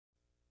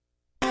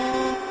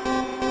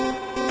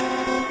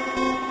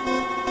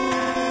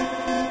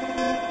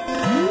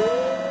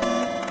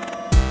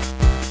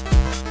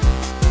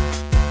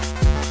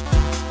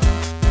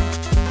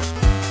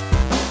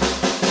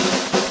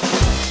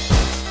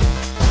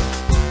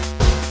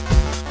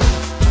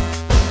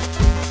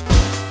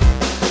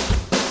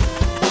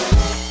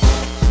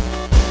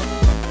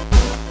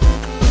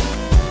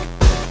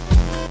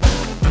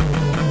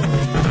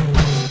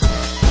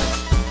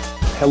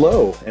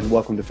Hello, and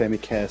welcome to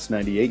Famicast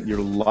 98, your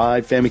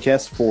live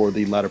Famicast for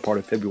the latter part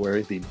of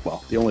February, the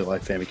only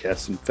live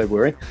Famicast in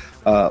February.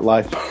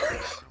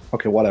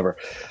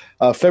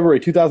 February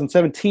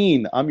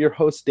 2017. I'm your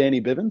host,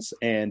 Danny Bivens,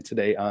 and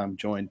today I'm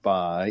joined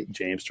by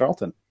James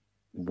Charlton.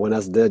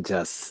 Buenas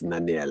noches,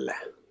 Daniel.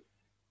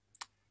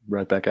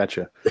 Right back at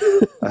you.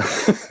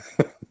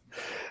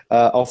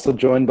 Also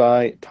joined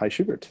by Ty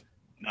Schubert.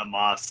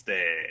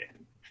 Namaste.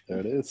 There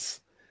it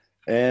is.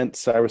 And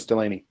Cyrus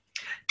Delaney.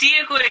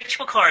 Diego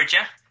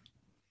Chmakarja.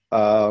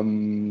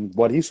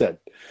 What he said.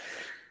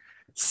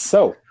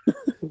 So.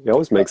 He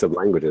always makes up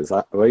languages.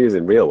 We're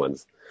using real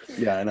ones.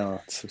 Yeah, I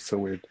know. It's so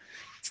weird.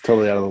 It's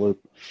totally out of the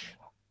loop.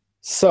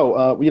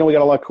 So, we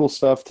got a lot of cool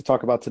stuff to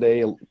talk about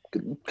today.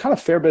 Kind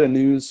of fair bit of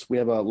news. We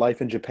have a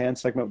Life in Japan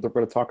segment that we're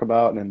going to talk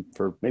about. And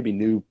for maybe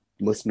new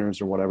listeners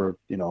or whatever,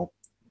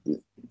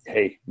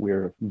 hey,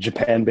 we're a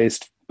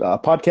Japan-based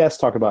podcast.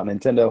 Talk about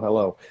Nintendo.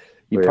 Hello.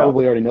 You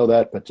probably already know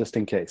that, but just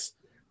in case.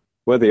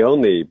 We're the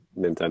only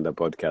Nintendo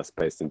podcast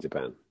based in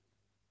Japan.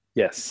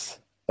 Yes,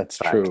 that's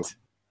Fact. True.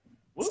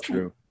 It's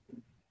true.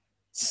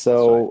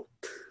 So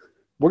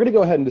we're going to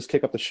go ahead and just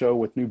kick up the show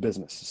with new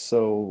business.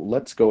 So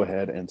let's go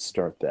ahead and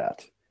start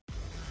that.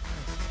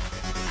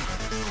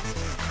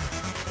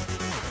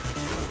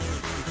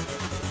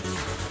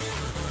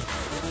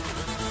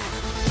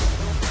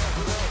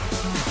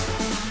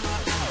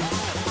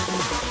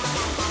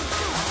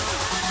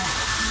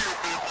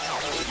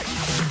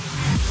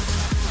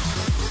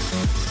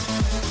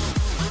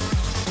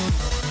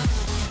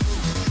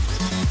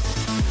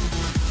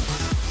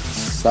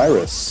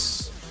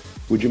 Cyrus,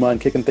 would you mind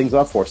kicking things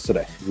off for us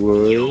today?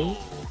 Yo.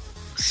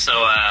 So,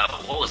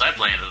 what was I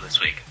playing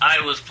this week?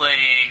 I was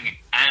playing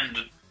and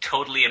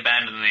totally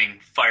abandoning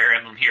Fire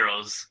Emblem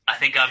Heroes. I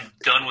think I'm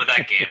done with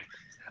that game.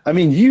 I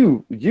mean,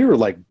 you're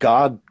like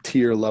god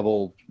tier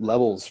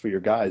levels for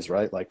your guys,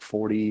 right? Like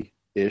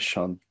 40-ish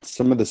on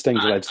some of the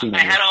things that I've seen. I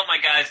had all my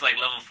guys like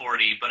level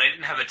 40, but I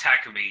didn't have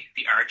Takumi,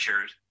 the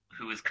archer,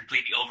 who was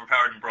completely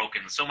overpowered and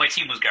broken. So my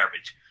team was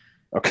garbage.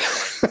 Okay.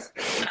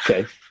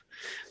 Okay.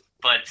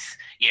 But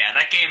yeah,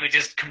 that game, it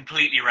just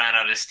completely ran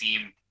out of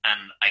steam,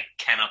 and I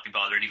cannot be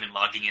bothered even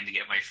logging in to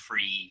get my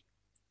free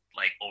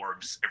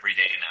orbs every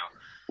day now.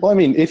 Well, I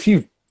mean, if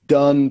you've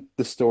done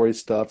the story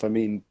stuff, I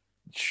mean,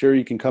 sure,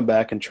 you can come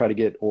back and try to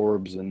get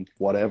orbs and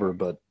whatever,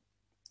 but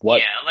what?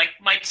 Yeah,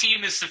 my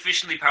team is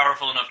sufficiently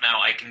powerful enough now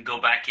I can go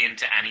back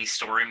into any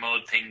story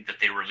mode thing that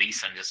they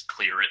release and just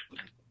clear it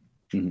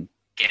and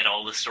get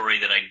all the story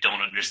that I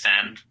don't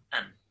understand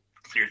and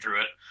clear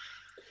through it.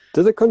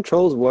 Do the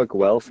controls work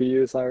well for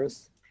you,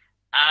 Cyrus?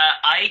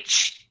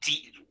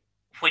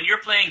 When you're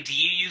playing, do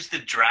you use the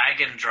drag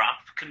and drop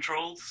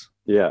controls?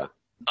 Yeah.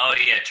 Oh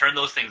yeah, turn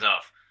those things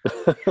off.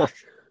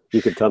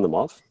 You can turn them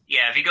off?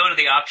 Yeah, if you go to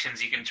the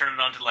options, you can turn it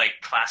on to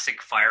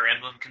classic Fire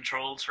Emblem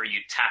controls, where you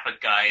tap a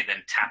guy, then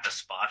tap a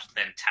spot,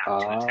 then tap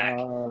to attack.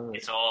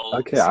 It's all...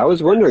 Okay, I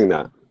was wondering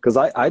that, because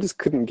I just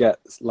couldn't get,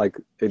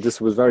 it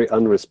just was very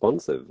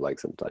unresponsive,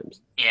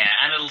 sometimes. Yeah,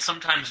 and it'll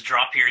sometimes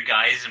drop your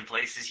guys in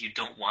places you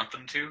don't want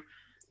them to.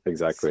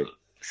 Exactly.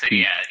 So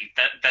yeah,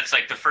 that's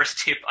the first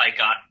tip I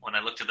got when I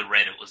looked at the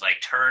Reddit was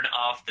turn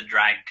off the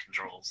drag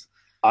controls.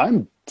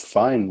 I'm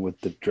fine with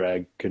the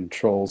drag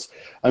controls.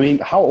 I mean,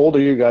 how old are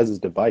your guys'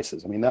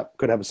 devices? I mean, that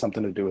could have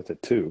something to do with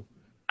it too.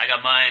 I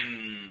got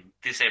mine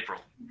this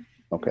April.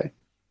 Okay.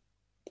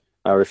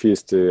 I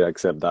refuse to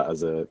accept that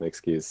as an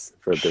excuse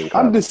for being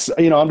crap. I'm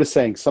just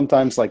saying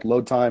sometimes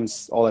load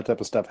times, all that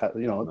type of stuff,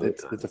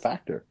 it's a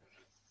factor.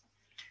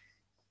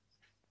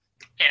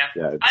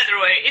 Yeah. Either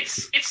way,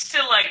 it's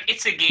still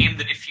it's a game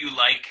that if you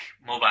like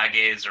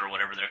mobages or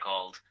whatever they're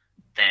called,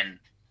 then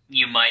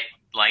you might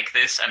like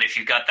this. And if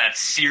you've got that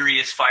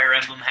serious Fire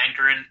Emblem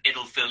hankering,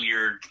 it'll fill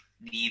your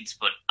needs.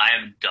 But I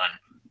am done.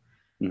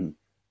 Mm-hmm.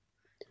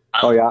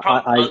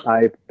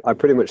 I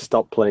pretty much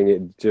stopped playing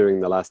it during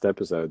the last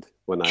episode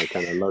when I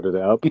kind of loaded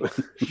it up.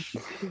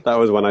 That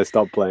was when I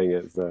stopped playing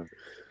it. So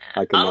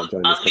I could not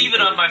join. I'll leave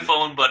it on my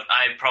phone, but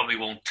I probably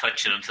won't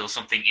touch it until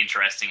something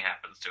interesting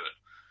happens to it.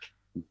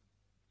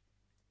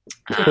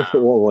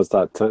 What was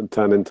that?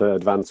 Turn into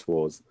Advance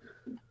Wars?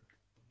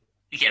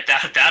 Yeah,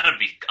 that'd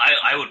be...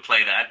 I would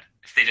play that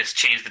if they just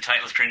changed the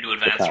title screen to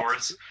Advance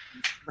Wars.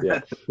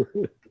 Yeah.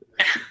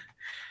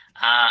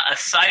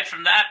 Aside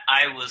from that,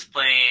 I was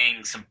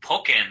playing some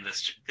Pokken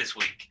this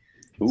week.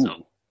 Ooh.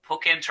 So,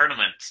 Pokken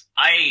Tournament.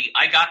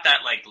 I got that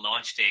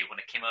launch day when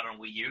it came out on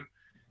Wii U.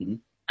 Mm-hmm.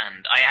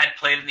 And I had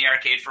played it in the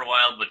arcade for a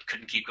while, but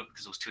couldn't keep up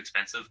because it was too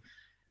expensive.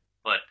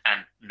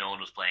 And no one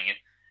was playing it.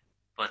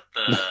 But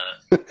the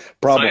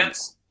problems.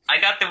 So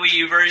I got the Wii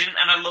U version,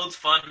 and I loads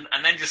fun,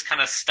 and then just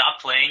kind of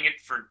stopped playing it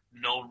for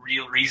no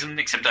real reason,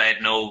 except I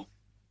had no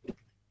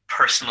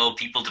personal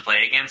people to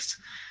play against.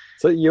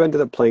 So you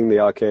ended up playing the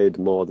arcade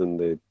more than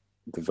the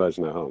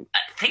version at home? I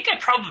think I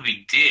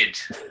probably did,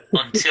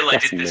 until I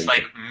did this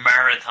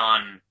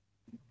marathon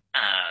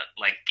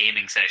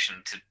gaming session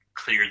to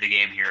clear the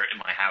game here in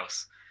my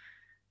house.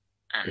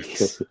 And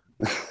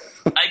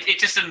It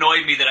just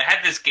annoyed me that I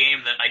had this game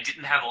that I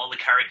didn't have all the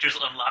characters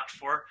unlocked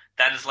for.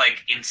 That is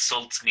like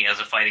insults me as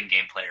a fighting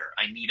game player.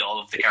 I need all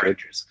of the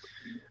characters.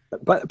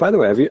 By the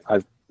way,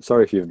 I've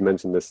sorry if you've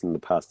mentioned this in the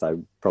past. I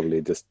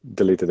probably just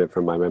deleted it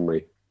from my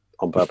memory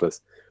on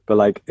purpose. But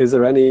like, is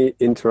there any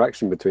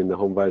interaction between the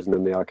home version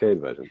and the arcade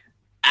version?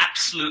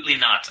 Absolutely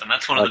not. And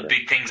that's one of the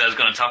big things I was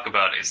going to talk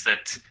about is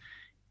that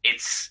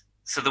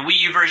so the Wii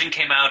U version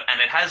came out and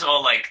it has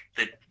all like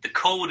the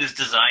code is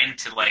designed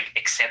to like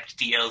accept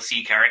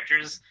DLC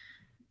characters.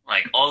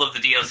 Like all of the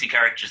DLC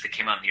characters that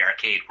came out in the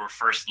arcade were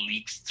first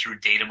leaked through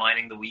data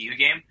mining the Wii U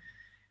game,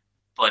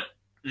 but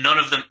none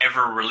of them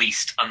ever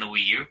released on the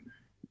Wii U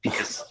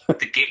because the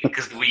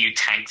Wii U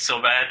tanked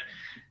so bad.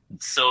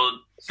 So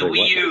the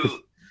Wii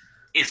U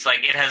is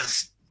like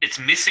it's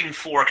missing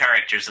 4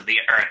 characters that the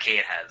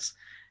arcade has,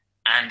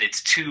 and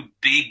it's 2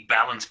 big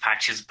balance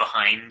patches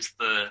behind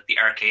the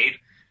arcade.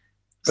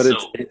 But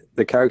so,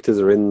 the characters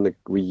are in the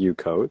Wii U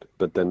code,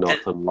 but they're not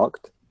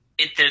unlocked.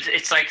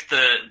 It's like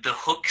the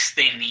hooks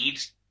they need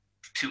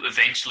to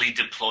eventually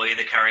deploy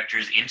the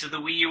characters into the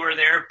Wii U are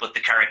there, but the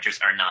characters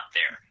are not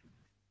there.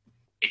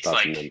 It's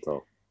that's like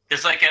mental.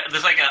 there's like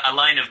a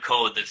line of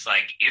code that's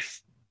like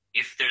if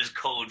there's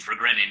code for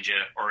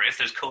Greninja or if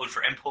there's code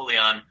for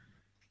Empoleon,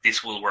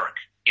 this will work.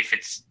 If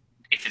it's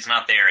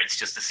not there, it's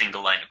just a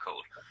single line of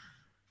code.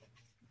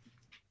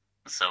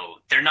 So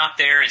they're not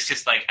there. It's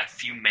just like a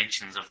few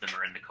mentions of them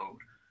are in the code.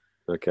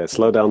 Okay,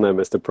 slow down there,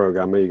 Mr.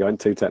 Programmer. You're going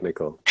too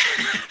technical.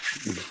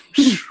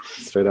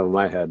 Straight over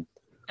my head.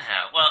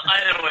 Well,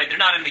 either way, they're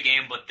not in the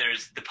game, but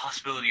there's the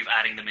possibility of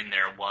adding them in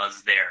there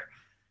was there.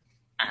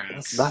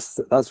 And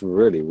that's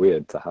really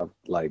weird to have.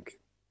 Like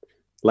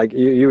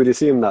you would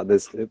assume that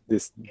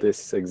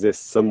this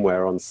exists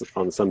somewhere on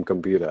some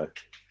computer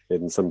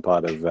in some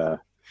part of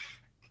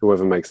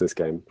whoever makes this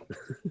game.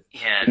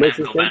 Yeah,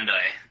 Namco Bandai.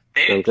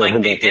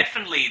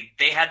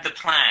 They had the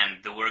plan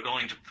that we're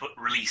going to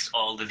release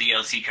all the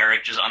DLC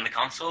characters on the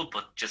console,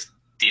 but just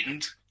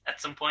didn't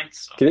at some point.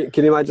 So.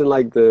 Can you imagine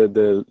like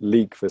the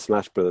leak for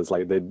Smash Brothers,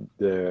 like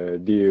the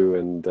Ryu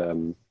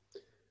and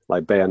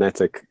like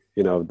Bayonetta,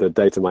 you know, the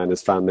data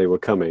miners found they were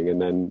coming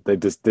and then they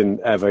just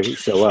didn't ever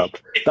show up.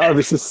 That would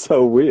be just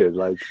so weird.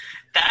 Like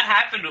that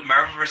happened with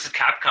Marvel vs.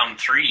 Capcom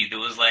 3. There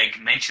was like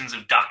mentions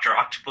of Dr.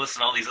 Octopus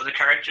and all these other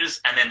characters,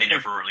 and then they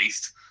never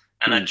released.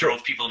 And that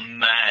drove people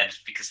mad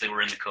because they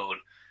were in the code.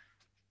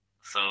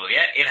 So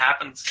yeah, it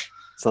happens.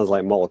 Sounds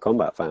like Mortal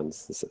Kombat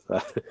fans. It's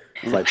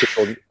like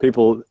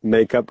people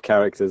make up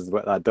characters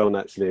that don't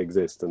actually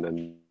exist, and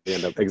then they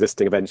end up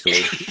existing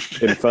eventually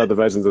in further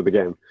versions of the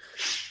game.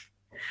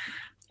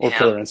 Or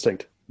Killer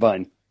Instinct,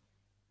 Vine.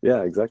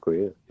 Yeah,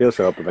 exactly. Yeah. He'll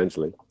show up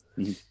eventually.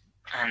 Mm-hmm.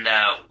 And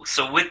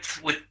so with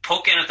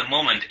Pokken at the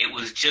moment, it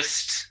was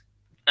just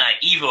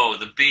Evo,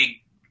 the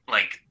big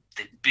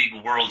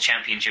World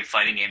Championship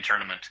fighting game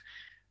tournament.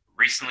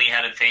 Recently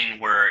had a thing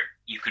where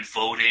you could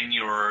vote in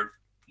your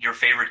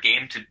favorite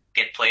game to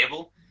get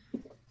playable.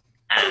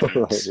 And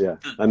right, yeah.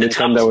 And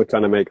Nintendo were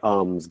trying to make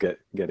ARMS get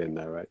in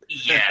there, right?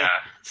 Yeah.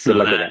 So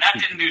that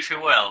didn't do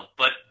too well.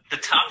 But the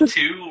top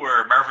 2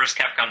 were Marvel vs.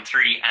 Capcom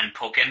 3 and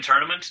Pokken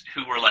Tournament,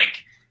 who were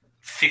like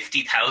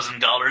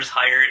 $50,000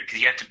 higher because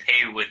you had to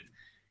pay with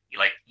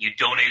you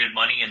donated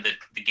money, and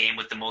the game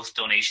with the most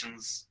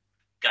donations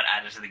got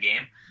added to the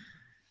game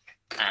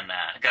and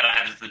got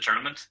added to the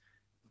tournament.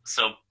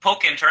 So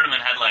Pokken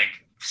Tournament had like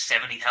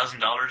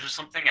 $70,000 or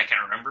something. I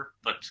can't remember,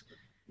 but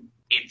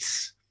it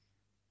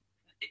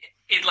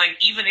like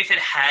even if it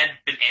had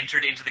been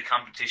entered into the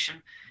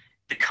competition,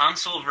 the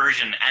console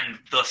version and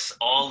thus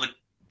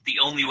the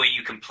only way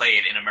you can play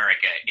it in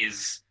America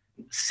is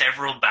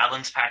several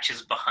balance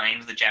patches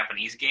behind the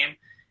Japanese game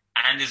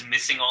and is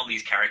missing all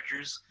these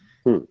characters.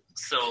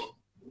 So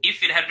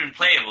if it had been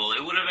playable,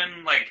 it would have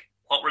been like,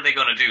 what were they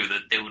going to do?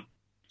 That they would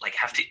like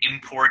have to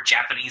import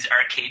Japanese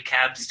arcade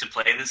cabs to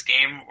play this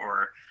game,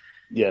 or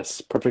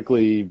yes,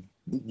 perfectly.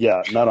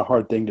 Yeah, not a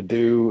hard thing to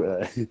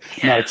do.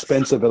 Not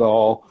expensive at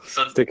all.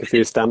 So stick a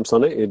few stamps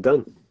on it, you're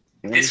done.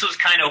 This was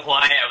kind of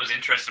why I was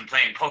interested in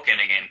playing Pokken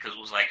again, because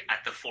it was like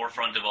at the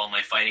forefront of all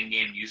my fighting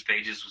game news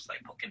pages was like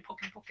Pokken.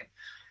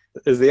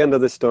 Is the end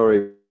of the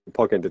story?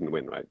 Pokken didn't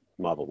win, right?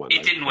 Marvel won.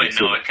 It didn't win.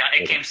 No,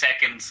 it came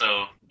second.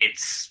 So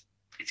it's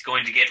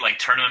going to get like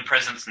tournament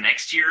presents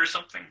next year or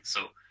something.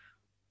 So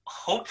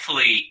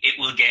hopefully it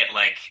will get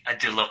like a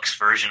deluxe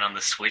version on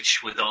the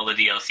Switch with all the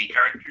DLC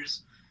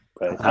characters.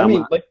 Right. I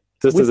mean,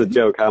 just as a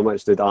joke, how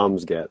much did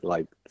ARMS get?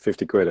 Like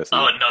 50 quid or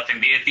something? Oh,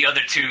 nothing. The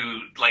other 2,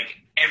 like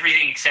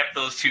everything except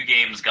those 2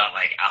 games got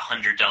like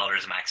 $100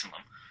 maximum.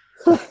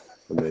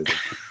 Amazing.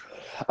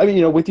 I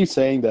mean, with you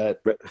saying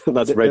that...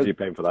 That's Reggie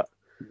paying for that.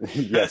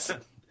 Yes.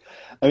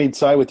 I mean,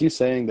 Sai, with you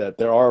saying that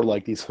there are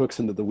like these hooks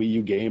into the Wii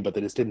U game, but they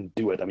just didn't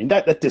do it. I mean,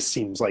 that just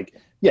seems like,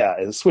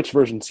 the Switch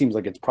version seems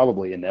like it's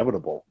probably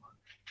inevitable.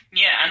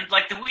 Yeah, and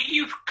like the Wii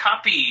U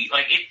copy,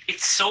 like it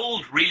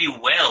sold really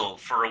well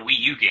for a Wii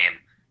U game.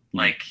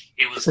 Like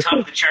it was top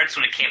of the charts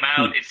when it came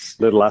out. It's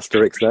little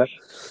asterisk there.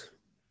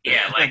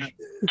 Yeah, like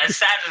as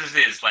sad as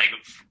it is, like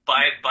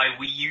by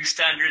Wii U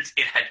standards,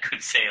 it had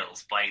good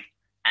sales. By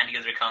any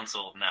other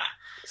console, nah.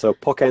 So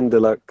Pokken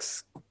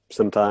Deluxe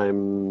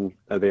sometime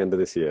at the end of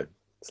this year.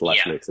 /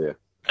 next year.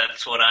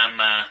 That's what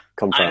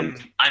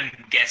Confirmed. I'm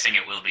guessing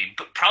it will be,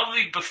 but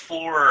probably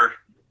before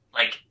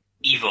like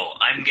Evo.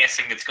 I'm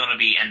guessing it's going to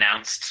be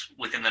announced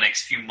within the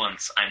next few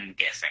months. I'm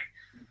guessing.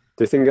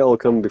 Do you think it'll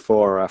come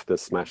before or after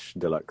Smash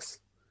Deluxe?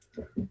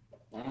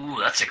 Ooh,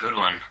 that's a good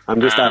one.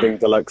 I'm just adding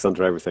Deluxe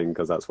onto everything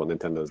because that's what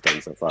Nintendo's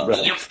done so far.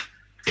 Yep.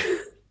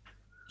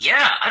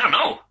 Yeah, I don't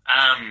know.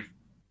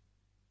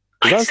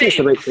 I'd That say seems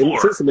to make, before.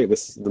 it seems to make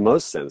this the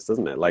most sense,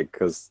 doesn't it? Like,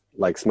 because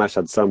like Smash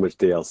had so much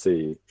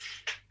DLC,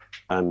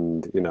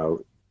 and you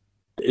know,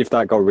 if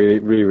that got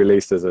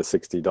re-released as a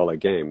 $60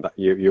 game, that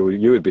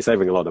you would be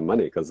saving a lot of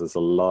money because there's a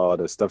lot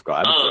of stuff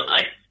got added to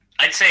it.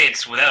 I'd say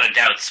it's without a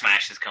doubt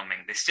Smash is coming.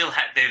 They still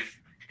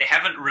they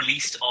haven't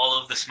released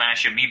all of the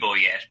Smash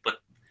amiibo yet, but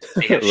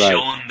they have Right.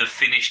 shown the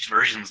finished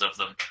versions of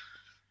them.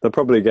 They'll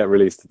probably get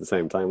released at the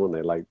same time, won't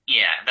they? Like,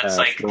 Yeah, that's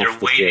like Smash they're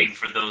the waiting Switch.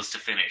 for those to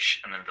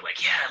finish, and then they're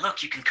like, "Yeah,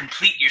 look, you can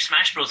complete your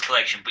Smash Bros.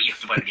 Collection, but you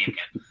have to buy the game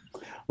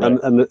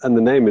again." and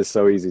the name is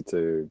so easy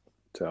to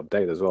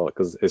update as well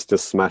because it's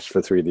just Smash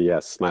for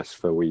 3DS, Smash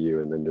for Wii U,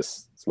 and then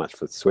just Smash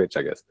for Switch.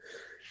 I guess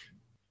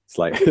it's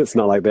like it's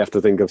not like they have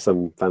to think of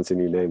some fancy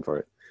new name for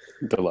it.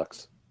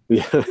 Deluxe.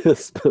 Yeah,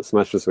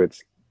 Smash for Switch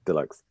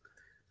Deluxe.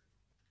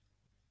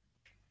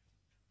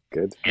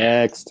 Good.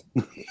 Next.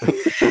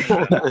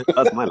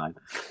 That's my line.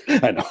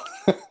 I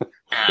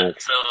know.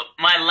 So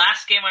my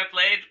last game I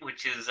played,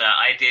 which is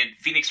I did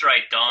Phoenix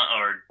Wright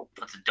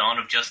Dawn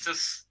of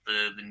Justice,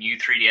 the new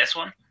 3DS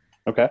one,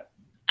 Okay.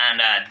 and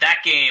that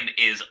game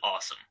is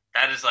awesome.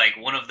 That is like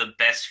one of the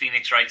best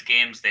Phoenix Wright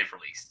games they've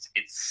released.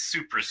 It's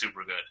super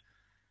super good,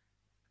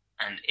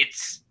 and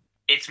it's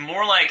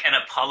more like an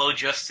Apollo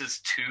Justice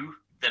 2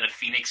 than a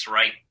Phoenix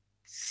Wright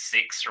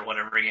 6 or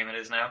whatever game it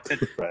is now.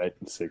 Right.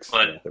 6.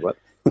 But Yeah. What?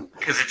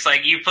 because it's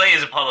like you play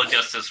as Apollo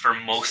Justice for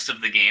most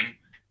of the game,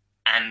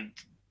 and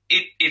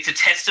it's a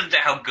testament to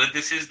how good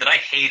this is that I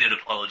hated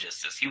Apollo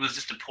Justice. He was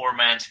just a poor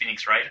man's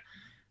Phoenix Wright,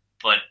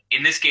 but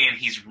in this game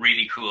he's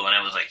really cool, and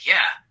I was like,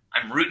 yeah,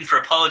 I'm rooting for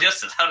Apollo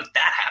Justice. How did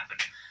that happen?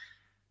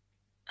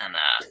 And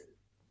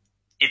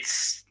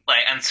it's like,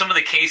 and some of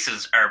the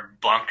cases are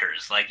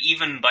bonkers. Like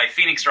even by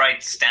Phoenix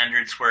Wright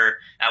standards, where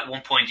at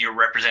one point you're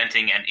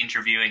representing and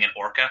interviewing an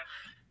orca,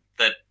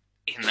 that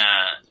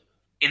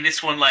in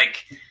this one,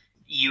 like,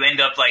 you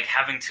end up like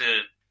having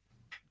to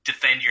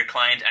defend your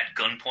client at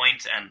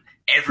gunpoint, and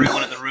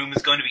everyone in the room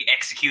is going to be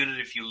executed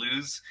if you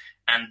lose,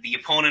 and the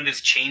opponent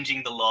is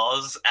changing the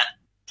laws at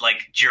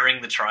like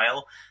during the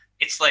trial.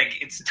 It's like,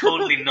 it's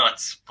totally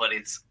nuts, but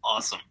it's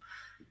awesome.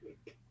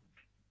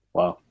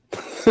 Wow.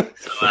 So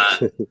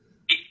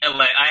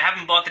like, I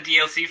haven't bought the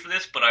DLC for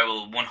this, but I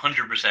will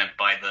 100%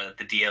 buy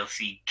the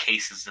DLC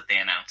cases that they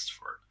announced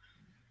for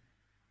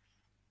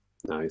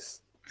it. Nice.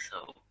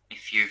 So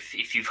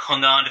if you've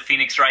hung on to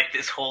Phoenix Wright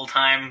this whole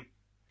time,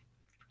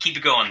 keep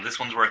it going. This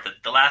one's worth it.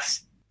 The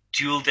last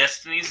Dual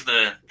Destinies,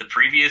 the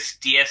previous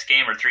DS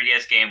game or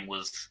 3DS game,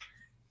 was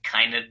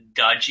kind of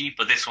dodgy,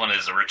 but this one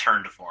is a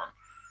return to form.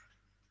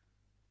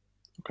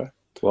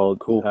 Well,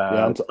 Cool.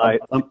 Yeah,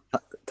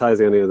 Ty's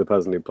the only other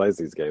person who plays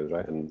these games,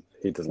 right? And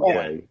he doesn't Yeah.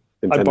 play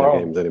Nintendo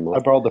games anymore. I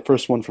borrowed the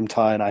first one from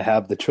Ty, and I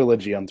have the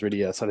trilogy on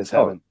 3DS. I just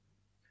haven't,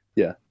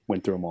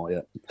 went through them all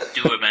yet.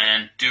 Do it,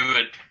 man. Do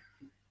it.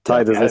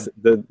 Ty,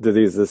 do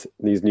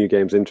these new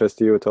games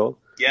interest you at all?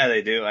 Yeah,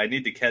 they do. I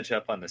need to catch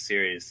up on the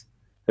series.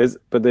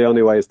 But the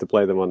only way is to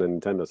play them on a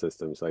Nintendo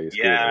system, so you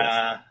screwed, I guess.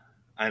 Yeah,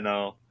 I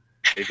know.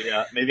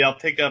 Maybe I'll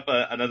pick up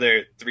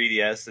another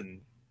 3DS and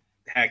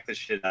hack the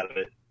shit out of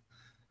it.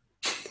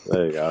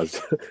 There you go.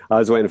 I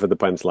was waiting for the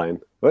punchline.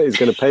 What, he's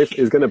going to pay?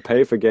 He's going to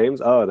pay for games?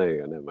 Oh, there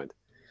you go. Never mind.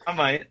 I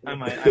might.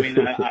 I mean,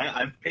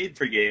 I've paid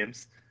for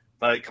games,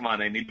 but come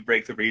on, I need to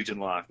break the region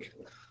lock.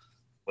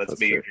 Let's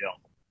be real.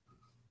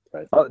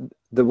 Right.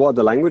 What are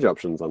the language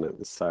options on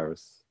it,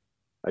 Cyrus?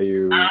 Are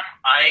you?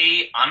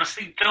 I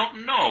honestly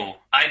don't know.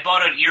 I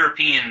bought it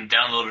European,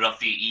 downloaded off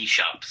the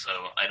eShop, so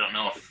I don't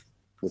know if.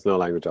 There's no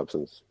language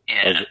options.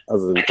 Yeah,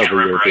 Other than I can't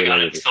remember. I European got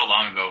it languages. so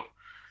long ago.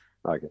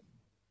 Okay.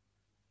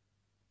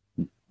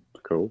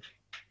 Cool.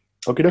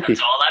 Okie dokie.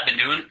 That's all I've been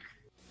doing.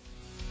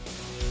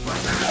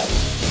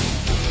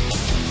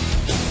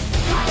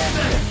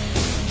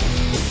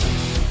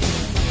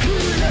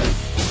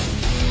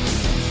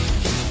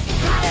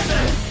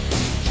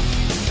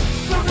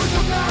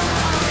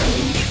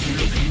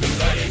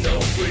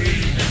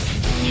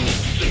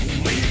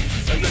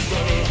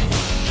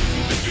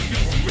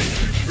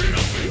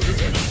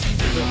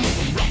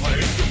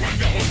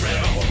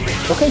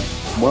 Okay.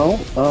 Well,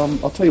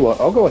 I'll tell you what.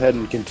 I'll go ahead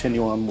and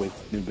continue on with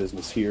new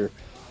business here.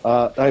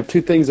 I have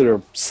two things that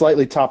are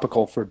slightly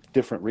topical for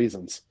different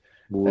reasons,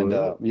 and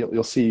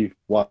you'll see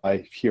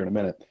why here in a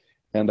minute.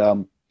 And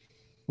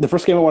the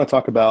first game I want to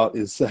talk about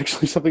is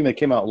actually something that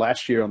came out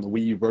last year on the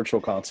Wii U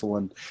Virtual Console,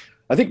 and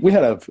I think we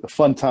had a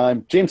fun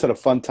time. James had a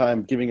fun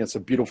time giving us a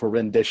beautiful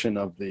rendition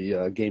of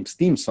the game's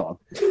theme song.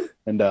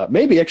 And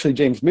maybe, actually,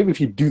 James, maybe if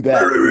you do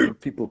that,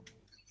 people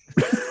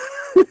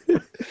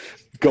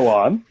go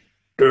on.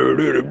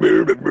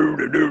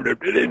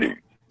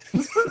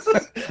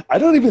 I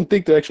don't even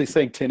think they're actually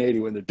saying 1080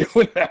 when they're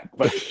doing that.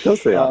 But Of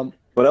course they are.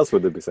 What else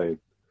would they be saying?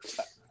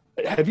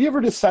 have you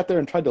ever just sat there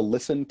and tried to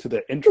listen to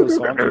the intro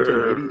song from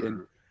 1080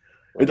 and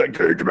it's like,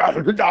 and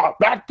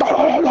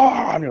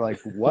you're like,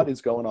 what is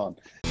going on?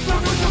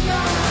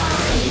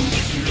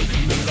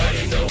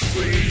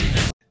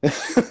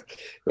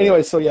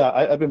 Anyway, so yeah,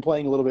 I've been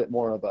playing a little bit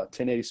more of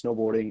 1080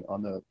 snowboarding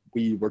on the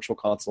Wii Virtual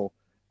Console.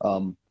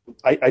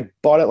 I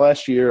bought it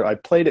last year. I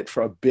played it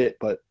for a bit,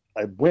 but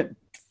I went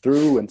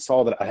through and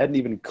saw that I hadn't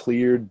even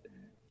cleared,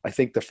 I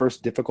think, the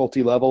first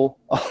difficulty level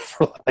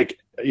for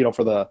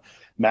for the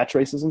match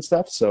races and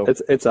stuff. So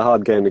it's a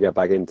hard game to get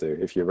back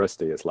into. If you're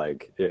rusty, it's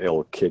like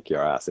it'll kick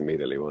your ass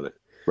immediately, won't it?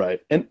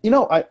 Right. And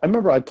I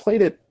remember I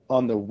played it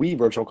on the Wii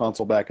Virtual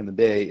Console back in the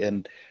day,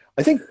 and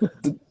I think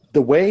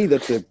the way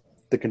that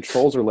the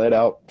controls are laid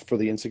out for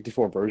the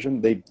N64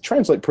 version, they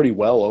translate pretty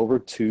well over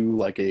to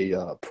like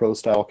a pro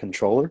style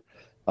controller.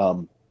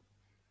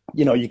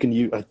 You can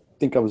use. I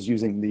think I was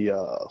using the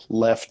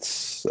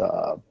left,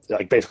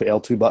 like basically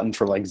L2 button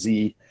for like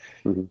Z,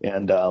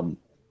 and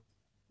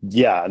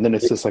and then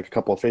it's just like a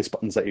couple of face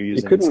buttons that you're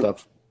using and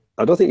stuff.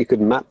 I don't think you could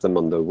map them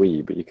on the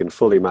Wii, but you can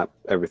fully map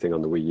everything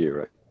on the Wii U,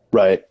 right?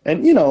 Right.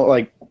 And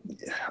like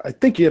I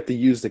think you have to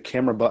use the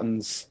camera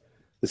buttons,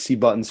 the C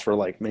buttons for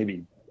like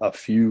maybe a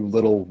few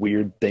little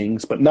weird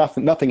things, but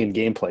nothing in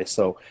gameplay.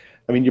 So,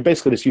 I mean, you're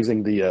basically just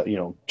using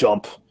the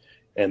jump,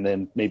 and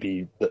then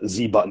maybe the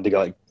Z button to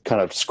like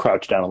kind of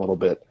crouch down a little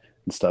bit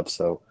and stuff.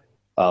 So,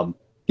 I'm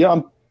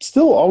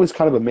still always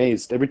kind of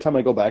amazed every time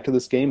I go back to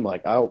this game,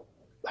 like how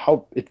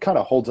it kind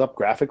of holds up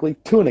graphically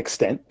to an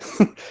extent.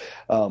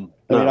 I mean,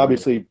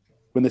 obviously,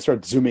 when they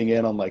start zooming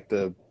in on like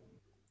the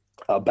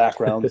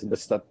backgrounds and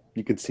stuff,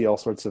 you can see all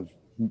sorts of.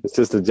 It's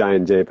just a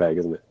giant JPEG,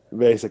 isn't it?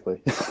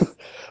 Basically.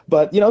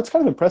 But it's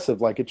kind of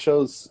impressive. Like it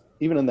shows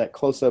even in that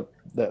close up,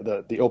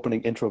 the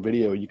opening intro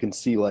video, you can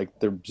see like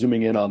they're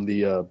zooming in on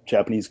the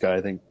Japanese guy.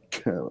 I think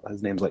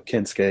his name's like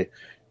Kensuke,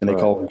 and they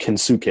call him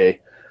Kensuke.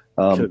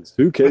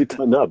 Kensuke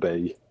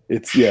Tanabe.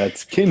 It's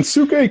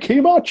Kensuke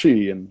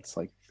Kimachi, and it's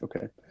like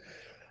okay.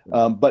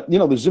 But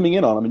they're zooming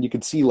in on him, and you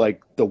can see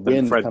like the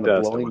wind Fred kind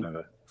Durst of blowing. or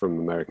whatever, from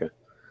America.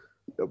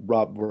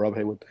 Rob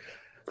Haywood.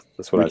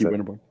 That's what Ricky I said.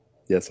 Winterborn.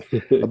 Yes,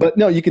 but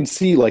no, you can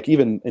see like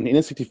even in the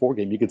N64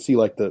 game, you can see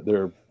like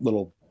their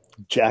little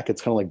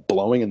jackets kind of like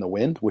blowing in the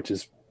wind, which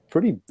is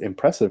pretty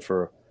impressive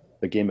for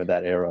a game of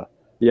that era.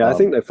 Yeah, I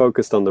think they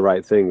focused on the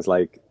right things.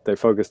 Like they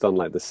focused on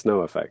like the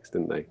snow effects,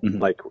 didn't they? Mm-hmm.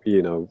 Like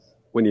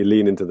when you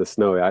lean into the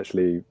snow,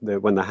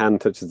 when the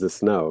hand touches the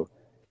snow,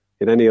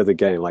 in any other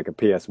game, like a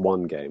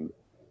PS1 game,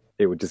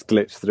 it would just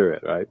glitch through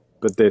it, right?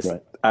 But this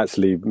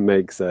actually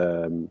makes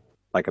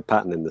like a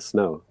pattern in the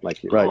snow,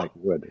 like you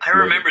would. I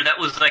remember that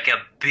was like a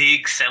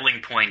big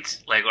selling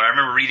point. Like, I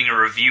remember reading a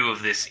review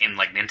of this in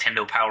like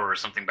Nintendo Power or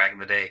something back in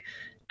the day,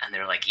 and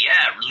they're like,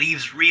 "Yeah,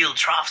 leaves real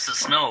troughs of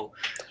snow."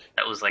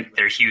 That was like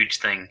their huge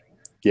thing.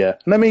 Yeah,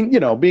 and I mean,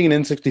 being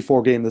an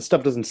N64 game, this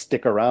stuff doesn't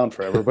stick around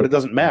forever, but it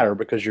doesn't matter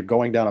because you're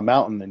going down a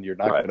mountain and you're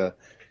not going to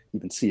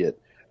even see it.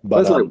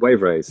 But it's like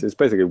Wave Race. It's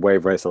basically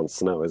Wave Race on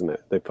snow, isn't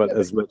it? They put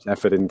as much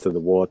effort into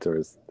the water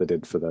as they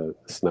did for the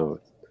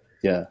snow.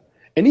 Yeah.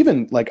 And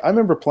even like I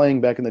remember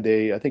playing back in the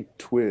day, I think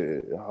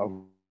Cool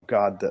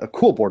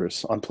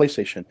Borders on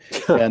PlayStation,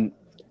 and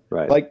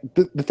like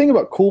the thing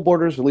about Cool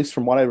Borders, at least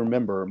from what I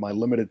remember, my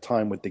limited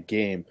time with the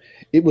game,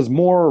 it was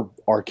more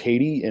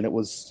arcadey, and it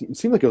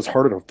seemed like it was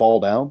harder to fall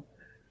down.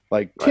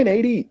 Like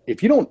 1080,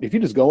 if you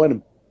just go in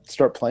and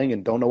start playing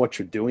and don't know what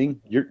you're doing,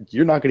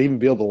 you're not going to even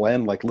be able to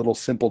land like little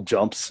simple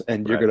jumps,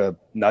 and you're going to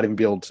not even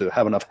be able to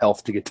have enough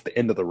health to get to the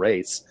end of the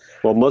race.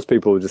 Well, most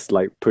people just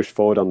like push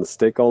forward on the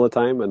stick all the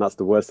time, and that's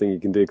the worst thing you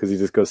can do because you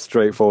just go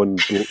straight forward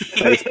and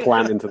face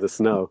plant into the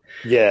snow.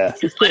 Yeah,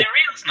 it's like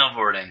real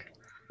snowboarding.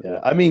 Yeah,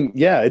 I mean,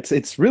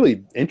 it's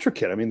really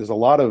intricate. I mean, there's a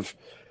lot of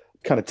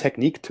kind of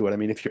technique to it. I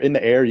mean, if you're in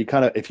the air, you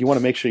kind of if you want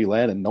to make sure you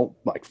land and don't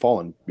like fall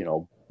and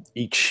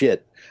eat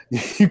shit,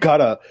 you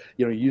gotta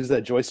use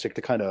that joystick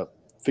to kind of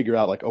figure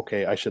out like,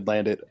 okay, I should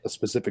land it a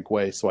specific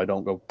way so I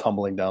don't go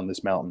tumbling down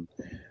this mountain.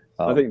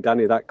 I think,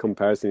 Danny, that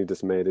comparison you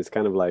just made is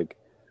kind of like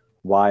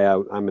why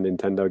I'm a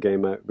Nintendo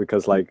gamer,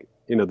 because like,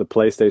 the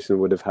PlayStation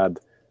would have had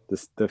the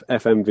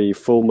FMV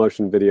full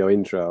motion video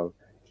intro.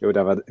 It would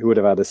have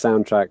had a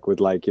soundtrack with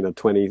like,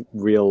 20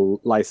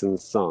 real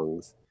licensed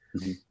songs,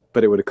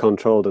 but it would have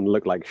controlled and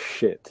looked like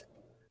shit.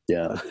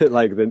 Yeah.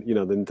 Like the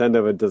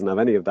Nintendo doesn't have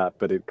any of that,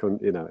 but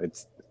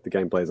it's the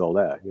gameplay's all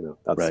there.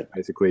 That's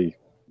basically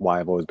why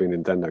I've always been a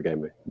Nintendo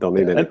gamer. Don't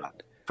need any of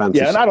that fancy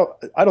shit. And I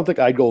don't think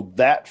I'd go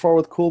that far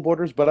with Cool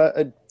Borders, but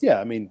I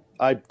mean,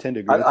 I tend to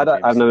agree.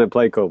 I've never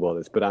played Cool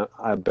Borders, but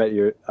I bet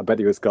you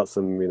it's got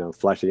some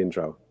flashy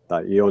intro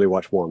that you only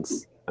watch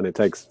once, and it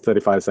takes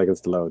 35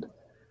 seconds to load.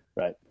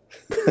 Right.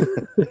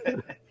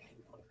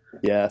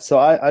 Yeah. So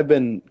I've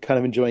been kind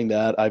of enjoying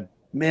that. I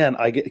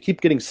keep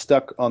getting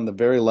stuck on the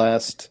very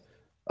last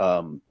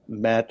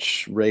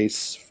match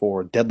race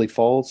for Deadly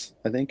Falls,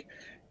 I think.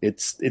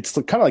 It's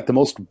kind of like the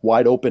most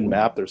wide open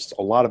map. There's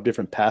a lot of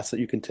different paths that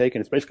you can take, and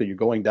it's basically you're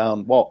going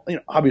down. Well,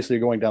 obviously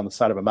you're going down the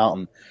side of a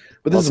mountain,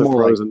 but this Lots is of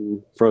more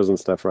like frozen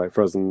stuff, right?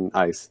 Frozen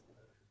ice.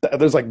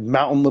 there's like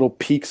mountain little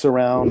peaks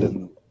around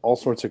and all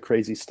sorts of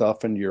crazy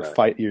stuff, and you're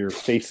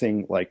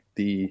facing like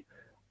the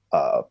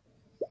uh,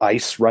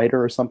 ice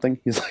rider or something.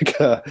 He's like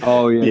a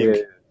Oh yeah, big,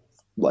 yeah.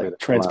 like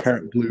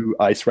transparent blue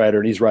ice rider,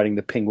 and he's riding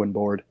the penguin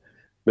board.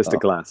 Mr.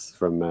 Glass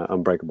from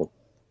Unbreakable.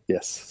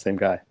 Yes, same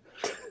guy.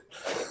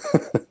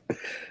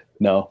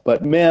 No,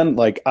 but man,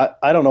 like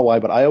I don't know why,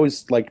 but I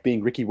always liked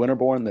being Ricky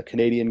Winterborn, the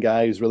Canadian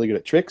guy who's really good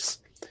at tricks.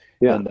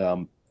 Yeah.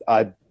 And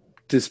I've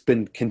just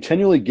been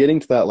continually getting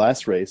to that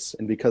last race,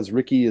 and because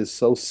Ricky is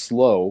so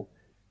slow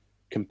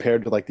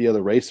compared to like the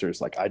other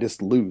racers, like I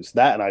just lose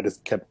that, and I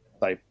just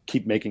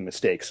keep making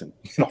mistakes and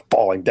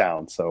falling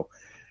down. So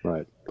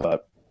right,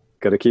 but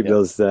got to keep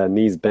those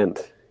knees bent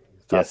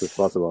as fast as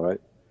possible,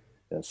 right?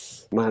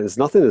 Yes. Man, there's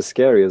nothing as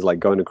scary as like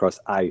going across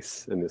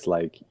ice, and it's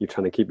like you're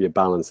trying to keep your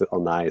balance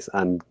on the ice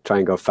and try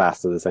and go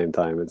fast at the same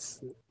time.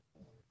 It's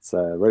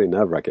really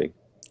nerve-wracking.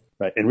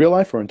 Right. In real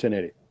life or in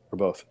 1080 or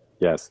both?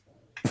 Yes.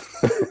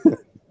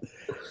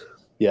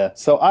 Yeah.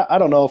 So I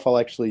don't know if I'll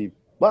actually.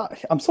 Well,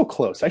 I'm so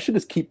close. I should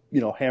just keep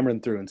hammering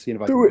through and seeing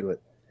if I can do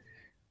it.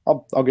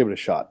 I'll give it a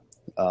shot.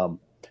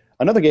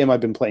 Another game I've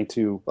been playing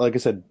too. Like I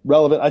said,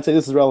 relevant. I'd say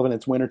this is relevant.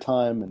 It's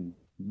wintertime and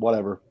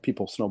whatever.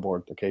 People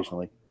snowboard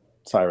occasionally.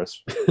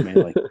 Cyrus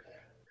mainly.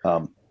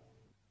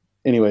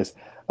 Anyways,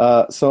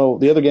 so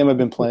the other game I've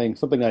been playing,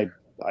 something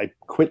I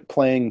quit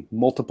playing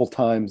multiple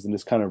times and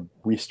just kind of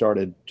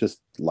restarted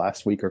just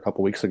last week or a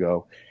couple weeks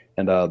ago,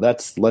 and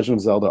that's Legend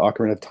of Zelda: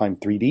 Ocarina of Time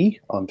 3D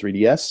on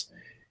 3DS.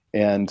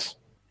 And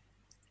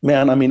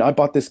man, I mean, I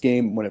bought this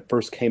game when it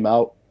first came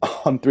out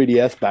on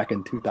 3DS back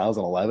in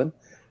 2011,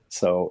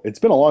 so it's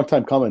been a long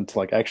time coming to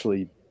like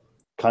actually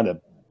kind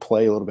of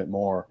play a little bit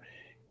more.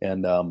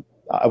 And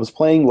I was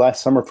playing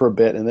last summer for a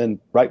bit, and then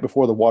right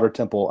before the Water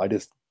Temple, I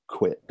just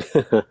quit.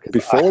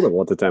 Before the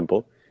Water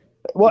Temple?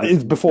 Well,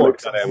 it's before.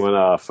 Looked at it and went,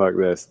 oh, fuck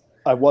this.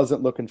 I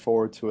wasn't looking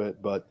forward to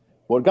it, but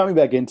what got me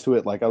back into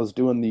it, like I was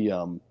doing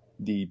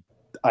the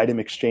item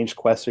exchange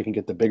quest so you can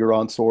get the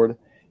Bigoron sword,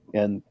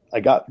 and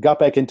I got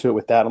back into it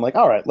with that. I'm like,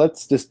 all right,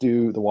 let's just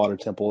do the Water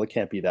Temple. It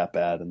can't be that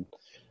bad. And,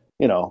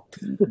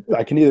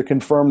 I can neither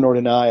confirm nor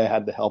deny I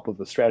had the help of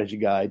a strategy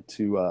guide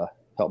to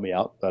help me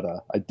out, but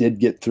I did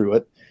get through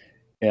it.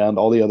 And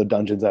all the other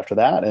dungeons after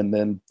that, and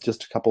then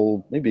just a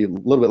couple, maybe a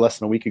little bit less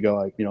than a week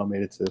ago, I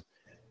made it to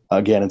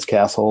Ganon's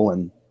castle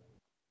and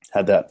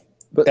had that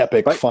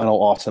epic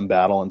final awesome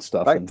battle and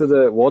stuff. Back to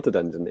the water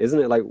dungeon, isn't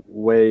it like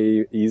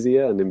way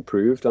easier and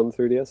improved on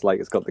 3DS? Like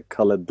it's got the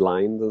colored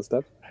lines and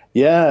stuff.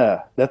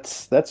 Yeah,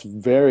 that's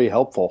very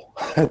helpful.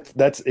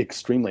 That's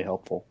extremely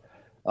helpful.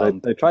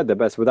 They tried their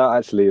best without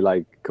actually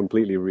like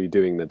completely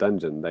redoing the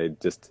dungeon. They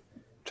just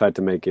tried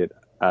to make it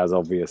as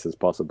obvious as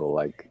possible.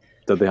 Like.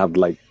 That they have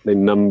they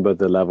number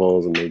the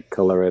levels and they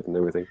color it and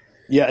everything.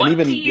 Yeah, what and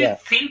even do you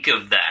think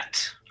of that?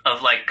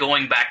 Of like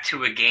going back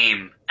to a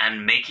game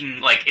and making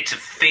like it's a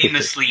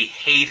famously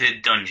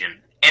hated dungeon.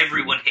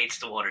 Everyone hates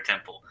the Water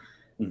Temple.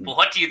 Mm-hmm. But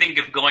what do you think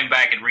of going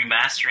back and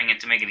remastering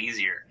it to make it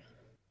easier?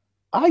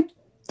 I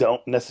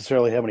don't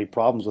necessarily have any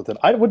problems with it.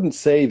 I wouldn't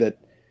say that.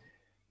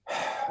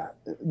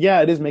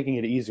 Yeah, it is making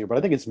it easier, but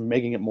I think it's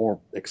making it more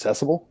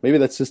accessible. Maybe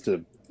that's just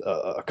a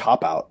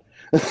cop out.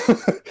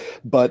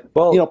 But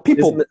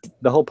people.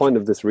 The whole point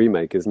of this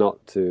remake is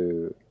not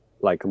to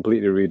like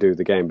completely redo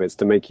the game, but it's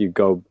to make you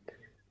go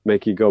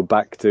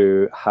back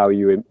to how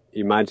you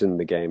imagine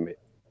the game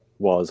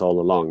was all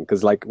along.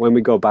 Because like when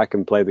we go back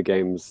and play the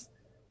games,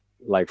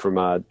 like from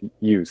our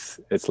youth,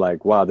 it's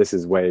like, wow, this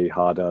is way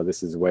harder,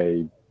 this is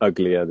way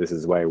uglier, this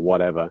is way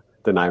whatever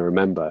than I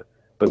remember.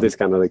 But this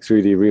kind of like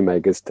 3D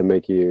remake is to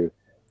make you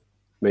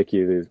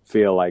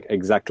feel like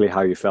exactly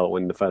how you felt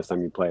when the first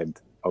time you played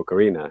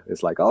Ocarina.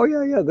 It's like, oh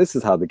yeah, this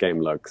is how the game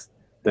looks.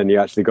 Then you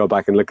actually go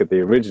back and look at the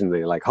original, and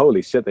you're like,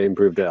 holy shit, they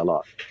improved it a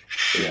lot.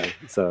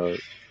 So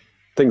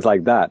things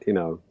like that,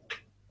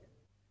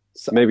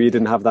 So maybe you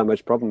didn't have that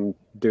much problem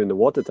doing the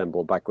Water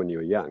Temple back when you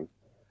were young.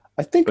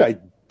 I think I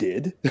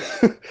did.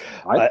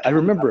 I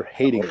remember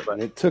hating it,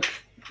 and it took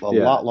a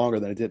lot longer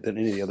than it did than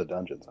any of the other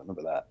dungeons. I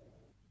remember that.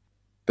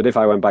 But if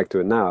I went back to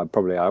it now,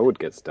 I would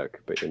get stuck.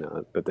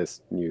 But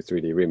this new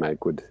 3D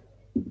remake would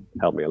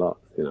help me a lot.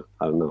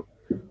 I don't know.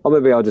 Or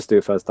maybe I'll just do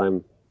it first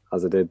time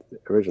as I did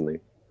originally.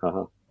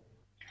 Haha.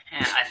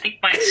 Yeah, I think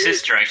my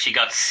sister actually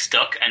got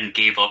stuck and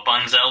gave up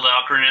on Zelda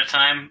Ocarina of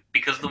Time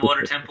because of the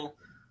Water Temple.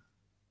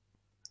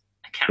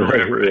 I can't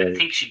remember. I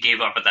think she gave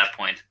up at that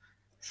point.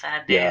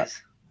 Sad days. Yeah.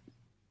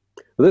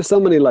 Well, there's so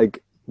many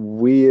like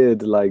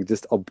weird, like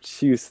just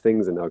obtuse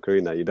things in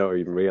Ocarina you don't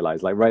even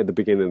realize. Like right at the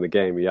beginning of the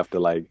game, you have to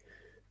like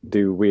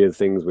do weird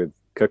things with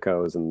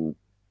cuckoos and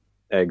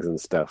eggs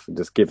and stuff and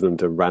just give them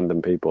to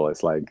random people.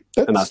 It's like,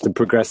 and that's to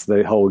progress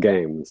the whole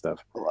game and stuff.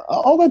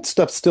 All that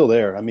stuff's still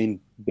there. I mean,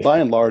 by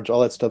and large,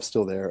 all that stuff's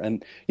still there.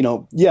 And,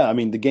 I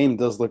mean, the game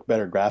does look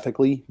better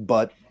graphically,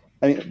 but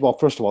I mean, well,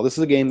 first of all, this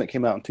is a game that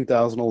came out in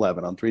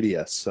 2011 on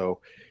 3DS.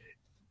 So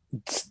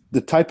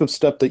the type of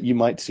stuff that you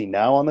might see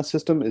now on the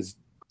system is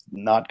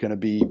not going to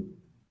be.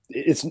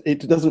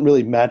 It doesn't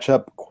really match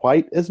up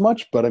quite as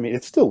much, but I mean,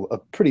 it's still a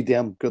pretty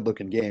damn good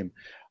looking game.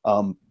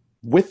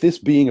 With this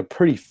being a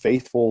pretty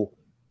faithful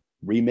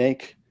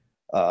remake,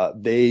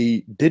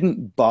 they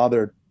didn't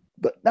bother.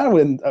 But not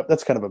when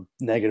that's kind of a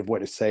negative way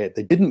to say it.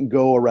 They didn't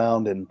go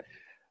around and,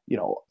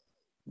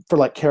 for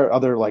like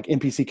other like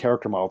NPC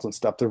character models and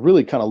stuff. They're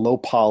really kind of low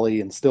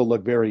poly and still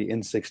look very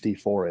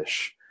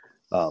N64-ish.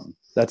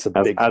 That's a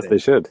big as thing. they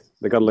should.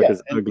 They got to look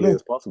as ugly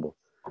as possible.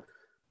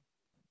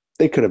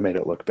 They could have made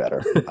it look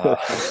better,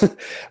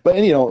 but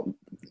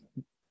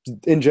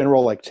in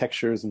general, like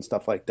textures and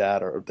stuff like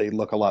that, or they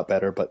look a lot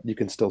better. But you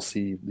can still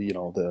see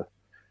the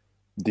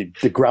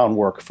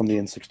groundwork from the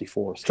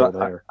N64 still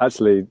there.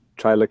 Actually,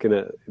 try looking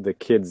at the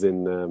kids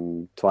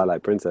in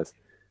Twilight Princess.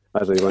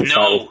 Actually,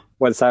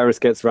 when Cyrus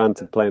gets around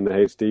to playing the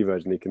HD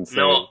version, he can say,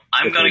 "No,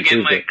 I'm going to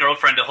get my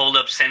girlfriend to hold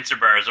up sensor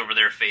bars over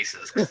their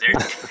faces because they're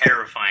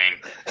terrifying."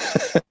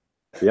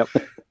 Yep.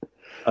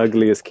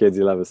 Ugliest kids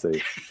you'll ever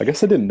see. I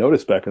guess I didn't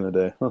notice back in the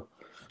day. Huh.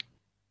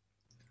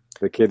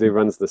 The kid who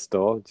runs the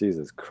store,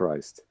 Jesus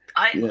Christ.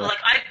 I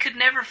could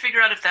never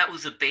figure out if that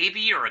was a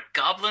baby or a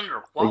goblin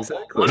or what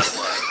it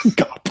was.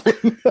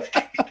 Goblin.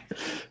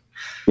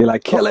 You're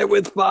like, kill it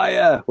with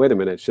fire. Wait a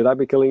minute, should I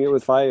be killing it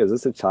with fire? Is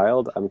this a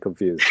child? I'm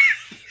confused.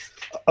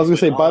 I was going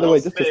to say, by the way,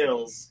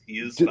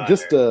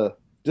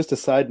 just a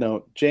side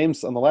note,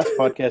 James, on the last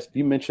podcast,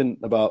 you mentioned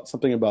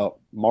something about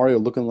Mario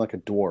looking like a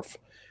dwarf.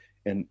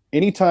 And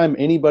anytime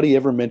anybody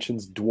ever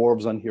mentions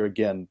dwarves on here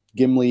again,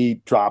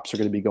 Gimli drops are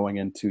going to be going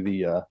into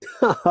the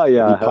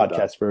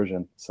podcast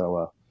version.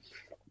 So,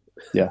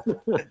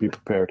 be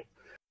prepared.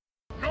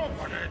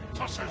 Nobody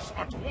tosses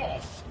a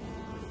dwarf.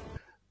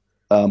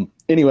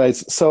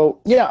 Anyways,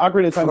 so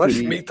Ocarina of Time Fresh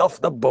 3D. meat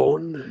off the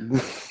bone.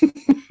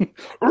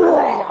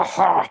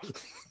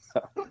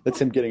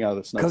 That's him getting out of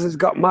the snow. Because he's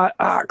got my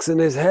axe in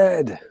his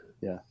head.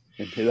 Yeah,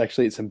 and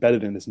it's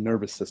embedded in his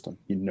nervous system.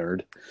 You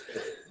nerd.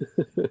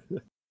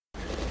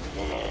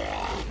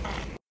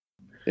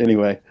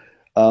 Anyway,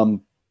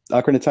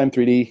 Ocarina of Time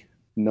 3D,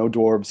 no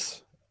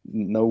dwarves,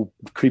 no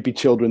creepy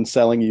children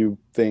selling you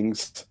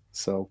things,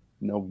 so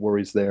no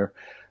worries there.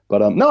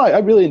 But I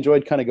really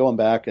enjoyed kind of going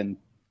back and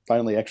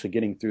finally actually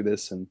getting through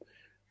this and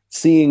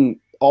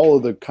seeing all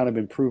of the kind of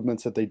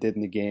improvements that they did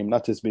in the game,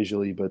 not just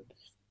visually, but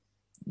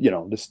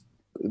just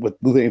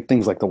with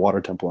things like the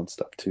water temple and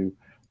stuff too.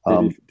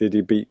 Did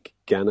you beat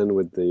Ganon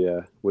with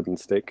the wooden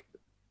stick,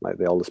 like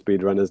all the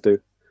speedrunners do?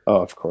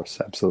 Oh, of course,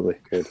 absolutely.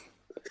 Good.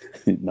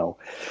 No.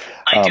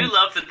 I do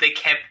love that they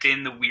kept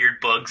in the weird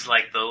bugs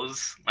like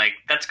those. Like,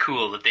 that's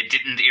cool that they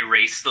didn't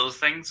erase those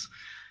things.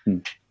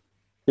 You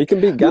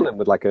can beat Ganon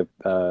with like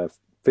a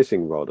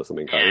fishing rod or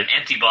something. Yeah, an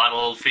empty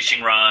bottle,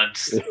 fishing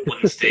rods,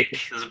 wooden stick.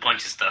 There's a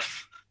bunch of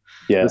stuff.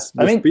 Yeah,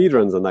 the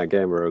speedruns on that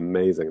game are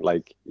amazing.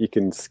 Like, you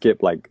can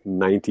skip like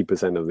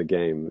 90% of the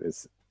game.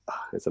 It's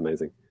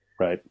amazing.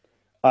 Right.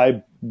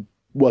 I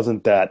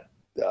wasn't that.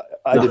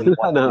 I didn't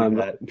want to do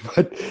that.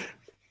 But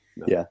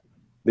yeah.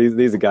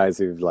 These are guys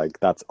who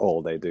that's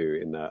all they do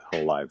in their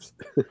whole lives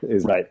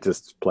is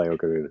just play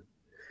Ocarina.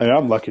 I mean,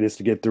 I'm lucky just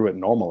to get through it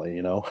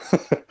normally,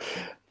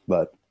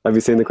 But have you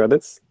seen the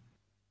credits?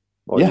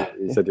 Yeah,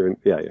 you said you're in.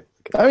 Yeah. Okay.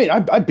 I mean,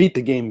 I beat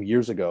the game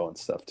years ago and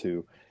stuff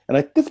too,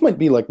 and this might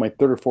be like my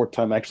third or fourth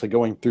time actually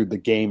going through the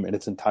game in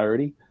its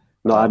entirety.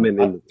 No, I mean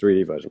in the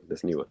 3D version,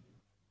 this new one.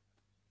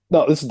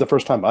 No, this is the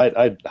first time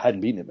I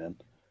hadn't beaten it, man.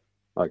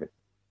 Okay.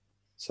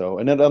 So,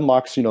 and it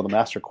unlocks, the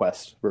Master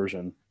Quest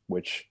version,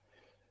 which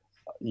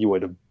you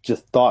would have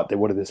just thought they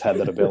would have just had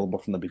that available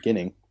from the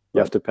beginning. You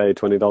have to pay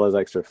 $20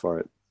 extra for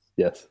it.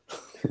 Yes.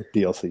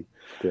 DLC.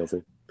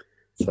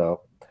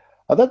 So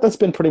that's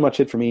been pretty much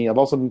it for me. I've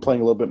also been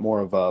playing a little bit more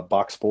of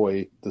Box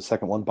Boy, the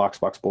second one, Box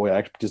Boy. I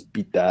actually just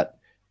beat that.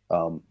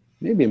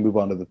 Maybe move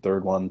on to the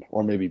third one,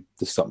 or maybe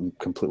just something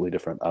completely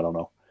different. I don't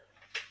know.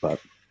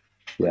 But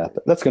yeah,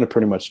 that's going to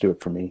pretty much do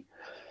it for me.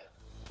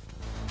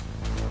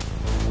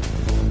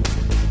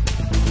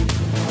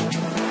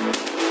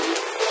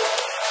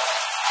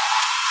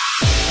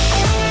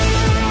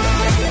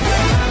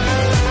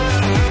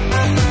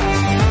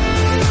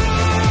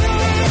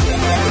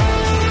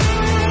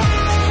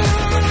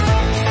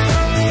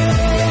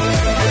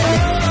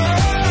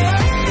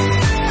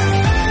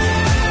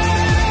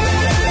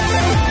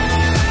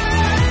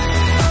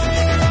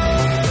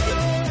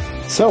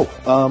 So,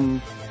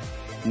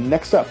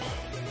 next up,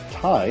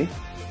 Ty.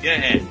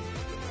 Yeah. Would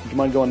you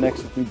mind going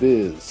next with New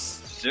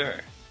Biz? Sure.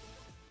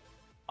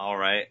 All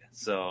right.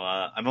 So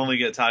I'm only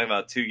going to talk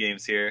about 2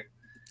 games here.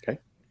 Okay.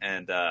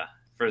 And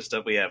first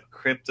up, we have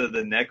Crypta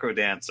the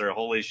Necrodancer.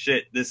 Holy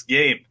shit, this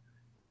game.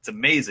 It's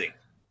amazing.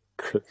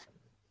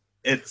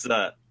 It's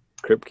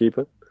Crypt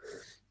Keeper?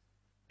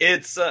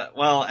 It's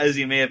well, as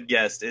you may have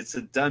guessed, it's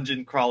a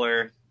dungeon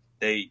crawler.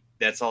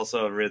 That's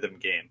also a rhythm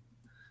game.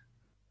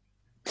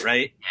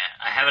 Right? Yeah,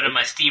 I have it in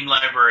my Steam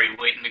library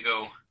waiting to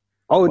go.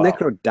 Oh, Wow.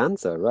 Necro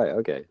Dancer, right,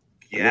 okay.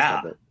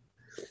 Yeah.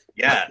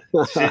 Yeah,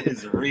 shit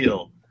is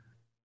real.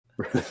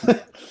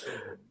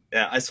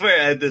 Yeah, I swear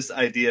I had this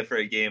idea for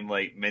a game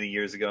like many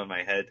years ago in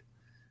my head.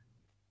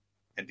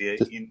 And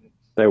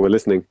They were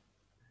listening.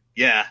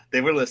 yeah,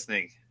 they were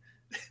listening.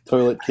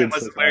 Toilet I kids.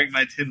 wasn't wearing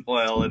my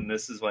tinfoil, and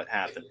this is what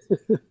happened.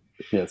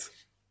 Yes.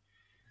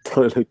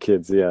 Toilet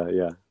kids,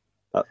 yeah.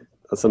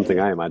 That's something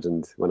I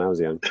imagined when I was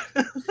young.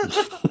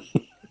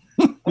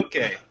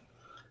 Okay,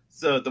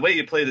 so the way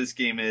you play this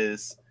game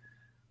is,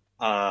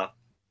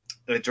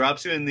 it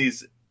drops you in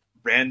these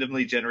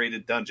randomly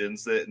generated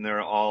dungeons, and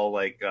they're all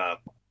like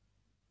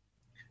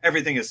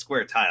everything is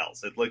square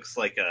tiles. It looks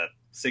like a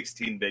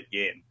 16-bit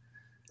game.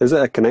 Is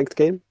it a Connect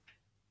game?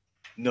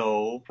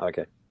 No,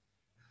 Okay.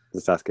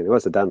 Just asking. Well,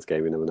 it's a dance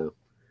game, you never know.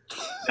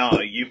 no,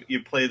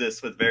 you play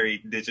this with very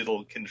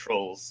digital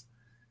controls.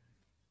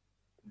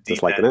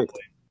 Just like D-pad Connect.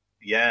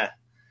 Yeah.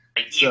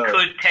 Like, So- you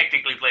could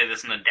technically play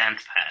this in a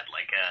dance pad,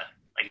 like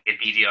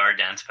a DDR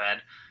dance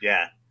pad.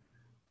 Yeah,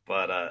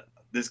 but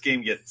this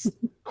game gets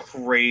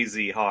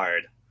crazy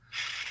hard.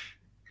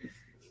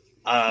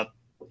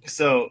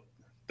 So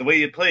the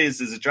way it plays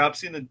is it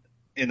drops you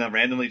in a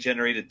randomly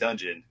generated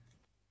dungeon,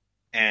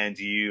 and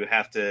you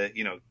have to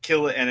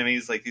kill the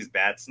enemies like these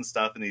bats and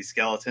stuff, and these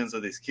skeletons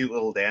with these cute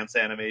little dance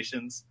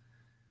animations,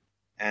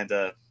 and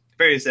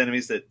various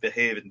enemies that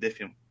behave in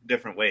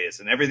different ways,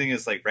 and everything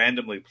is like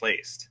randomly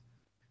placed,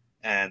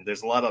 and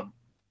there's a lot of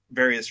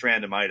various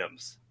random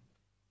items.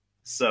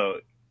 So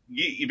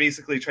you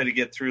basically try to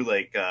get through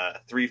like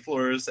 3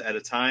 floors at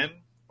a time,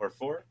 or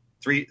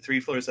three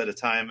floors at a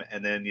time,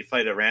 and then you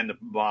fight a random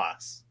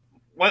boss.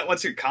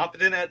 Once you're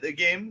competent at the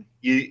game,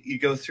 you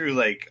go through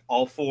like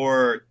all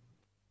 4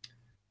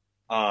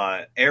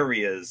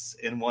 areas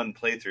in one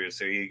playthrough.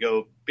 So you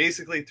go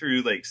basically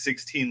through like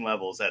 16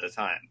 levels at a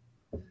time,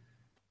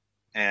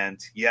 and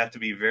you have to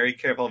be very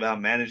careful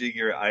about managing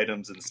your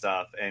items and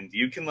stuff. And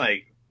you can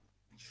like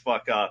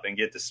fuck up and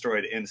get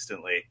destroyed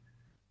instantly.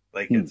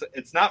 Like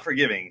it's not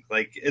forgiving.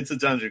 Like, it's a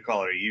dungeon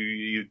crawler.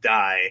 You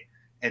die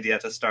and you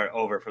have to start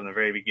over from the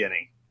very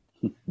beginning.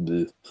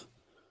 Bleh.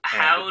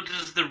 How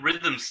does the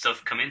rhythm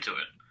stuff come into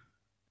it?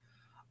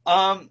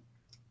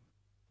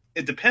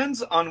 It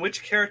depends on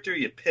which character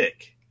you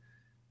pick.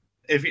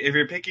 If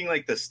you're picking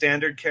like the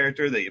standard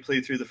character that you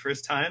play through the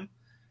first time,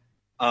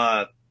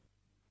 all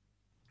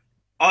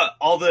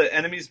the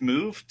enemies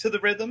move to the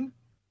rhythm,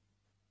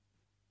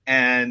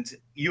 and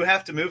you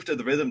have to move to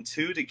the rhythm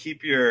too to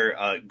keep your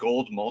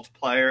gold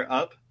multiplier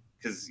up,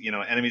 because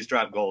enemies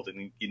drop gold,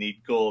 and you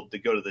need gold to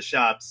go to the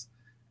shops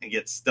and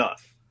get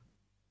stuff.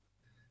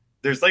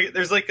 There's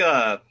like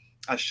a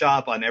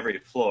shop on every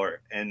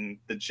floor, and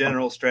the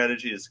general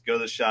strategy is go to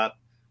the shop,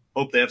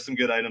 hope they have some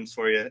good items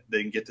for you,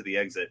 then get to the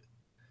exit.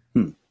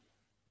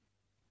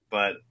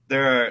 But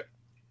there are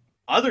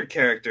other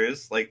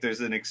characters, like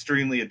there's an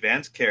extremely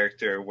advanced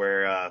character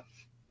where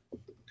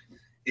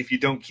if you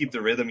don't keep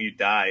the rhythm, you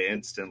die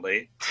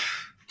instantly.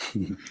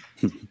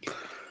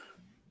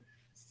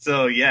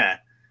 So yeah,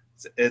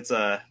 it's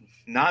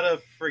not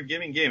a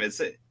forgiving game.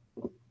 It's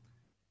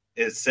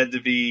said to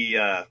be,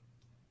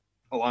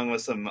 along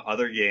with some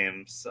other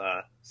games,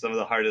 some of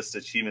the hardest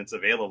achievements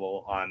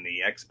available on the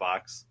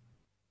Xbox.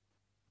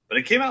 But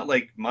it came out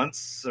like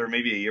months or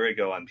maybe a year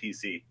ago on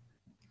PC.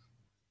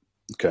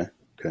 Okay.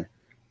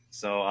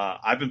 So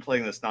I've been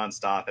playing this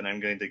nonstop, and I'm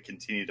going to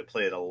continue to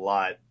play it a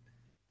lot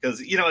because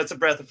it's a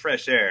breath of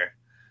fresh air.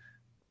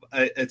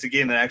 It's a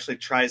game that actually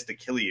tries to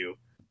kill you,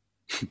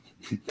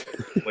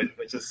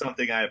 which is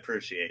something I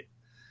appreciate.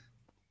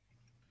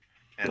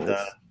 And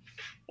Nice.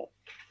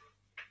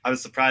 I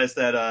was surprised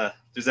that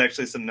there's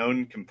actually some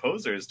known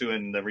composers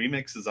doing the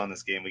remixes on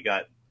this game. We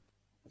got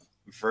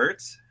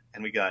Vert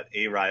and we got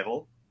A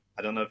Rival.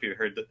 I don't know if you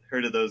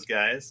heard of those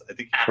guys. I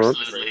think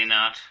Absolutely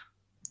not.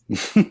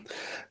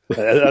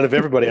 Out of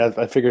everybody,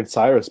 I figured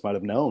Cyrus might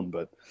have known,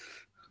 but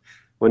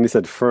When you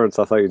said Ferns,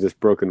 I thought you just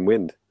broken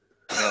wind.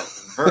 no,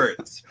 Vert.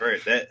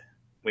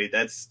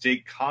 That's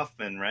Jake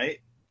Kaufman, right?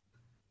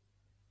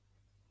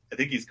 I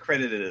think he's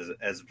credited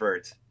as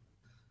Vert.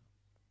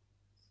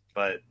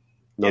 But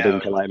Nodding Yeah,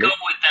 politely. Go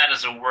with that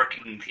as a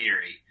working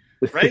theory.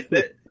 right,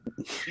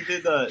 he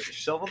did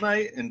Shovel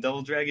Knight and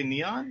Double Dragon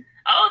Neon.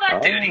 Oh,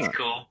 that dude, Ah. he's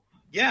cool.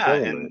 Yeah,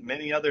 Shovel and Knight.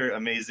 many other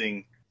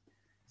amazing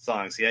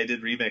songs. Yeah, I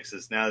did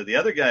remixes. Now the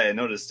other guy I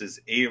noticed is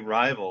A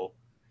Rival.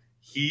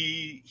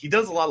 He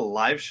does a lot of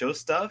live show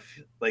stuff,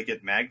 like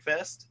at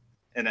MagFest,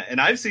 and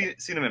I've seen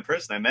him in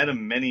person. I met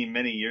him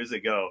many years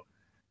ago,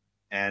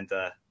 and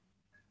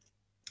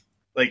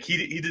like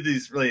he did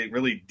these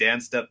really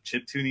danced up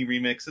chiptune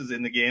remixes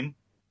in the game.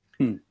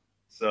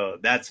 So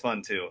that's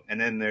fun too. And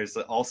then there's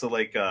also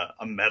like a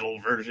metal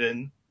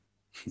version.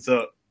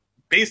 So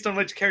based on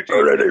which character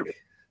you pick,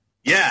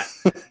 yeah.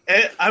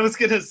 And I was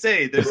gonna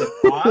say there's a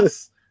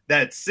boss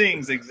that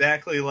sings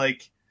exactly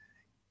like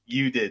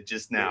you did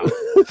just now.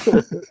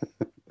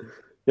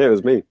 Yeah, it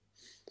was me.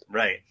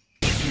 Right.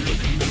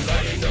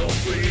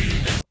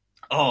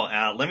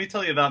 Oh, let me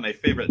tell you about my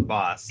favorite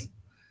boss,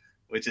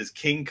 which is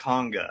King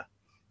Konga.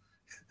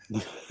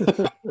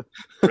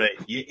 Right.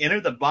 You enter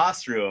the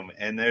boss room,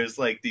 and there's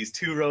like these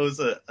 2 rows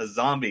of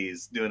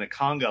zombies doing a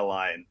conga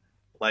line.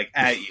 like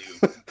at you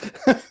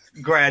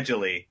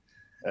gradually,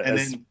 and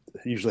As then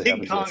usually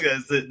King happens.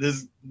 Konga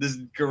is this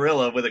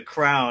gorilla with a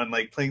crown,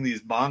 like playing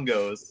these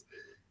bongos,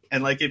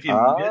 and like if you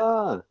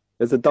Ah,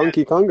 it's a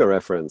Donkey Konga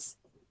reference.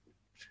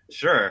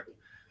 sure,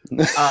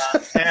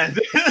 and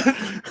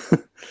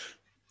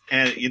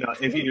and you know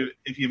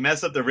if you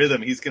mess up the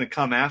rhythm, he's gonna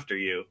come after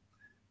you,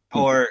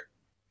 or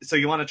so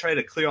you want to try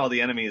to clear all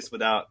the enemies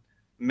without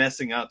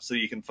messing up, so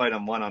you can fight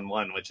them one on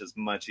one, which is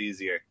much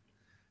easier.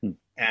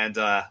 And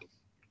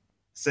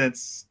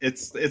since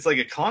it's like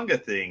a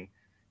conga thing,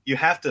 you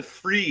have to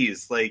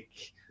freeze like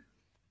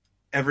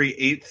every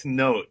eighth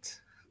note,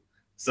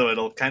 so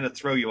it'll kind of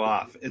throw you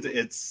off.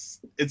 It's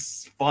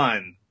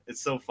fun.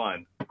 It's so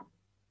fun.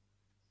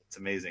 It's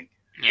amazing.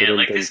 Yeah,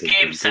 like this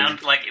game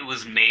sounds like it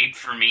was made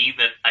for me.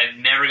 That I've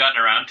never gotten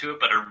around to it,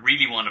 but I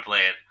really want to play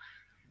it.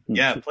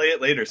 Yeah, play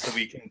it later so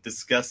we can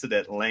discuss it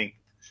at length.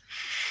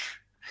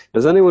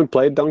 Has anyone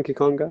played Donkey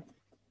Konga?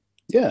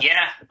 Yeah.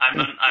 Yeah, I'm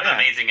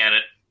amazing at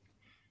it.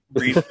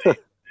 Briefly,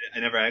 I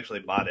never actually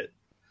bought it.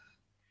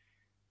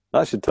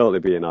 That should totally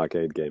be an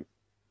arcade game.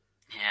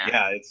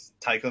 Yeah, it's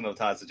Taiko no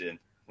Tatsujin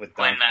with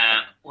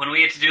when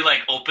we had to do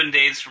like open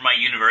days for my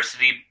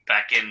university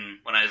back in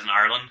when I was in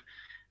Ireland,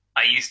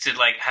 I used to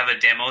like have a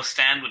demo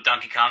stand with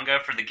Donkey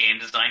Konga for the game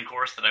design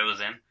course that I was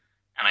in,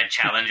 and I'd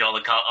challenge all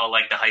the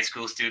high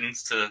school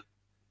students to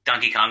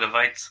Donkey Konga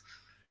fights.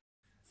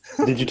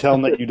 Did you tell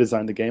them that you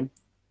designed the game?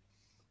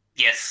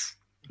 Yes,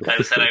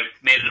 I said I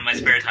made it in my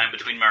spare time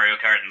between Mario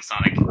Kart and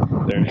Sonic.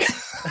 There.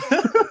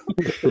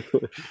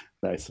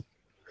 Nice.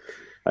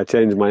 I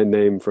changed my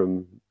name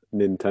from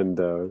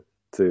Nintendo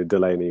to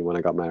Delaney when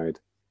I got married.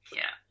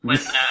 Yeah, when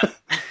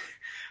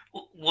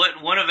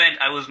one event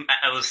I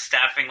was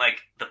staffing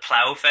like the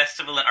Plough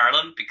Festival in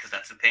Ireland, because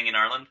that's a thing in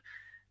Ireland,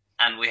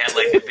 and we had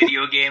like a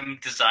video game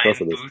design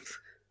booth,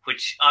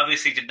 which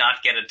obviously did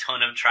not get a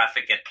ton of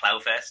traffic at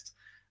Ploughfest.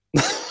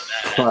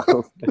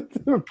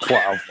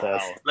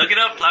 Ploughfest. Look it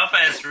up,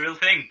 Ploughfest, real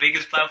thing,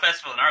 biggest Plough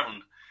Festival in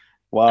Ireland.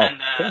 Wow.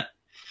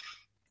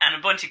 And a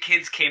bunch of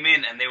kids came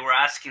in and they were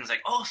asking,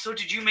 like, "Oh, so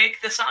did you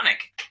make the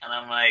Sonic?" And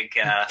I'm like,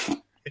 after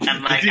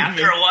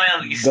a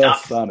while, you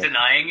stop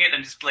denying it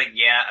and just like,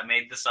 "Yeah, I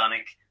made the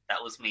Sonic.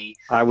 That was me."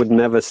 I would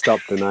never stop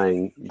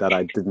denying that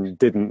I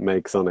didn't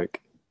make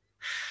Sonic.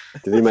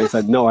 Did he make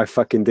Sonic? No, I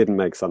fucking didn't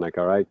make Sonic.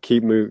 All right,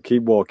 keep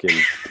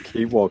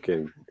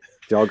walking,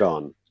 jog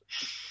on.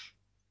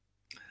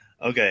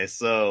 Okay,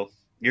 so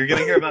you're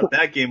gonna hear about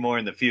that game more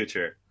in the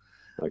future.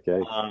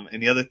 Okay.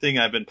 And the other thing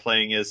I've been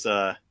playing is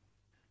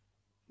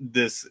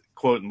this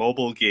quote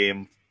mobile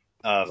game,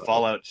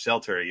 Fallout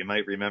Shelter. You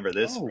might remember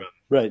this from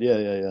right.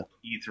 Yeah.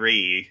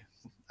 E3.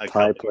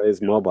 Ty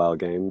plays mobile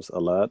games.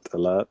 Alert.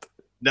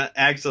 No,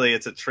 actually,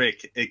 it's a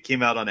trick. It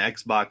came out on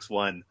Xbox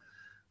One,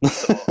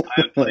 so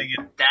I'm playing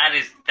it. That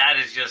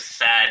is just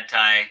sad,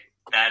 Ty.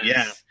 That is.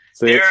 Yeah.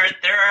 So there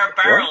are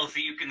barrels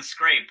that you can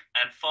scrape,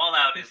 and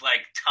Fallout is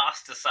like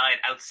tossed aside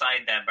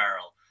outside that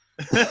barrel.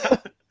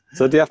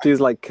 So do you have to use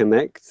like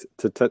Connect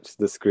to touch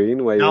the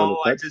screen where you want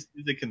to touch? I just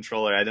use the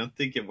controller. I don't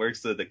think it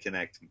works with the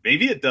Connect.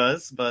 Maybe it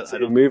does, but so I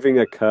don't. You're moving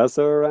a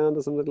cursor around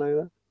or something like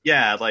that?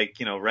 Yeah, like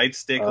right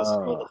stick will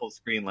scroll the whole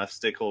screen, left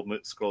stick will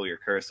scroll your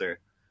cursor.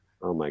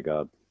 Oh my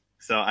god!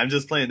 So I'm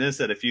just playing this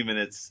at a few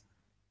minutes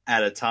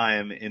at a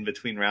time in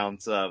between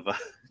rounds of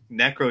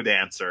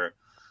Necrodancer.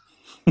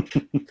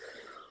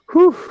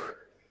 Whew.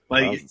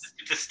 Like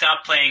to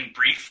stop playing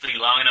briefly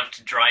long enough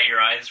to dry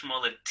your eyes from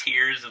all the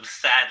tears of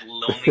sad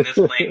loneliness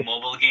playing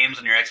mobile games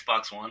on your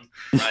Xbox One.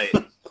 Right.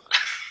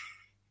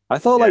 I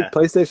thought like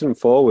PlayStation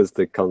 4 was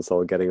the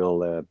console getting all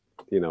the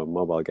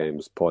mobile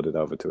games ported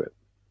over to it.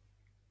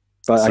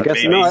 But I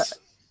guess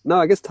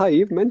I guess Ty,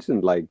 you've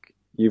mentioned like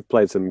you've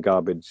played some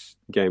garbage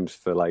games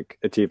for like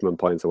achievement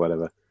points or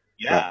whatever.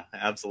 Yeah,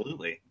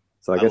 absolutely.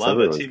 So I guess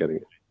everyone's getting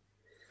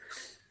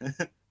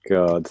it.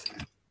 God.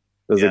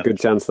 There's a good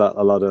chance that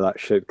a lot of that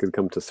shit could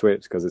come to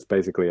Switch because it's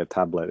basically a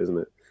tablet, isn't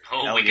it?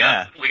 Oh, we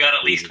got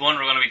at least one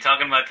we're going to be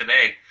talking about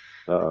today.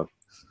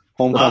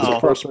 Home console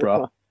first,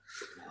 bro.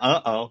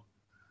 But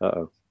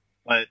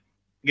I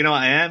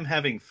am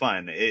having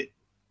fun.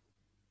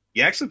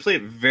 You actually play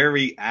it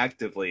very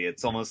actively.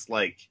 It's almost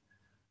like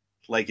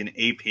an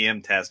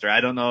APM tester.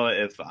 I don't know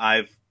if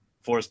I've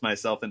forced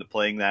myself into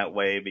playing that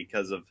way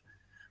because of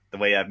the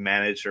way I've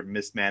managed or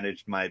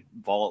mismanaged my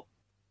vault.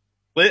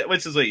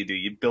 Which is what you do.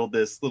 You build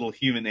this little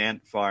human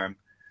ant farm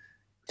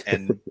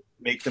and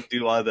make them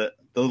do all the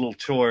little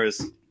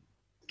chores.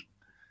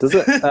 Does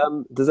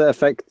it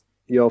affect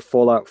your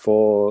Fallout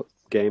 4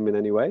 game in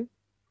any way?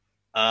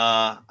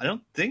 I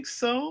don't think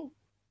so.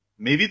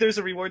 Maybe there's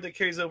a reward that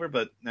carries over,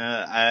 but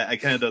I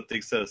kind of don't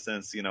think so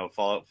since,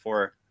 Fallout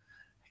 4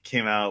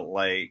 came out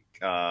like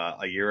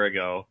a year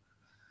ago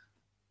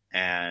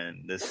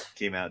and this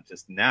came out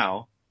just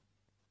now.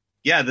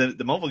 Yeah,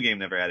 the mobile game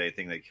never had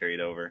anything that carried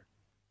over.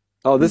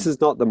 Oh, this is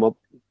not the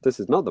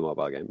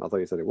mobile game. I thought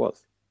you said it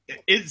was.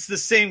 It's the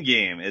same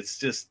game. It's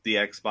just the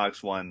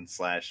Xbox One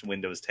 /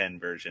 Windows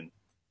 10 version.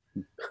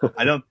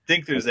 I don't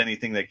think there's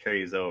anything that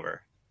carries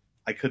over.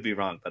 I could be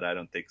wrong, but I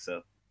don't think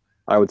so.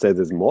 I would say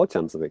there's more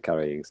chance of it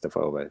carrying stuff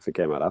over if it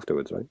came out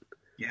afterwards, right?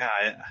 Yeah,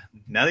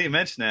 now that you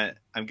mention that,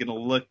 I'm gonna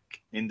look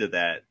into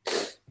that,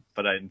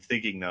 but I'm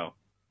thinking no.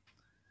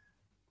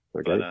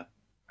 Okay. But I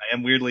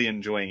am weirdly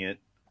enjoying it.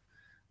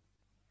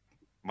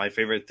 My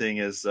favorite thing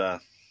is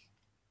Let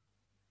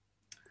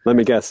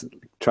me guess,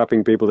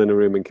 trapping people in a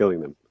room and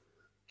killing them.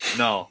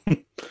 no.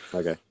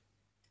 Okay.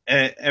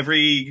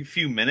 Every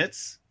few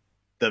minutes,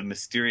 the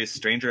mysterious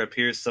stranger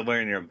appears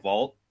somewhere in your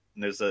vault,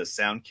 and there's a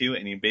sound cue,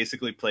 and you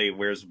basically play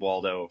Where's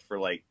Waldo for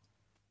like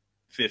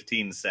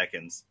 15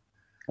 seconds.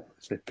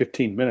 Say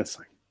 15 minutes.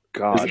 Like,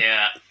 God.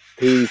 Yeah.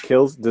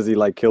 Does he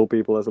like kill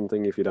people or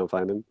something if you don't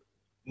find him?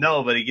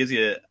 No, but he gives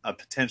you a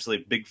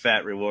potentially big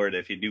fat reward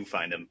if you do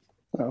find him.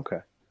 Oh, okay.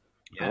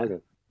 Yeah. Oh, okay.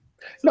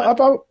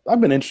 No,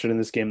 I've been interested in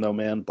this game though,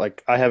 man.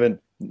 Like I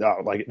haven't, no,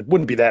 like it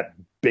wouldn't be that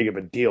big of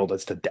a deal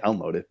just to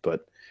download it,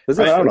 but Is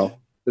I it don't free? know.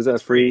 Is that a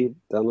free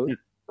download? Yeah.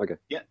 Okay.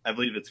 Yeah, I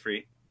believe it's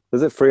free.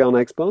 Is it free on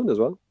Xbone as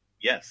well?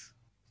 Yes.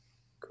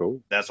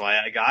 Cool. That's why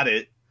I got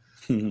it.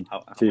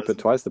 How Cheap was at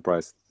twice the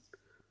price.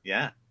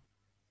 Yeah.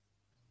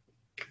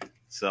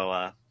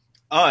 So,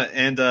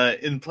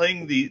 in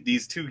playing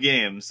these two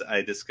games,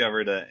 I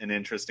discovered an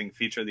interesting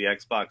feature of the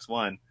Xbox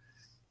One.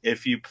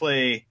 If you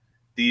play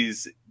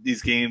these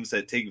games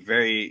that take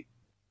very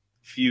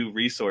few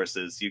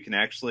resources, you can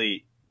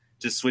actually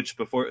just switch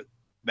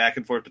back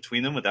and forth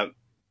between them without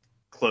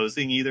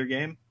closing either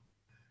game.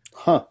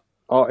 Huh.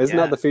 Oh, isn't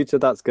Yeah. that the feature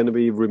that's going to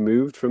be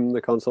removed from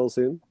the console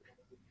soon?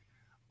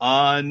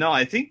 No,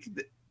 I think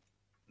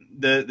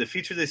the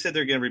feature they said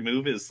they're going to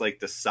remove is like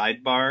the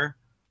sidebar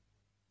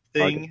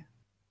thing, Okay.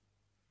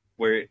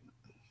 where,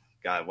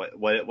 God,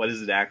 what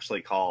is it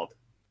actually called?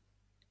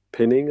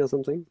 Pinning or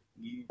something?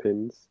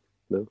 Pins?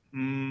 No.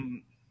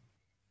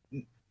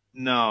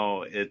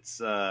 No,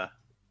 it's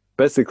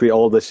Basically,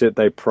 all the shit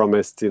they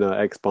promised,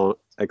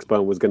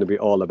 Xbone was going to be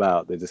all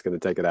about. They're just going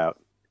to take it out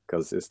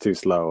because it's too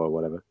slow or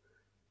whatever.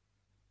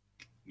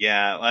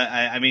 yeah.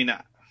 I mean,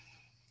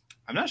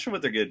 I'm not sure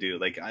what they're gonna do.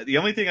 Like the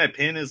only thing I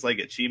pin is like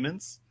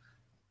achievements,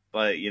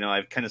 but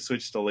I've kind of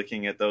switched to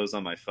looking at those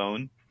on my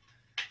phone,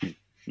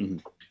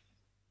 Mhm.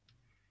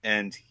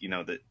 and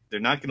that they're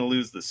not gonna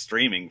lose the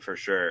streaming for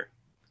sure.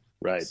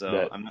 Right.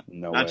 So I'm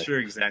no not way. sure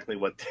exactly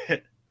what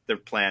their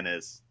plan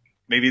is.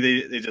 Maybe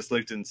they just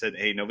looked and said,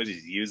 "Hey,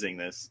 nobody's using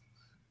this."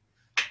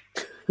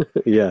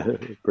 Yeah,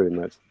 pretty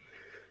much.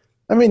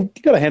 I mean,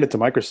 you got to hand it to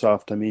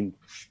Microsoft. I mean,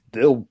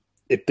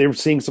 if they're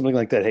seeing something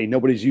like that, hey,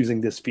 nobody's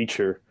using this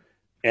feature,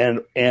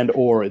 and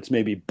or it's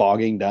maybe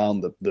bogging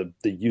down the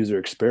user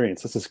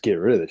experience. Let's just get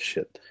rid of this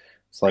shit.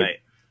 It's like Right.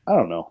 I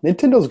don't know.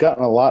 Nintendo's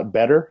gotten a lot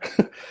better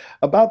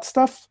about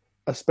stuff,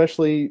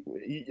 especially.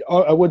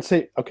 I would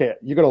say, okay,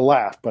 you're gonna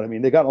laugh, but I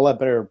mean, they got a lot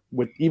better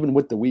even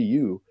with the Wii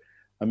U.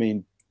 I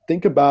mean,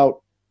 think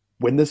about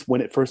when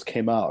it first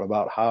came out,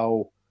 about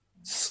how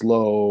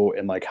slow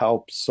and like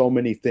how so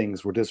many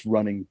things were just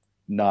running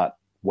not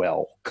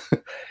well.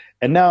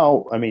 And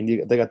now, I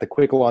mean, they got the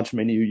quick launch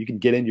menu. You can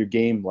get in your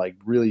game like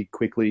really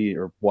quickly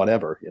or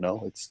whatever.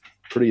 It's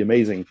pretty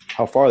amazing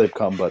how far they've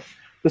come, but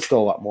there's still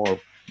a lot more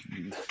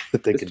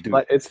that they could do.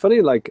 It's funny,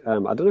 like I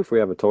don't know if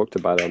we ever talked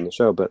about it on the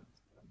show, but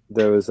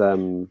there was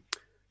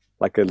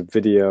like a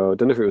video. I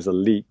don't know if it was a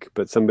leak,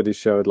 but somebody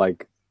showed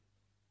like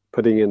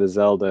putting in a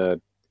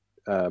Zelda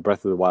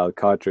Breath of the Wild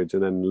cartridge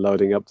and then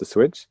loading up the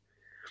Switch.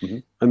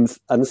 Mhm.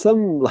 And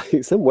some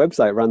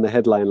website ran the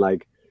headline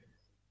like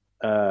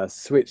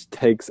Switch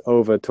takes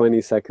over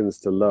 20 seconds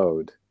to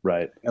load,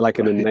 Right. like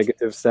in a Right.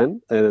 negative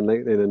sense, in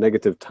a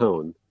negative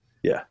tone.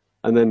 Yeah.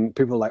 And then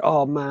people are like,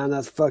 "Oh man,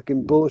 that's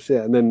fucking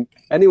bullshit." And then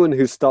anyone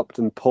who stopped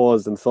and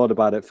paused and thought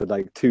about it for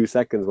like 2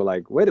 seconds were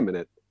like, "Wait a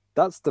minute,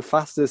 that's the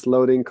fastest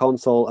loading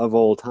console of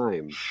all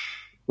time."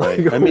 Right.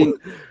 Like, I mean,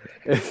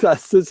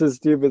 that's such a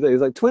stupid thing.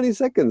 It's like 20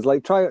 seconds.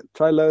 Like try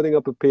loading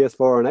up a PS4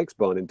 or an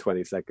Xbox in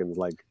 20 seconds.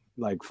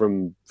 Like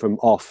from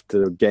off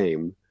to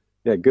game.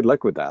 Yeah, good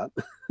luck with that.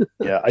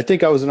 yeah, I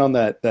think I was in on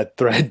that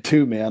thread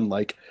too, man.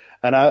 Like,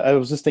 and I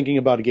was just thinking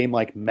about a game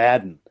like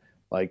Madden.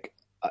 Like,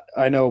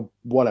 I know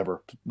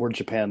whatever, we're in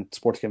Japan,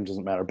 sports games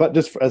doesn't matter, but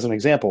just as an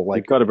example, You've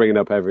like, got to bring it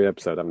up every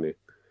episode, haven't you?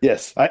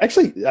 yes, I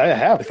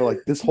have for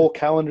like this whole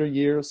calendar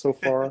year so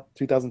far,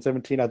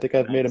 2017. I think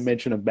I've made a Nice.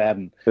 mention of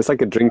Madden. It's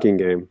like a drinking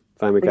game,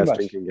 Pretty Famicast much.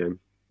 drinking game.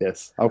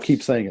 Yes, I'll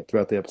keep saying it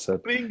throughout the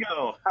episode.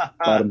 Bingo.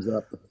 Bottoms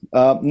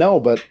up. No,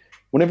 but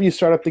whenever you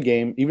start up the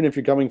game, even if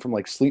you're coming from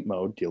like sleep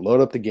mode, you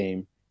load up the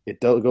game. It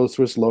goes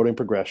through its loading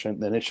progression.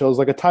 Then it shows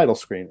like a title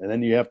screen, and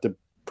then you have to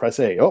press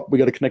A. Oh, we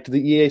got to connect to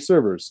the EA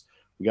servers.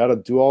 We got to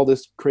do all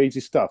this crazy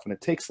stuff, and it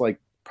takes like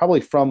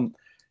probably from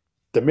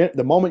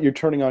the moment you're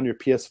turning on your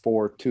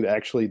PS4 to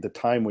actually the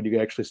time when you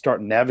actually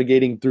start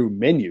navigating through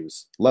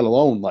menus, let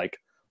alone like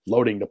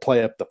loading to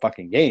play up the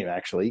fucking game.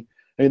 Actually,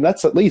 I mean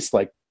that's at least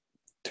like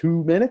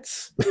 2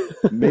 minutes,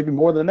 maybe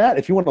more than that.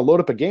 If you want to load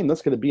up a game,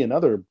 that's going to be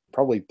another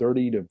probably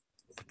 30 to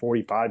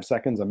 45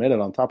 seconds a minute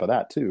on top of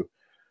that too.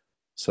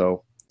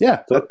 So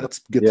yeah, that's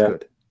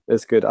good.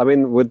 It's good. I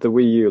mean, with the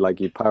Wii U, like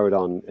you power it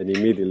on and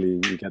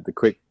immediately you get the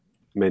quick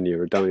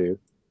menu, don't you?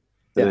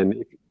 And Yeah.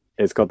 then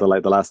it's got the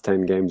last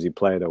 10 games you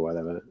played or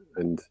whatever.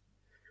 And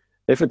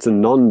if it's a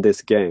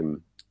non-disc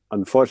game,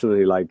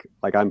 unfortunately, like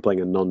I'm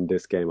playing a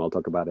non-disc game, I'll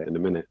talk about it in a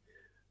minute.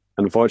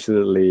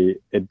 Unfortunately,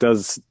 it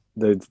does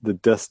the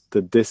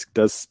disc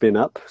does spin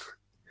up,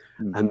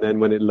 and then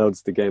when it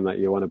loads the game that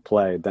you want to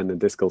play, then the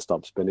disc will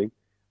stop spinning.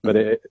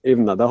 But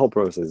even though the whole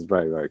process is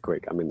very, very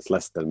quick. I mean, it's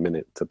less than a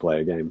minute to play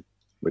a game,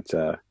 which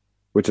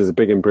is a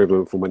big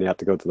improvement from when you have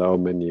to go to the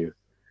home menu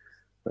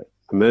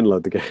and then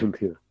load the game.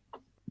 You're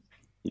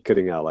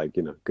cutting out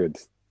good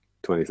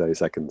 20, 30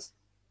 seconds.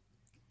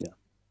 Yeah.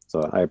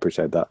 So I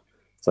appreciate that.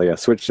 So yeah,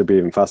 Switch should be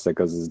even faster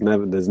because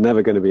there's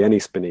never going to be any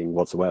spinning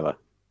whatsoever.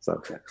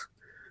 So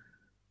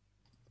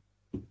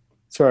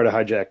sorry to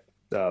hijack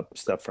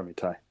stuff from you,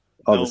 Ty.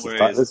 Oh,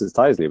 this is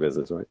Ty's new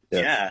business, right?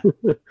 Yeah.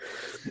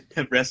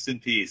 Rest in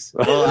peace.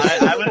 Well,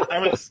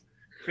 I was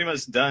pretty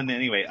much done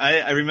anyway.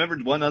 I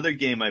remembered one other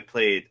game I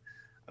played.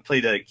 I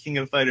played King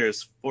of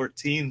Fighters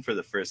 14 for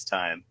the first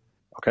time.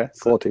 Okay.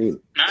 14.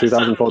 No,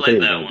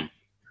 2014. That one.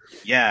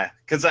 Yeah,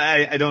 because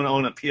I don't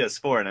own a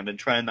PS4 and I've been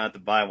trying not to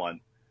buy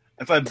one.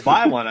 If I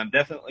buy one, I'm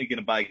definitely going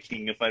to buy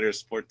King of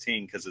Fighters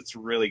 14 because it's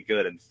really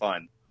good and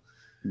fun.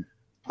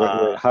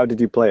 Wait, how did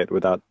you play it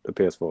without a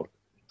PS4?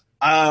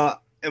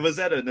 It was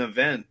at an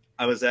event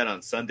I was at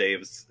on Sunday.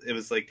 It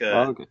was like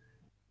a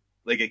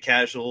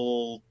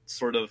casual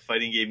sort of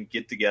fighting game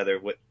get together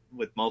with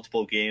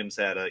multiple games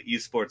at a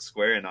esports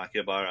square in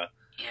Akihabara.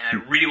 Yeah, I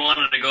really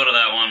wanted to go to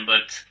that one,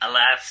 but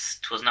alas,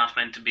 'twas not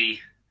meant to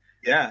be.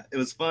 Yeah, it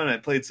was fun. I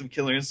played some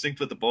Killer Instinct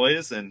with the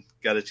boys and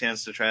got a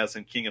chance to try out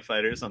some King of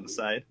Fighters on the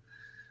side.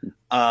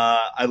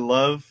 I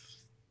love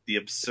the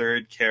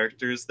absurd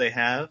characters they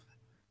have.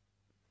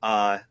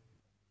 Okay,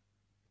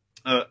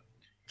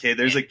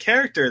 there's a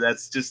character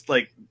that's just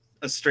like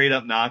a straight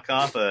up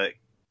knockoff of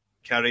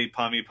Kari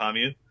Pami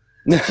Pamu.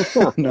 Nice.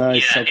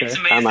 Yeah, Okay. it's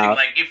amazing.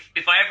 Like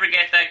if I ever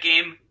get that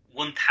game,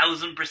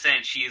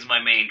 1000% she is my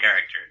main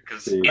character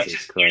because you're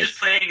just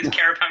playing as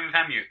Kari Pami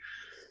Pamu.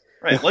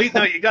 Right. Well, you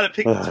got to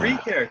pick 3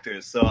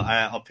 characters. So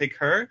I'll pick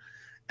her,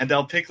 and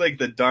I'll pick like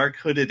the dark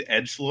hooded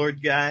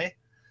edgelord guy,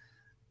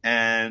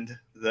 and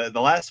the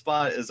last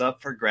spot is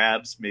up for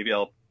grabs. Maybe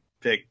I'll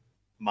pick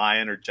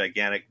Mayan or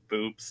Gigantic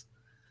Boobs.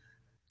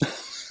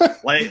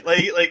 like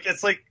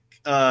it's like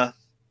a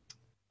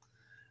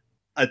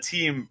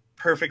team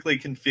perfectly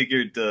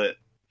configured to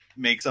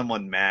make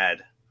someone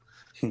mad.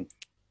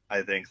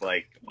 I think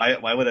why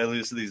would I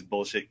lose to these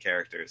bullshit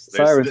characters?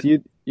 Cyrus,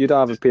 you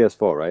don't have a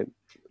PS4, right?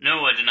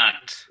 No, I do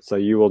not. So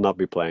you will not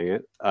be playing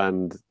it,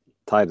 and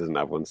Ty doesn't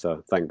have one,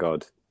 so thank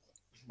God.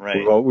 Right.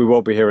 We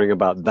won't be hearing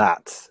about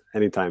that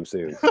anytime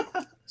soon.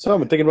 So I've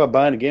been thinking about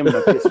buying a game on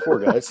my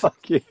PS4, guys.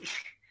 Fuck you.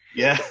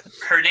 Yeah.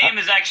 Her name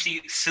is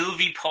actually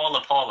Sylvie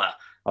Paula Paula.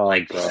 Oh,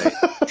 God.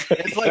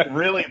 It's like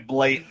really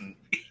blatant.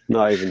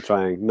 Not even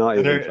trying.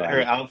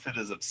 Her outfit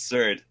is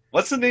absurd.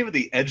 What's the name of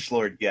the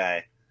edgelord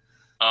guy?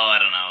 Oh, I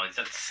don't know. It's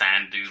that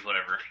sand dude,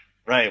 whatever.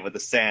 Right, with the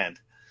sand.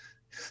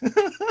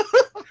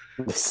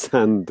 The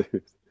sand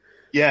dude.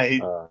 Yeah, he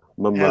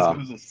has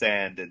moves of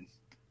sand, and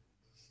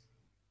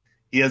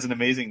he has an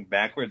amazing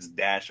backwards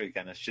dash where he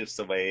kind of shifts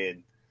away,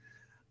 and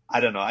I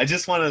don't know. I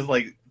just want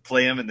to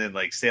play him and then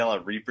sail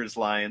on Reaper's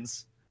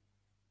lines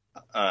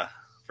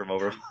from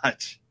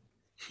Overwatch.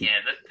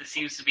 Yeah, that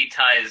seems to be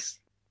Ty's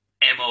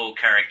MO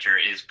character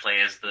is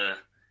play as the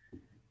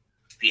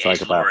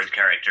edgelord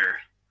character.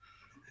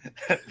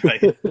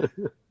 Right.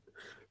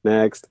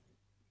 Next.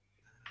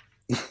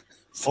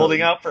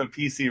 Holding out for a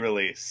PC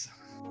release.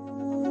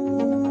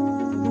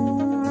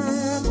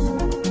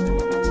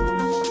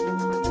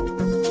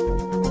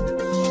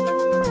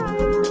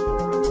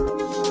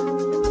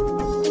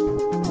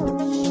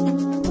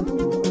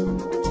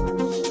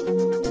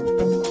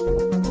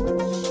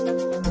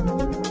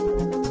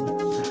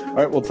 All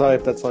right, well, Ty,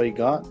 if that's all you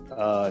got,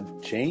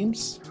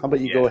 James, how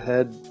about you go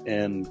ahead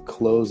and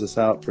close this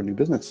out for new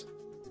business?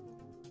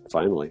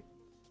 Finally.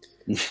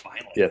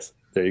 Yes,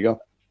 there you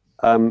go.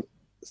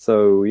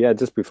 So yeah,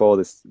 just before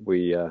this,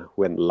 we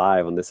went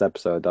live on this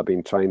episode. I've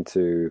been trying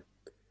to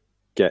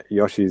get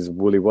Yoshi's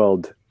Woolly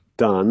World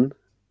done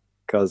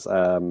because,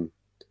 well,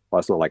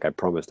 it's not like I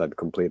promised I'd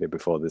complete it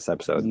before this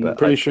episode, but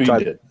pretty sure you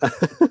did.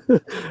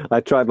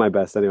 I tried my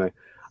best anyway.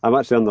 I'm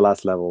actually on the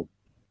last level.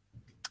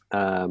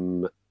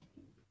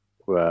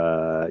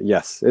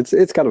 Yes,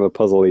 it's kind of a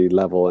puzzly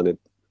level, and it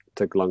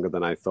took longer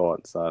than I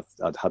thought, so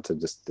I'd had to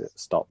just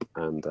stop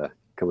and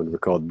come and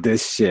record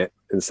this shit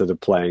instead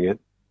of playing it.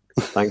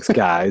 Thanks,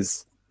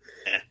 guys.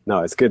 No,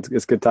 it's good.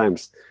 It's good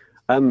times.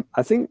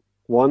 I think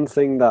one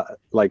thing that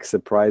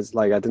surprised,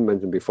 I didn't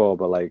mention before,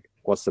 but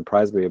what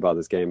surprised me about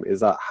this game is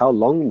that how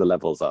long the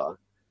levels are.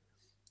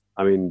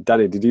 I mean,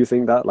 Danny, did you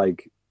think that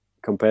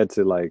compared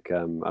to I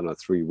don't know,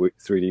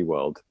 3D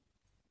World,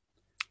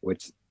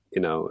 which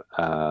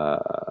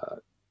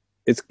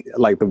it's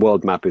the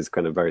world map is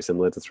kind of very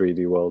similar to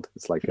 3D World.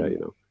 It's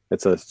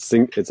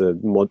it's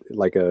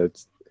a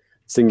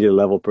singular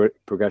level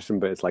progression,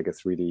 but it's like a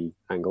 3D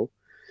angle.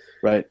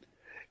 Right.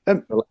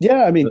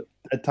 Yeah, I mean,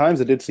 at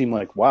times it did seem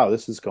like, wow,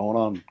 this is going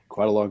on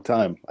quite a long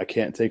time. I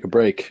can't take a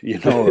break,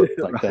 or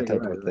like that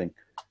type of thing.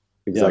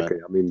 Exactly.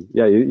 I mean,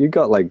 yeah, you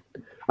got like,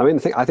 I mean,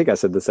 I think I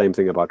said the same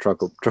thing about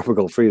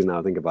Tropical Freeze now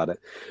I think about it.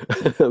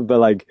 But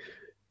like,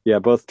 yeah,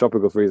 both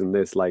Tropical Freeze and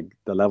this, like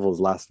the levels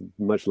last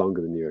much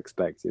longer than you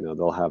expect.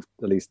 They'll have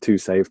at least 2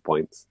 save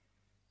points.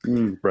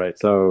 Right.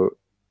 So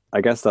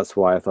I guess that's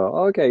why I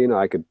thought, okay,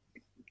 I could,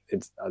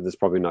 there's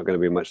probably not going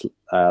to be much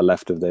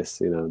left of this.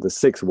 There's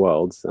 6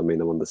 worlds. I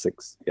mean, I'm on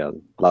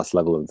the last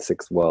level of the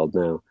 6th world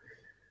now.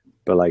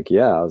 But like,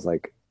 yeah, I was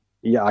like,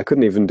 yeah, I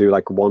couldn't even do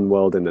like one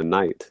world in a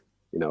night.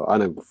 I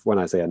know when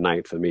I say a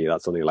night for me,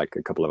 that's only like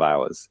a couple of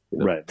hours.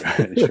 Right,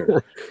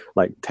 sure.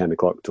 Like 10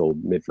 o'clock till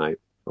midnight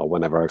or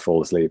whenever I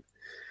fall asleep.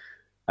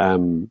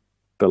 But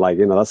like,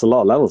 that's a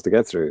lot of levels to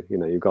get through.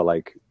 You've got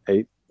like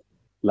 8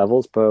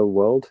 levels per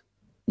world,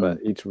 but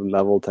each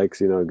level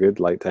takes, a good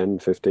like 10,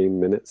 15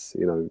 minutes.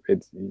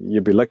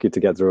 You'd be lucky to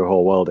get through a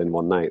whole world in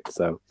one night.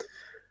 So,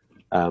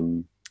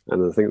 and I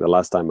think the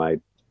last time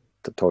I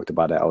talked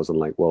about it, I was on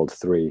like world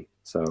 3.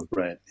 So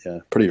right, yeah,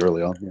 pretty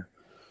early on. Yeah.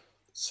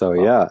 So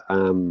yeah,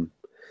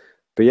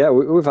 but yeah,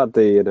 we've had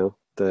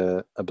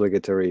the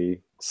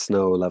obligatory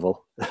snow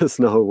level,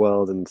 snow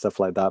world and stuff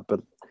like that.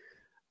 But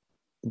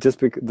just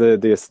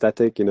the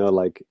aesthetic,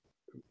 like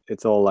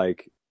it's all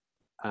like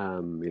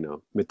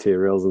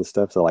materials and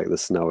stuff. So like the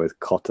snow is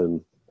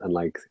cotton, and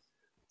like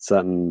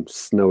certain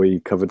snowy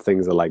covered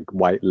things are like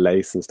white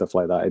lace and stuff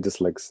like that. It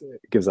just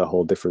it gives a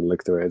whole different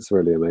look to it. It's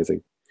really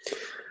amazing.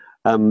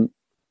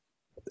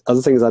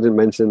 Other things I didn't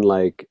mention,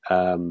 like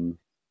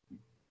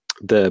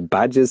the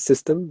badges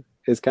system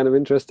is kind of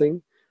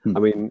interesting. I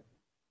mean,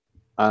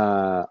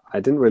 I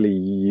didn't really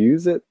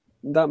use it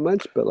that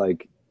much, but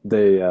like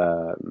they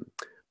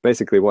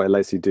basically what it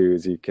lets you do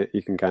is you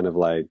can kind of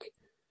like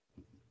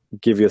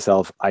give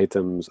yourself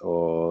items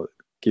or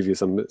give you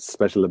some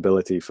special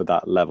ability for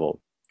that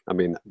level. I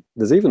mean,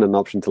 there's even an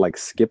option to like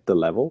skip the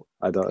level.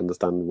 I don't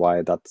understand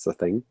why that's a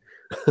thing.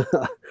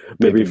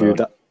 Maybe if you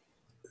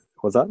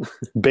what's that?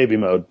 Baby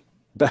mode.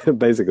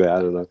 Basically,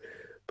 I don't know,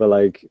 but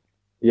like,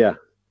 yeah.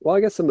 Well, I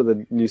guess some of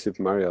the new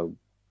Super Mario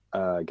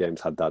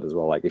games had that as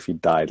well. Like if you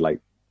died like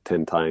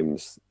 10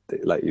 times, they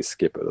let you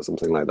skip it or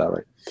something like that,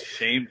 right?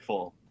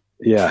 Shameful.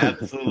 Yeah.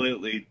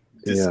 Absolutely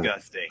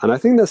disgusting. Yeah. And I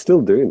think they're still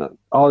doing that.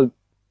 Oh,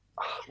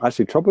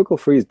 actually, Tropical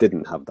Freeze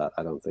didn't have that,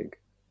 I don't think.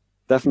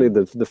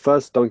 Definitely the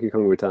first Donkey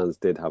Kong Returns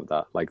did have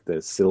that, like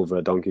the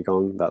silver Donkey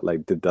Kong that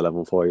like did the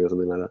level for you or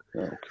something like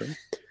that.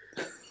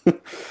 Oh, okay.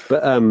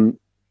 But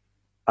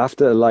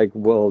after like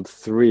World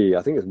 3,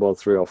 I think it's World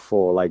 3 or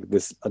 4, like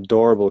this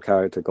adorable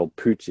character called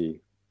Poochie.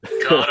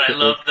 God, I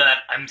love that.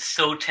 I'm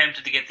so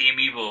tempted to get the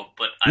amiibo,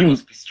 but I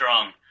must be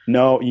strong.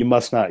 No, you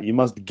must not. You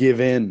must give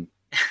in.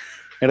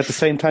 And at the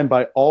same time,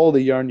 buy all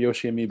the Yarn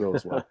Yoshi amiibo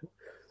as well.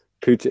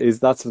 Poochie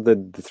that's the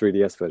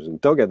 3DS version.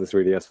 Don't get the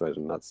 3DS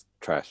version. That's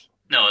trash.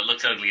 No, it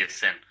looks ugly as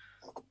sin.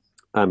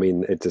 I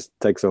mean, it just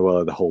takes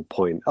away the whole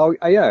point. Oh,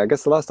 yeah, I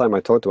guess the last time I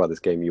talked about this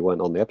game, you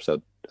weren't on the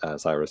episode,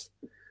 Cyrus.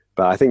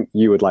 But I think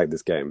you would like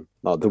this game.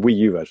 The Wii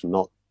U version,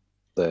 not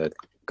the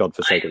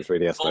godforsaken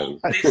 3DS version.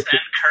 This and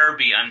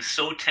Kirby, I'm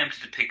so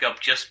tempted to pick up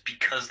just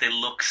because they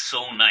look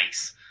so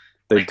nice.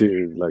 They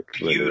do look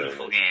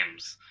beautiful really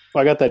games.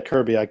 Well, I got that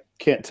Kirby. I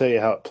can't tell you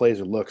how it plays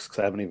or looks because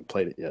I haven't even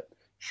played it yet.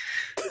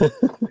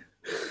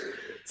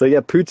 So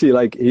yeah, Poochie,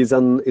 like he's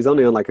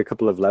only on like a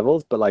couple of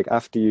levels, but like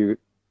after you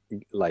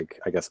like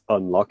I guess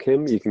unlock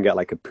him, you can get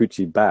like a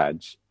Poochie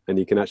badge, and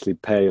you can actually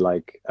pay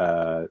like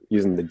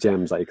using the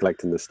gems that you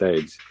collect in the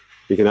stage.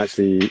 You can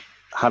actually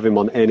have him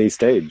on any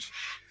stage.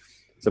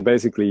 So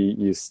basically,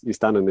 you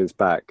stand on his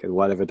back, and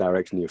whatever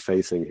direction you're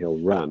facing, he'll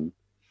run.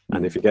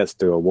 And if he gets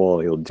to a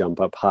wall, he'll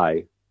jump up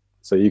high.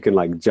 So you can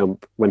like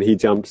jump when he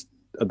jumps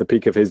at the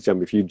peak of his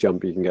jump. If you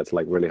jump, you can get to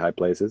like really high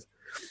places.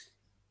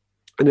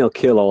 And he'll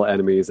kill all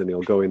enemies, and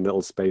he'll go in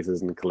little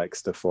spaces and collect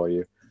stuff for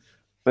you.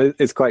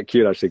 It's quite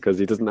cute actually, because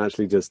he doesn't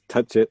actually just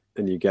touch it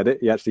and you get it.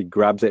 He actually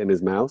grabs it in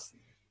his mouth,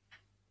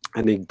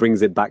 and he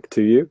brings it back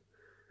to you,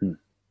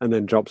 and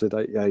then drops it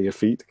at your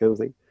feet, kind of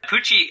thing.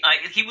 Poochie,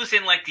 he was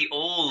in like the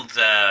old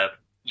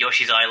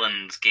Yoshi's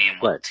Island game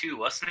too,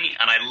 wasn't he?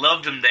 And I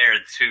loved him there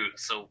too.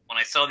 So when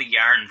I saw the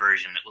Yarn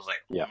version, it was like,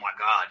 oh my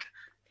god,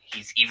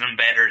 he's even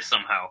better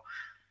somehow.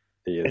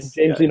 He is.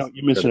 And James,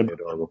 you mentioned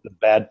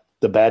about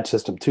the badge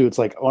system too. It's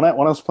like when I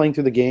was playing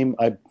through the game,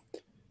 I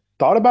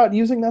thought about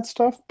using that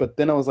stuff, but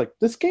then I was like,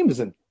 this game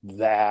isn't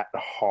that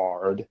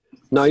hard.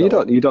 No, you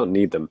don't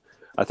need them.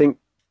 I think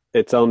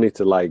it's only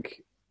to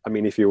like. I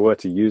mean, if you were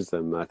to use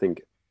them, I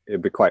think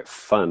it'd be quite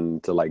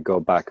fun to like go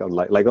back on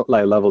like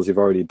levels you've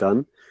already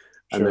done,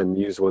 and then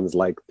use ones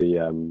like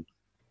the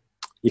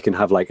you can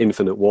have like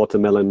infinite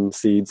watermelon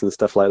seeds and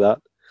stuff like that.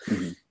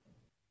 Mm-hmm.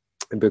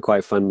 It'd be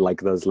quite fun, like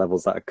those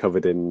levels that are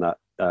covered in that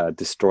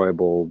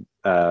destroyable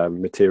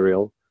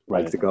material.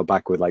 Right. Like to go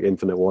back with like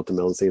infinite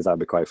watermelon seeds, that'd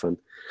be quite fun.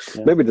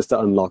 Yeah. Maybe just to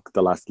unlock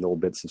the last little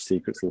bits of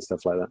secrets and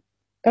stuff like that.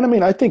 And I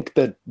mean, I think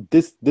that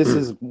this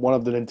is one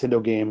of the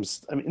Nintendo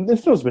games. I mean,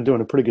 Nintendo's been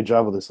doing a pretty good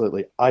job with this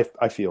lately. I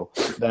feel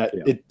that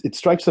Yeah. it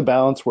strikes a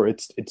balance where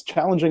it's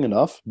challenging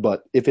enough,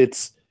 but if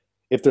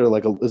they're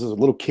like this is a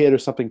little kid or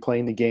something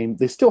playing the game,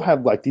 they still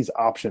have like these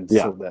options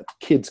Yeah, so that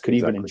kids could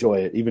even exactly.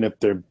 enjoy it, even if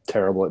they're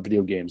terrible at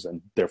video games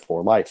and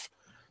therefore life.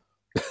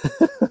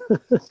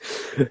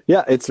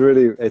 Yeah, it's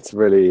really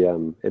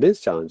it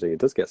is challenging. It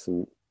does get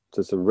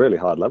to some really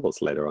hard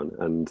levels later on,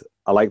 and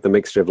I like the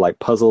mixture of like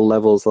puzzle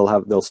levels.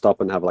 They'll stop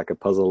and have like a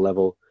puzzle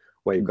level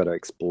where you've got to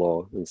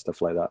explore and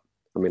stuff like that.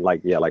 I mean,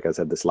 like I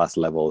said, this last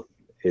level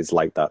is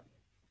like that.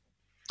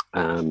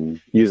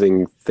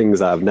 Using things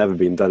that have never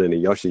been done in a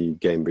Yoshi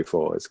game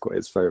before.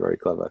 It's very, very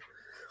clever.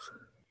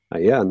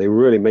 Yeah, and they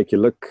really make you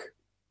look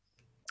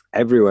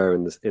everywhere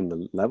in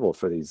the level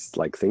for these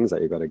like things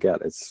that you got to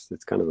get. It's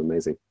kind of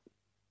amazing.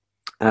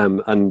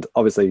 And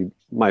obviously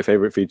my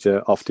favorite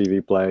feature, off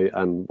TV play,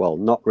 and well,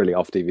 not really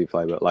off TV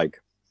play, but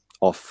like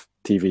off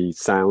TV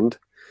sound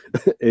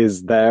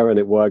is there, and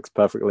it works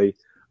perfectly,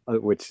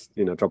 which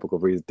Tropical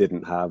Freeze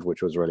didn't have,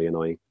 which was really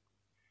annoying.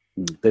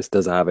 This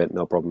does have it,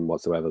 no problem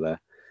whatsoever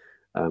there.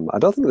 I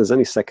don't think there's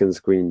any second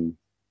screen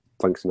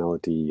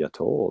functionality at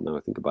all. Now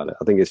I think about it,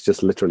 I think it's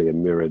just literally a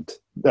mirrored.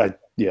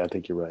 Yeah, I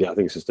think you're right. Yeah, I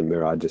think it's just a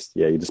mirror.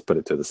 You just put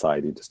it to the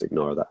side. You just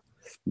ignore that,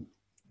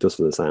 just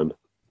for the sound.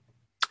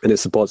 And it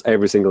supports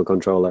every single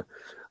controller.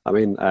 I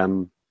mean,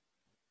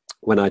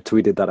 when I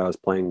tweeted that I was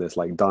playing this,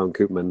 like Don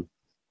Koopman,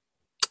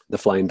 the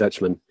Flying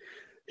Dutchman,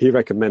 he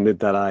recommended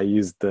that I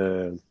use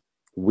the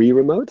Wii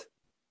remote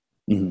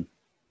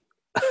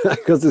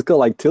because it's got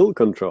like tilt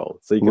control,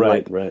 so you can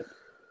right.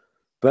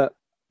 But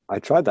I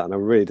tried that and I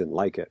really didn't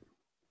like it.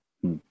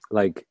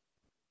 Like,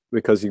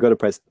 because you got to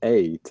press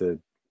A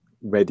to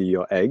ready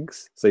your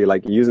eggs. So you're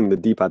like using the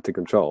D-pad to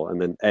control, and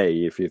then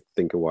A, if you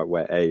think of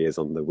where A is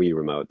on the Wii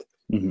remote.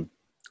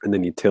 And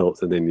then you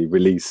tilt, and then you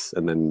release,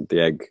 and then the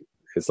egg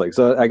is like...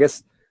 So I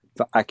guess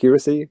for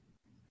accuracy,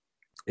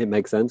 it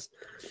makes sense.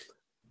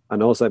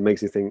 And also it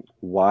makes you think,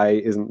 why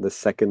isn't the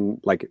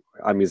second... Like,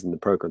 I'm using the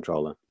Pro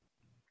Controller.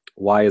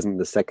 Why isn't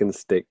the second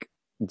stick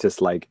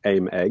just like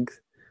aim eggs?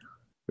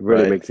 It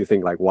really makes you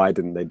think, like, why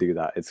didn't they do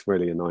that? It's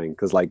really annoying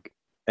because, like,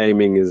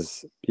 aiming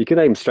is... You can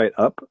aim straight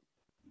up,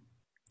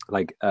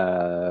 like,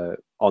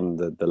 on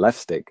the left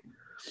stick,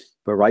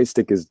 but right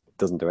stick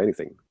doesn't do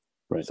anything.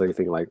 Right. So you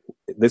think, like,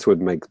 this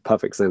would make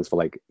perfect sense for,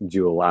 like,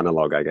 dual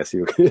analog, I guess.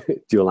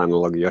 Dual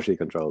analog Yoshi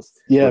controls.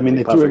 Yeah, I mean,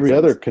 they threw every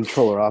other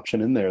controller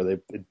option in there.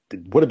 It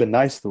would have been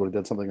nice if they would have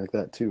done something like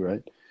that too,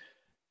 right?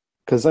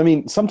 Because, I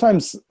mean,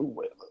 sometimes...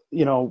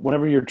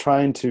 whenever you're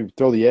trying to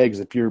throw the eggs,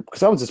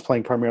 because I was just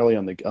playing primarily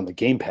on the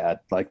gamepad,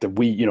 like the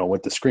Wii,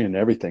 with the screen and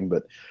everything.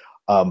 But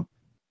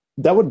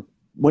that would,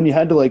 when you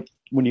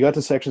got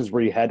to sections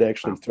where you had to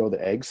actually throw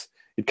the eggs,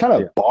 it kind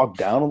of bogged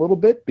down a little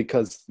bit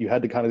because you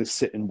had to kind of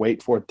sit and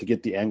wait for it to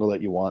get the angle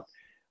that you want.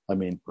 I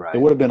mean, it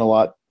would have been a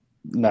lot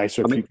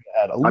nicer if you could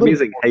add a little. I'm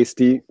using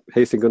hasty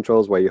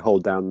controls where you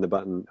hold down the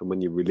button, and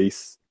when you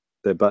release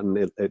the button,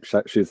 it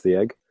shoots the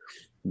egg,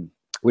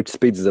 which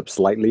speeds it up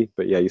slightly,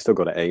 but yeah, you still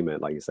got to aim it,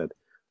 like you said,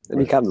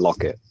 and you can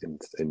lock it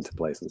into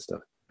place and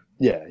stuff.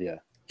 Yeah.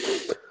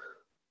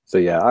 So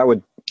yeah, I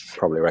would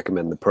probably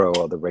recommend the Pro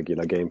or the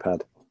regular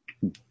gamepad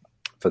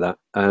for that.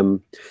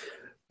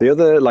 The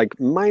other like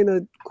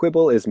minor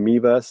quibble is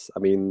Miiverse. I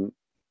mean,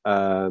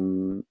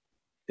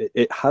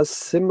 it has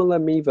similar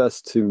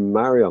Miiverse to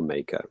Mario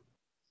Maker,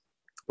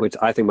 which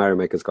I think Mario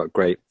Maker's got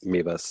great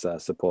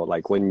Miiverse support.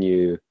 Like when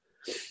you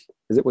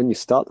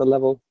start the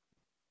level.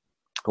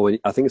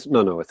 I think it's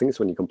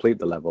when you complete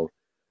the level,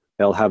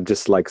 they'll have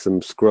just like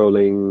some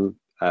scrolling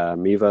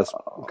Miiverse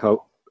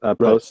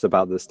posts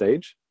about the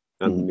stage,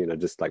 and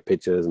just like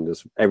pictures and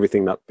just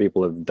everything that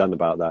people have done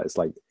about that. It's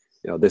like,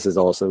 this is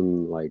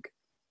awesome, like,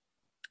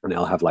 and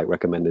they'll have like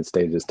recommended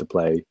stages to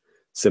play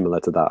similar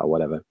to that or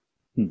whatever.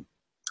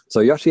 So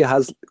Yoshi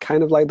has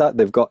kind of like that.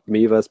 They've got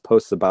Miiverse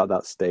posts about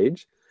that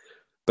stage,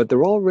 but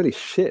they're all really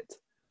shit.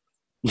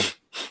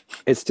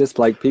 It's just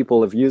like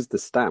people have used the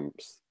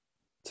stamps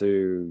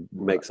to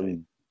make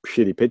some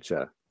shitty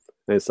picture,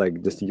 and it's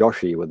like just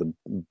Yoshi with a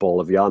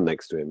ball of yarn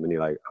next to him, and you're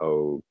like,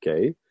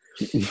 okay.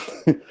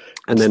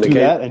 And then do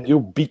that and you'll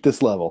beat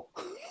this level.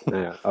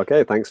 Yeah,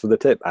 okay, thanks for the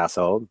tip,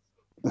 asshole.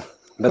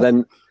 But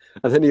then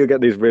you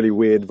get these really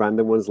weird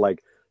random ones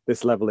like,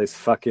 this level is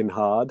fucking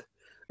hard.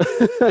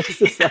 It's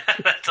just like,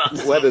 That's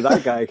awesome.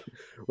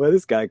 where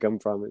this guy come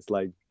from? It's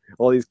like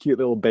all these cute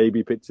little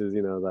baby pictures,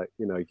 like,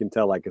 you can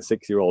tell like a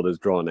 6-year-old has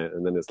drawn it,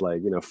 and then it's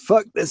like,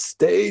 fuck this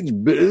stage,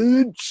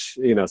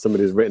 bitch.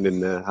 Somebody's written in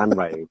the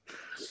handwriting.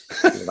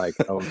 You're like,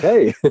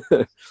 okay.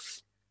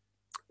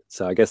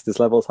 So I guess this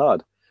level's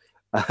hard.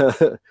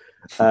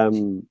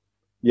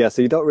 Yeah,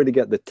 so you don't really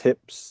get the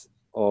tips,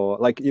 or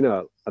like,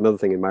 another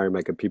thing in Mario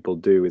Maker people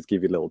do is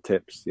give you little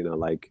tips,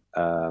 like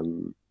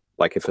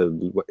if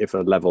a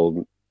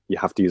level you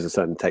have to use a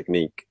certain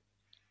technique.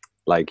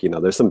 Like,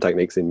 there's some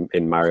techniques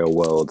in Mario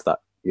World that,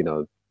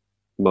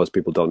 most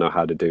people don't know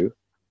how to do.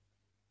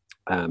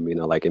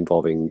 Like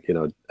involving,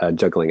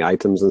 juggling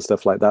items and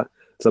stuff like that.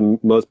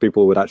 most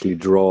people would actually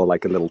draw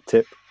like a little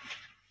tip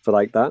for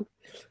like that.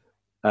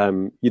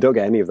 You don't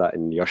get any of that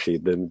in Yoshi.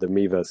 The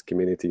Miiverse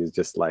community is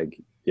just like,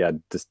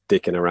 just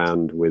dicking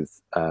around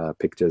with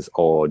pictures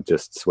or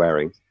just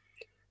swearing,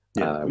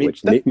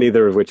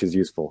 neither of which is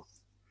useful.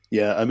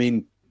 Yeah, I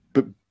mean,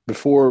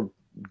 before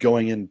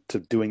going into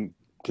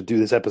to do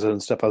this episode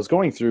and stuff, I was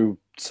going through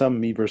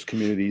some Miiverse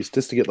communities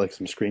just to get like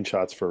some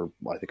screenshots for,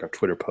 I think, our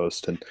Twitter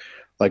post, and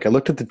like I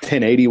looked at the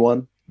 1080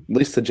 one, at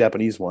least the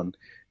Japanese one,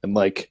 and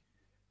like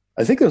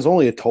I think there's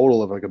only a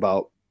total of like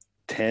about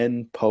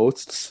 10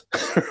 posts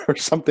or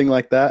something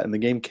like that, and the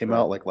game came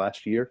out like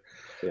last year.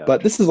 Yeah.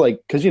 But this is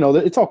like, because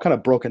it's all kind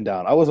of broken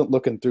down. I wasn't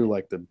looking through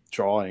like the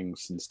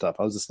drawings and stuff.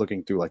 I was just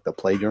looking through like the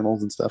play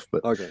journals and stuff.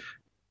 But okay,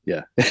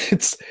 yeah,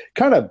 it's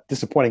kind of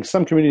disappointing.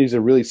 Some communities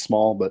are really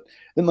small, but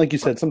then like you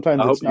said,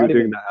 sometimes I hope it's you're not doing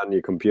even that on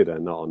your computer,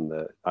 not on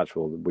the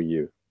actual Wii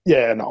U.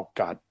 Yeah, no,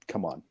 God,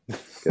 come on.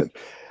 Good.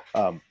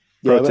 Pro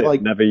tip,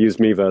 like never use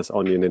Miiverse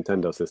on your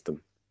Nintendo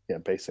system. Yeah,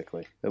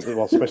 basically.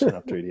 Well, especially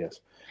on 3DS.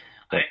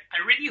 I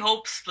really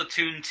hope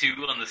Splatoon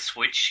 2 on the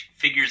Switch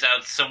figures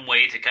out some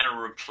way to kind of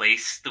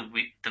replace the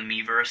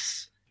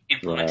Miiverse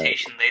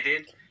implementation they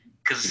did.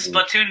 Because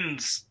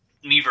Splatoon's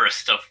Miiverse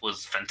stuff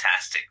was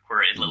fantastic,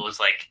 where it was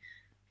like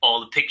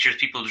all the pictures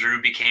people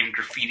drew became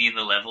graffiti in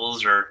the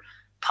levels or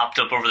popped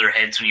up over their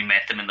heads when you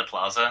met them in the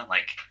plaza.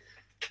 Like,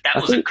 that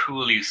was a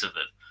cool use of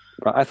it.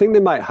 I think they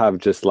might have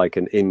just like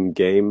an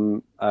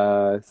in-game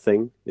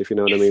thing, if you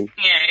know what I mean.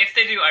 Yeah, if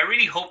they do, I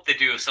really hope they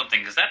do something,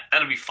 because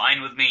that'll be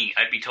fine with me.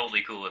 I'd be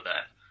totally cool with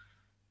that.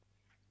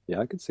 Yeah,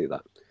 I could see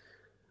that.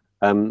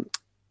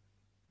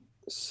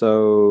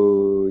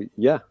 So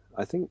yeah,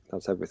 I think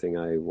that's everything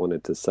I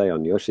wanted to say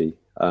on Yoshi.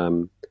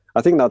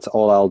 I think that's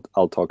all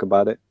I'll talk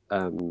about it.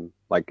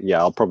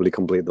 I'll probably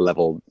complete the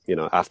level,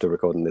 after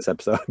recording this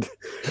episode,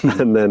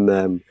 and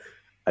then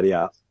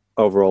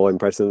overall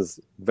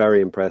impressions,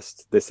 very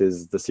impressed. This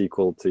is the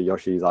sequel to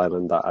Yoshi's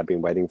Island that I've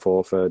been waiting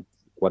for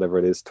whatever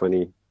it is,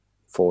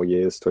 24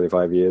 years,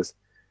 25 years.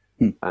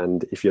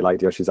 And if you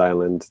liked Yoshi's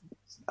Island,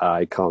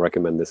 I can't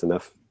recommend this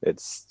enough.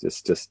 It's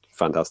just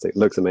fantastic.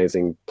 Looks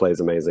amazing, plays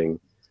amazing,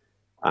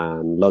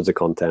 and loads of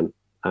content.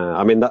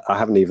 I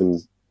haven't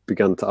even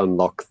begun to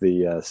unlock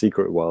the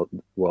secret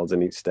worlds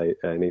in each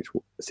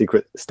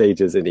secret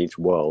stages in each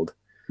world.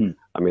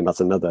 I mean, that's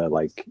another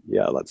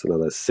that's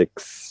another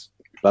 6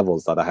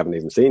 levels that I haven't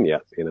even seen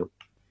yet,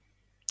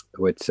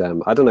 which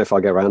I don't know if I'll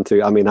get around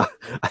to. I mean, I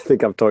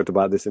think I've talked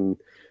about this in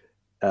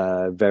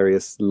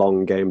various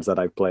long games that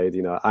I've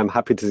played. I'm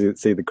happy to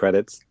see the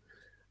credits.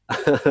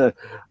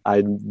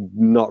 I'm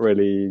not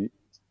really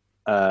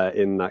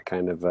in that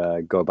kind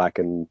of go back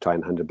and try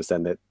and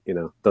 100% it.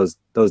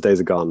 Those days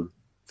are gone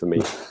for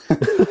me.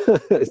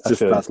 It's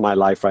just that's my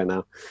life right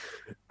now.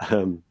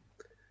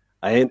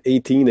 I ain't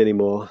 18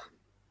 anymore.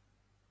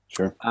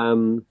 Sure.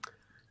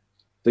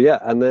 So yeah,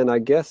 and then I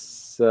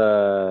guess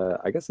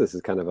this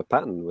is kind of a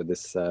pattern with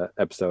this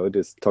episode,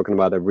 is talking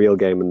about a real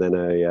game and then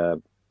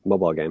a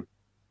mobile game.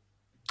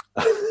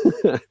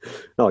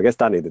 No, I guess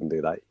Danny didn't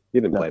do that. You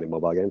didn't play any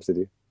mobile games, did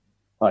you?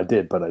 I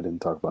did, but I didn't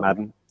talk about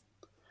Madden.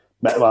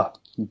 Well,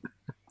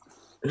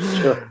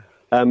 sure.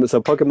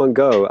 So Pokemon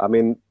Go. I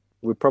mean,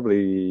 we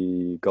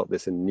probably got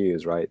this in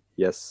news, right?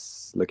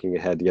 Yes, looking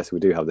ahead, yes, we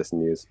do have this in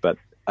news. But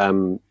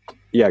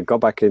got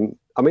back in.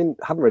 I mean,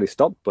 haven't really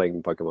stopped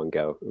playing Pokemon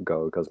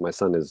Go because my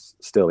son is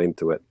still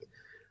into it.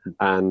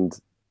 And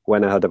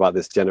when I heard about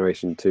this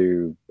Generation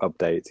 2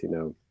 update,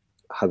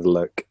 had a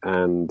look.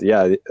 And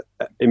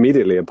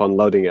immediately upon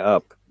loading it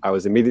up, I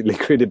was immediately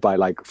greeted by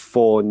like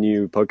 4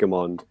 new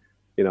Pokemon,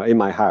 in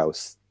my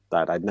house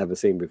that I'd never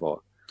seen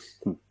before.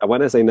 And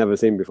when I say never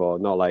seen before,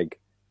 not like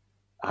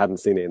I hadn't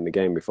seen it in the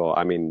game before.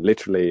 I mean,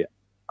 literally,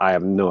 I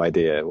have no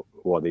idea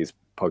what these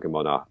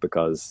Pokemon are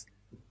because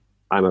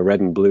I'm a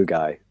red and blue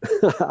guy.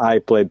 I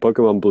played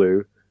Pokemon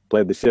Blue,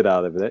 played the shit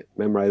out of it,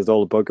 memorized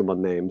all the Pokemon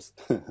names,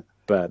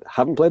 but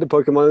haven't played a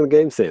Pokemon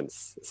game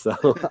since.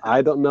 So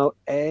I don't know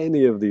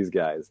any of these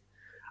guys.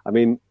 I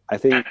mean, I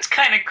think that's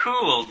kind of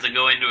cool to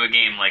go into a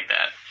game like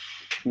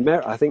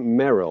that. I think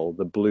Meryl,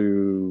 the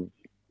blue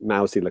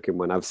mousy looking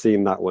one, I've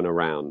seen that one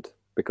around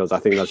because I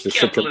think that's just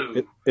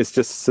it's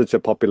just such a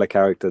popular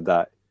character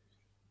that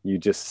you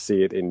just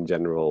see it in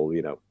general,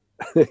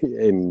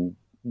 in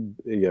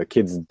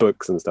kids'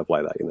 books and stuff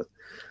like that.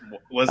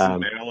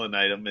 Wasn't Meryl an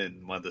item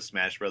in one of the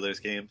Smash Brothers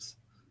games?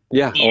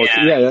 Yeah,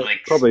 like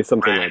probably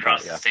something like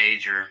across that. The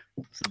stage or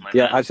something like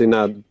that. Actually,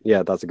 no,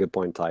 that's a good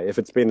point, Ty. If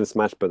it's been in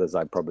Smash Brothers,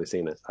 I've probably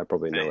seen it. I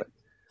probably know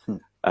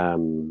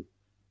it.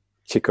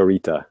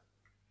 Chikorita,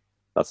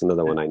 that's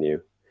another one I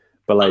knew.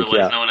 But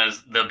otherwise known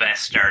as the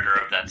best starter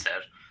of that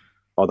set.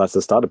 Oh, that's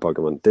the starter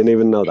Pokemon. Didn't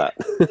even know that.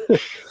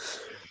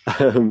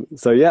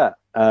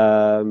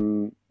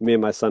 Me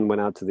and my son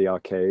went out to the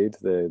arcade,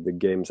 the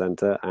game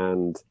center,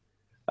 and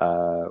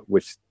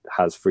which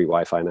has free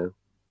Wi-Fi now,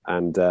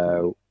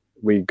 and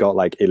we got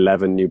like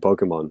 11 new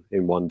Pokemon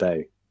in one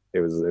day.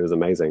 It was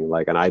amazing.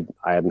 Like, and I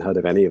hadn't heard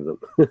of any of them,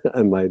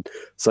 and my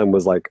son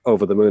was like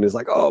over the moon. He's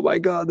like, "Oh my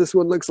god, this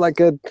one looks like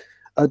a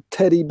a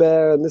teddy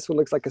bear, and this one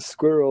looks like a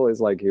squirrel. It's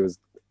like he was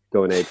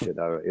going apeshit.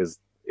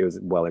 He was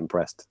well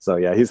impressed. So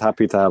yeah, he's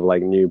happy to have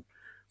like new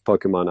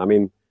Pokemon. I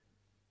mean,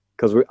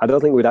 because I don't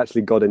think we'd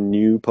actually got a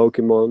new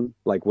Pokemon,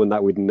 like one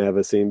that we'd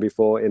never seen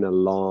before in a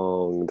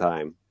long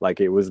time.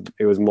 Like it was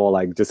more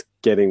like just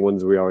getting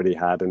ones we already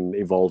had and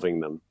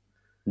evolving them.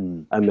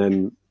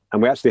 And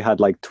we actually had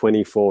like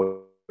 24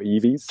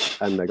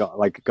 Eevees, and they got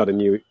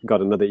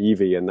another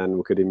Eevee, and then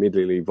we could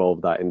immediately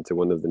evolve that into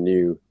one of the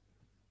new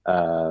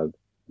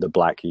the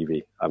black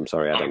Eevee. I'm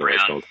sorry, I don't know what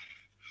it's called.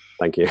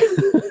 Thank you.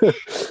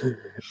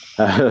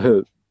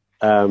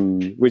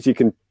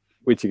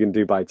 Which you can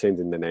do by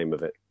changing the name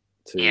of it.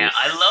 Yeah,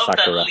 I love Sakura.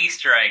 that little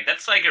Easter egg.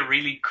 That's like a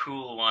really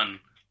cool one.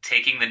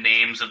 Taking the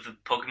names of the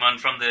Pokemon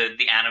from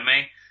the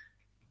anime.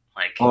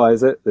 Like, oh,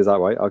 is it? Is that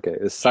right? Okay,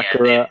 it's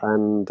Sakura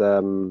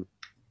and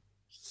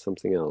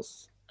something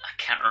else. I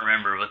can't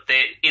remember, but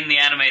in the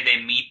anime they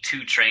meet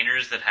two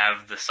trainers that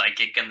have the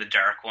psychic and the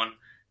dark one.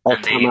 Oh,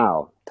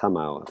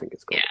 Tamao, I think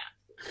it's called.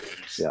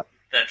 Yeah.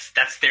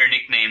 That's their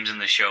nicknames in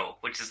the show,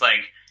 which is like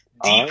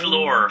deep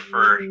lore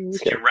for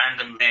such a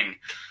random thing.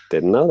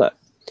 Didn't know that.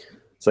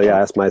 So yeah,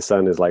 I asked my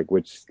son is like,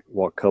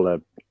 what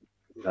color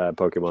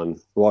Pokemon,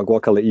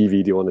 what color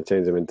Eevee do you want to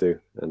change them into?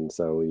 And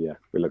so yeah,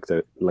 we looked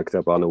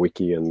up on a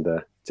wiki and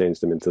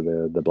changed them into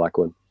the black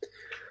one.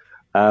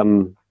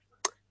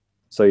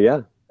 So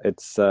yeah,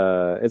 it's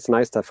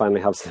nice to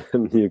finally have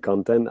some new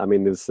content. I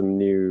mean, there's some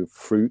new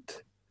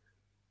fruit,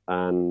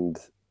 and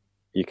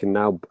you can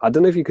now. I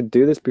don't know if you could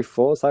do this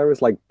before,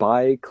 Cyrus, like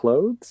buy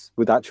clothes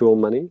with actual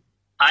money.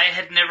 I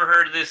had never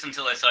heard of this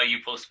until I saw you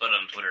post about it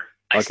on Twitter.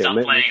 I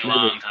stopped playing a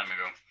long time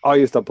ago. Oh,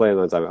 you stopped playing a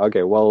long time ago.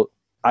 Okay, well,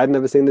 I'd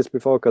never seen this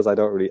before because I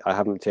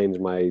haven't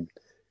changed my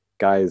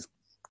guy's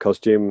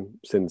costume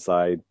since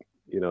I,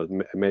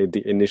 made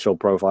the initial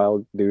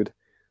profile, dude.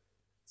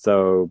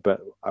 So,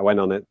 but I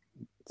went on it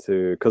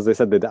because they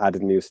said they'd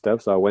added new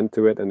stuff. So I went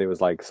to it, and it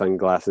was like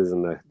sunglasses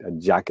and a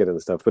jacket and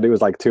stuff. But it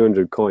was like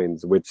 200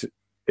 coins, which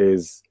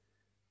is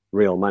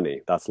real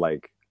money. That's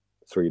like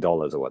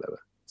 $3 or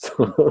whatever.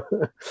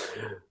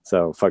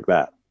 So fuck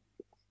that.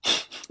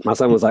 My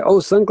son was like,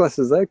 "Oh,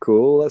 sunglasses, they're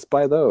cool. Let's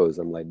buy those."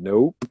 I'm like,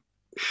 "Nope,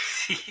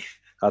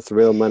 that's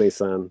real money,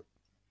 son.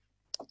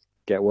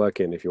 Get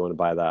working if you want to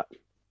buy that."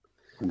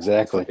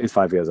 Exactly. He's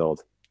 5 years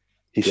old.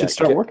 He should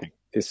start working.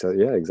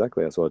 Yeah,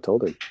 exactly. That's what I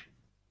told him.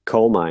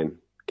 Coal mine.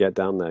 Get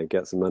down there.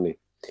 Get some money.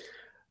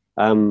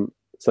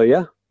 So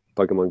yeah,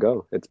 Pokemon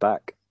Go. It's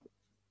back.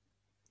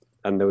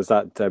 And there was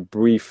that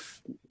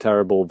brief,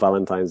 terrible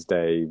Valentine's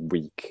Day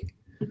week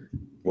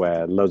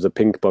where loads of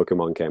pink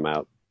Pokemon came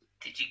out.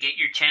 Did you get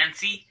your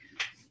Chansey?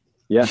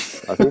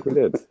 Yes, I think we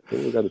did. I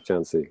think we got a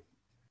Chansey.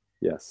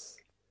 Yes.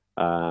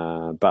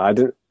 But I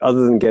didn't,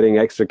 other than getting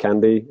extra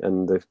candy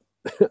and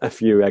a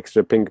few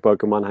extra pink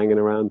Pokemon hanging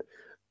around,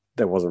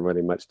 there wasn't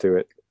really much to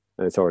it.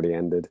 And it's already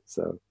ended,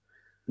 so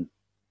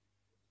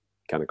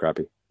kind of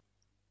crappy.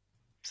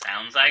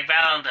 Sounds like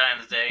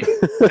Valentine's Day.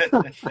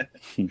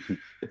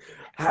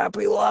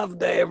 Happy Love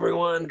Day,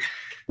 everyone.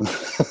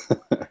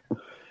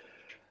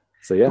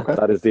 So yeah,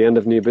 That is the end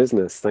of New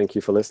Business. Thank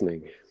you for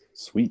listening.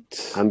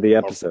 Sweet. And the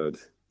episode.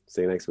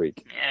 See you next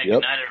week. Yeah,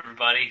 good night,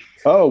 everybody.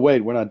 Oh,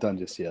 wait, we're not done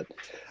just yet.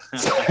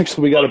 So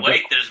actually, we got to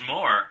wait, there's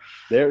more.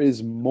 There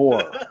is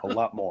more. A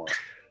lot more.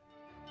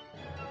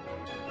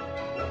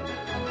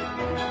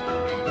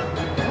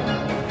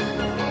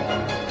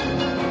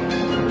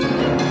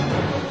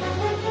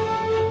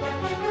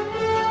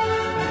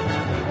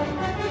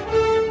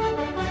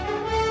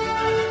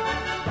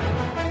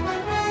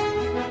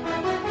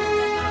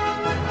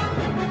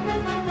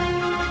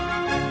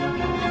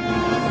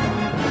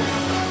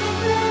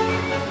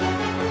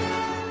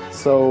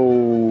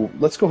 So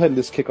let's go ahead and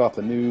just kick off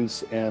the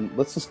news, and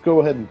let's just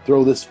go ahead and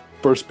throw this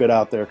first bit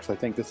out there because I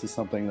think this is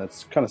something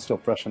that's kind of still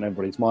fresh on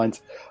everybody's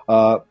minds.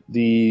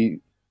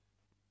 They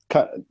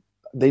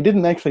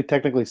didn't actually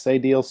technically say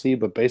DLC,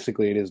 but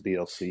basically it is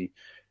DLC.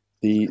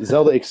 The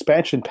Zelda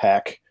expansion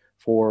pack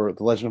for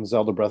The Legend of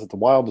Zelda Breath of the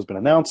Wild has been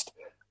announced.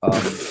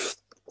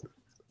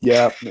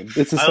 Yeah,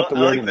 this is something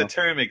I like the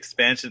term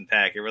expansion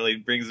pack. It really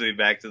brings me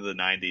back to the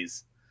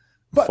 90s.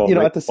 But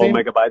at the same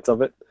 4 megabytes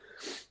of it.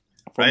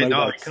 Right?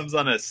 No, it comes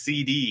on a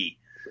CD.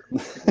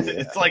 Yeah.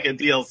 It's like a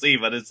DLC,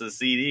 but it's a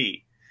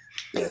CD.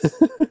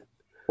 Yes.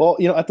 Well,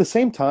 at the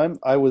same time,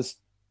 I was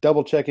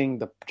double checking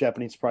the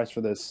Japanese price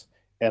for this,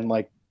 and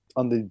like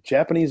on the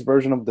Japanese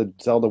version of the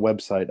Zelda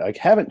website, I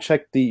haven't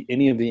checked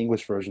any of the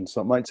English versions,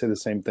 so it might say the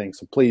same thing.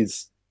 So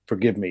please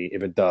forgive me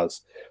if it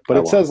does. But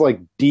it says like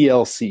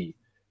DLC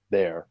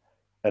there,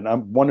 and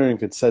I'm wondering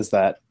if it says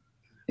that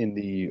on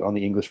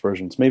the English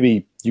versions.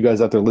 Maybe you guys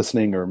out there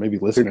listening, or maybe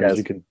listeners,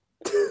 you can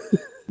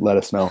let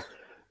us know.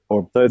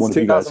 Or so one of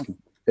you guys can.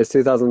 It's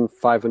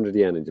 2,500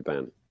 yen in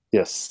Japan.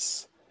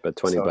 Yes. But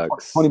 $20.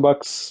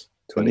 $20.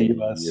 20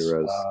 US,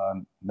 euros.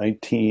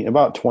 19,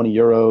 about 20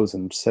 euros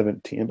and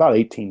 17, about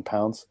 18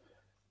 pounds,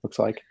 looks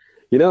like.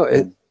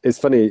 It's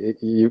funny.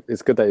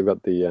 It's good that you've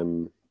got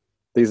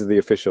these are the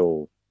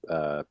official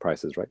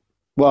prices, right?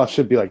 Well, it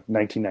should be like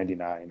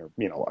 $19.99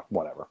 or,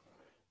 whatever.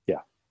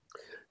 Yeah.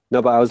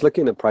 No, but I was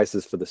looking at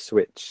prices for the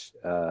Switch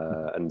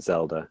and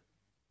Zelda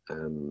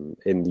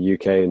in the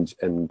UK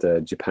and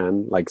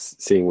Japan, like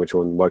seeing which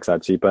one works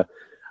out cheaper.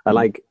 I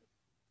like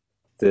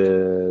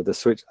the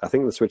Switch. I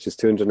think the Switch is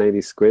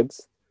 280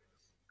 squids,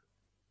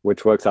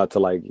 which works out to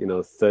like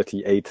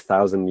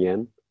 38,000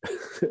 yen.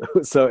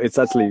 So it's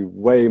actually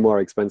way more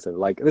expensive.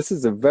 Like this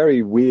is a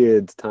very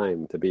weird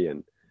time to be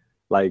in.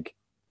 Like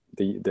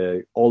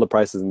the all the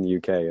prices in the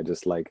UK are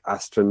just like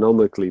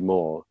astronomically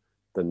more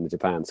than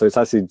Japan. So it's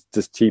actually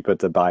just cheaper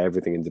to buy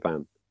everything in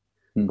Japan.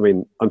 I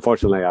mean,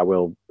 unfortunately, I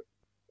will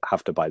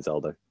have to buy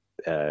Zelda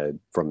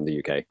from the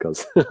UK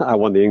because I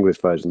want the English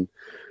version.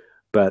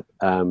 But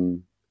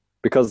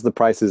because the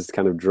prices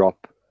kind of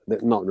drop,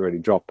 not really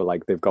drop, but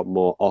like they've got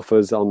more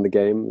offers on the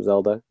game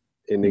Zelda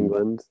in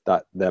England,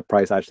 that their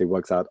price actually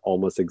works out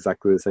almost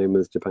exactly the same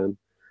as Japan.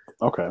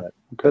 Okay.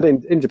 But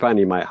in Japan,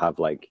 you might have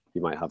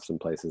some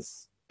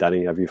places.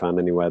 Danny, have you found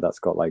anywhere that's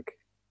got like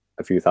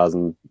a few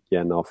thousand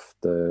yen off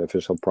the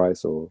official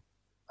price? Or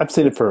I've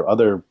seen it for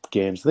other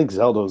games. I think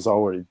Zelda is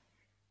already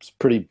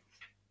pretty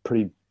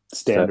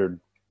standard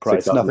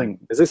price. 6,000. Nothing.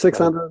 Is it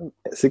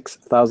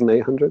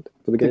 6,800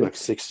 for the game? Like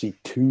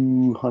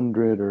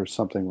 6,200 or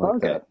something like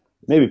Okay. that.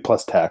 Maybe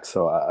plus tax.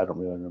 So I don't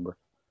really remember.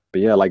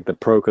 But yeah, like the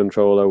Pro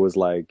controller was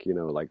like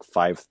like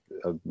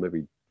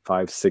maybe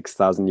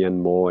 6,000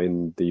 yen more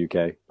in the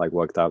UK. Like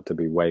worked out to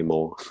be way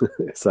more.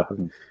 So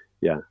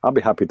yeah, I'll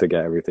be happy to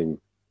get everything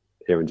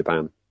here in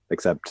Japan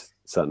except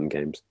certain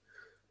games.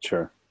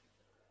 Sure.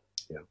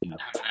 Yeah.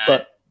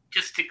 But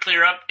Just to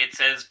clear up, it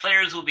says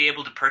players will be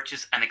able to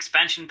purchase an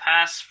expansion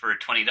pass for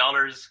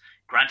 $20,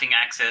 granting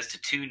access to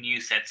 2 new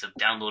sets of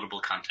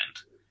downloadable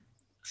content.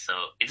 So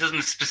it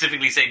doesn't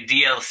specifically say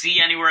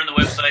DLC anywhere on the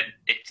website.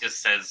 It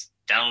just says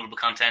downloadable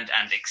content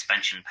and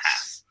expansion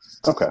pass.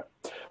 okay.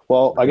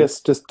 Well, I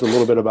guess just a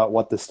little bit about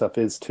what this stuff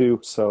is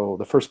too. So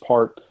the first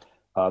part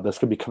that's going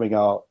to be coming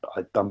out,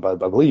 I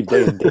believe,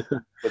 day and date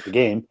with the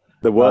game.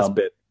 The worst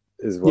bit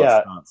is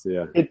what starts.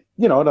 Yeah. It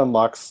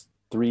unlocks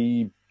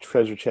 3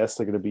 treasure chests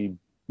that are going to be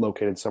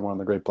located somewhere on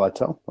the Great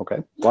Plateau. Okay.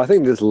 Well, I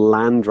think they just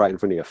land right in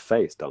front of your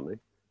face, don't they?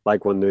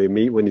 Like when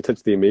you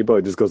touch the amiibo,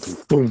 it just goes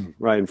boom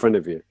right in front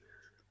of you.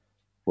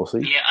 We'll see.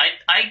 Yeah,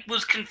 I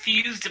was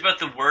confused about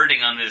the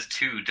wording on this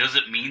too. Does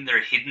it mean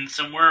they're hidden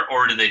somewhere,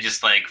 or do they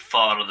just like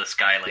fall out of the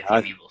sky like the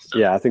amiibo stuff?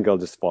 Yeah, I think it'll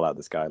just fall out of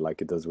the sky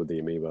like it does with the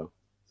amiibo.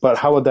 But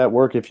how would that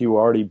work if you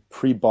already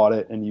pre-bought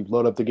it and you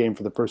load up the game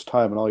for the first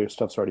time and all your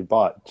stuff's already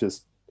bought?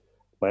 Just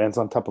lands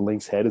on top of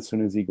Link's head as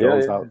soon as he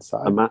goes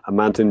outside? A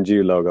Mountain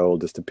Dew logo will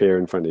just appear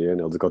in front of you and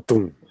it'll just go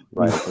boom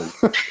right in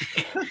front.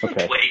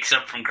 Okay. Wakes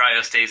up from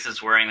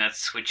cryostasis wearing that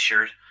Switch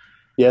shirt.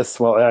 Yes,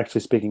 well, actually,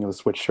 speaking of the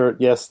Switch shirt,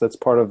 yes, that's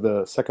part of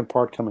the second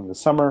part coming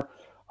this summer.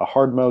 A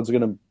hard mode's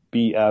going to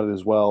be added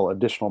as well,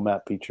 additional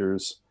map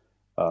features.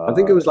 I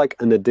think it was like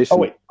an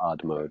additional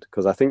hard mode,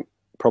 because I think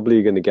probably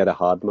you're going to get a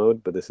hard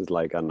mode, but this is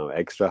like, I don't know,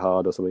 extra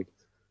hard or something.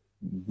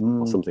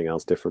 Or something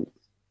else different.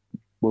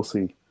 We'll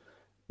see.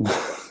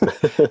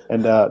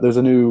 And there's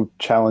a new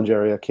challenge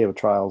area, Cave of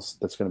Trials,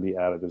 that's going to be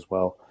added as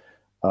well.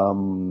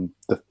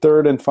 The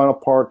third and final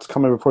part's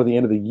coming before the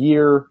end of the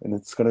year, and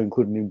it's going to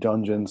include new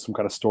dungeons, some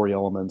kind of story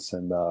elements,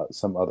 and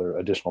some other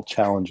additional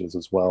challenges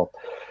as well.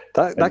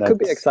 That could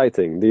be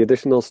exciting. The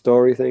additional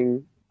story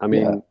thing. I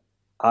mean,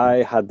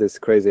 I had this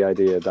crazy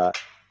idea that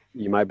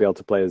you might be able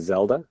to play as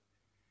Zelda.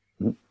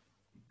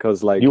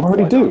 Because, like, you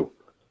already do.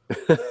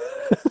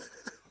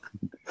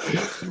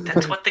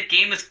 That's what the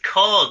game is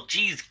called.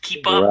 Jeez,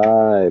 keep up.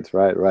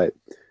 Right.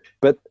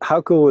 But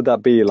how cool would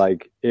that be?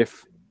 Like,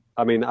 if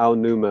Al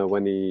Numa,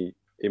 when he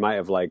might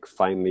have like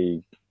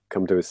finally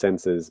come to his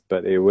senses,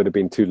 but it would have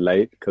been too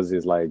late because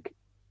he's like,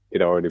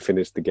 he'd already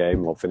finished the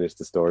game or finished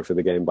the story for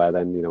the game by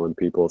then. When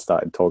people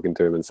started talking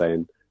to him and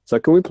saying, "So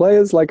can we play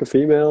as like a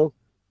female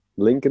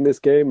Link in this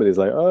game?" And he's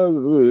like,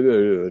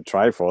 "Oh,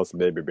 Triforce,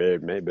 maybe,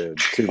 babe, maybe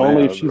too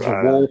only if she's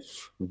a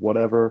wolf,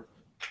 whatever."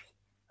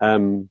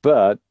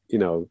 But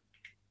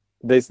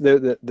they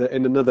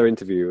in another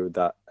interview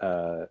that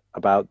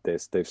about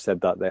this, they've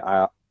said that they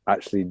are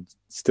actually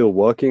still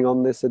working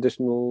on this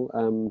additional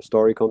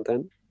story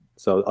content.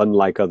 So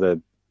unlike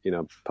other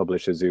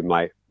publishers who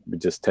might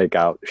just take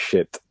out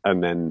shit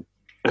and then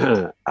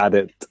add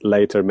it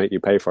later, make you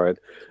pay for it,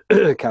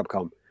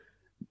 Capcom,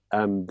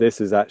 this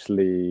is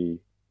actually,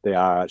 they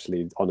are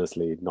actually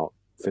honestly not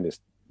finished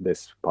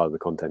this part of the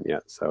content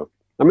yet. So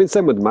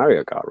same with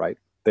Mario Kart, right?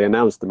 They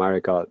announced the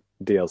Mario Kart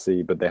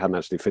DLC, but they hadn't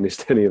actually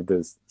finished any of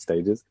the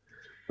stages,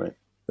 right?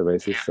 The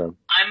races. So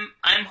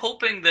I'm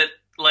hoping that,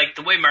 like,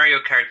 the way Mario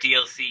Kart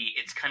DLC,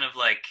 it's kind of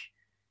like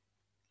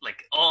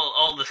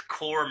all this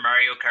core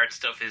Mario Kart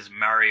stuff is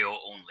Mario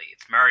only.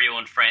 It's Mario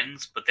and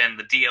friends, but then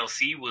the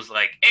DLC was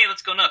like, hey,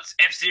 let's go nuts.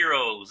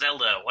 F-Zero,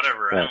 Zelda,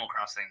 whatever, right. Animal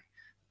Crossing.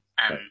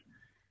 And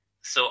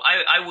so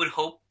I would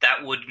hope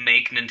that would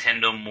make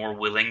Nintendo more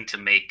willing to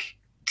make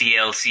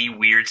DLC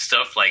weird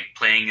stuff, like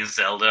playing as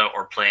Zelda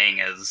or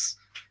playing as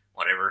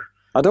whatever.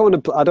 I don't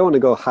want to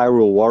go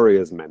Hyrule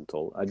Warriors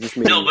mental. I just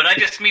mean no, but I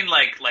just mean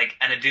like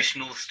an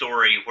additional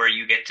story where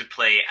you get to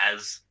play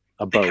as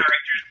A the boat.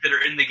 characters that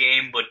are in the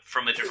game, but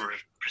from a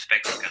different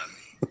perspective, kind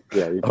of.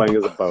 Yeah, you're playing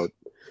as a boat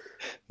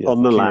Yeah,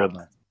 on the King land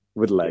Roadman.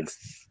 with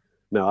legs.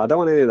 No, I don't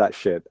want any of that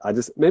shit. I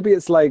just maybe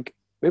it's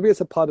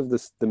a part of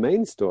the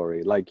main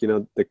story. Like, you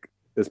know,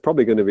 there's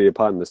probably going to be a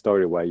part in the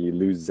story where you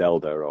lose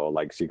Zelda or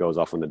like she goes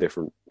off on a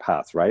different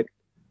path, right?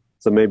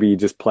 So maybe you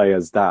just play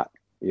as that.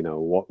 You know,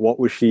 what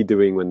was she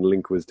doing when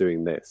Link was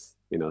doing this?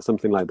 You know,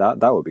 something like that.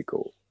 That would be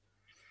cool.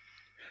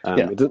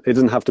 Yeah. It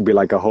doesn't have to be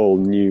like a whole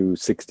new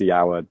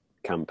 60-hour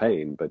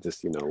campaign, but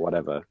just, you know,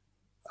 whatever,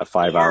 a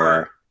 5-hour.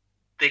 Or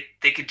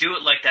they could do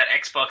it like that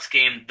Xbox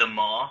game, The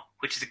Maw,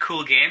 which is a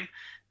cool game,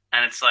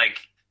 and it's like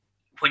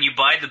when you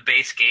buy the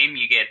base game,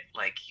 you get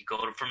like you go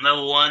from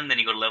level 1, then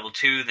you go to level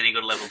 2, then you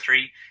go to level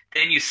 3,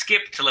 then you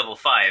skip to level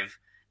 5,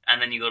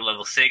 and then you go to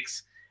level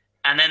 6,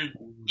 and then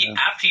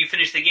after you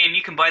finish the game,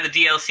 you can buy the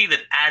DLC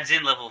that adds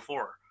in level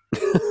 4.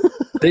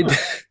 They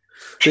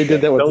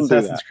did that with Don't do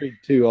Assassin's that. Creed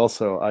 2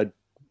 also.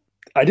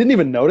 I didn't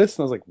even notice,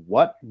 and I was like,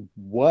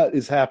 what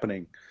is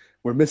happening?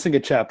 We're missing a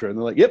chapter. And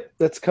they're like, yep,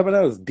 that's coming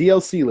out as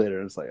DLC later.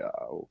 And it's like,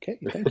 oh, okay,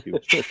 thank you.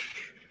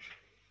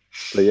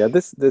 But yeah,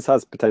 this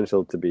has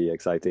potential to be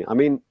exciting. I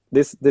mean,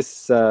 this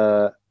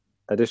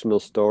additional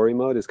story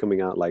mode is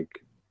coming out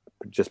like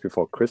just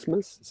before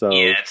Christmas. So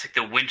Yeah, it's like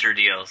the winter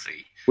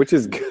DLC. which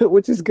is good,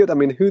 which is good. I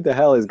mean, who the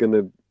hell is going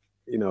to,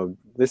 you know,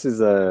 this is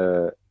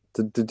to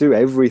do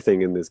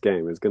everything in this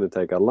game is going to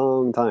take a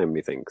long time,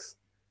 he thinks.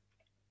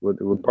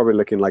 We're probably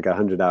looking like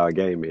 100-hour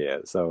game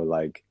here. So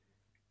like,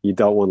 you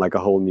don't want like a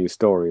whole new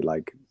story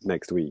like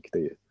next week, do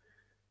you?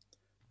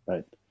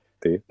 Right.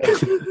 Do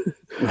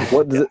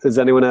you? Does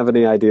anyone have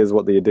any ideas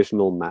what the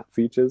additional map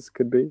features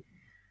could be?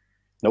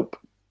 Nope.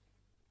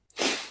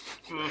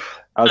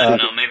 I don't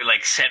know, maybe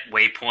like set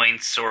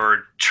waypoints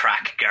or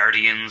track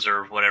guardians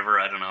or whatever.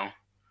 I don't know.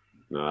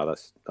 No,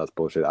 that's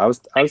bullshit. I was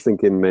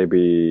thinking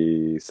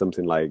maybe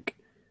something like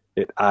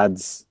it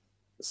adds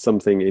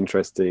something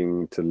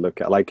interesting to look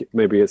at. Like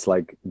maybe it's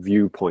like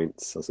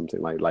viewpoints or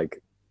something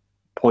like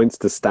points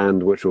to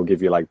stand, which will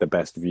give you like the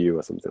best view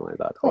or something like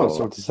that. Oh,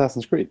 so it's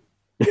Assassin's Creed.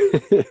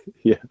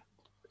 Yeah.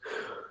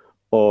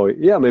 Or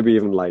yeah, maybe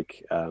even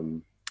like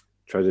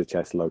treasure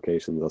chest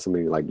locations or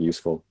something like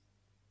useful.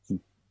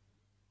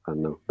 I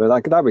don't know, but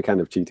like that'd be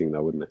kind of cheating,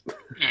 though, wouldn't it?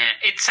 Yeah,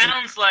 it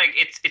sounds like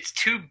it's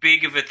too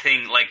big of a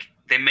thing. Like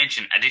they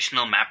mentioned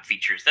additional map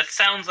features. That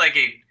sounds like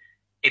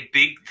a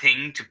big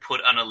thing to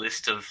put on a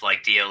list of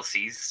like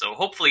DLCs. So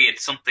hopefully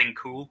it's something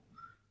cool.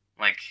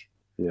 Like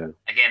Yeah.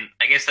 again,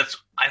 I guess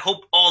I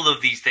hope all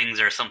of these things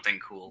are something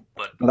cool.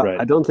 But Right.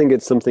 I don't think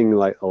it's something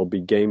like it'll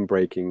be game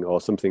breaking or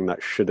something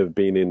that should have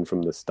been in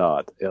from the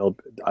start.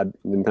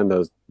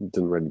 Nintendo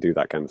doesn't really do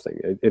that kind of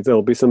thing.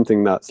 It'll be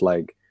something that's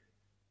like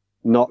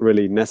not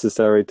really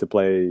necessary to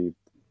play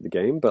the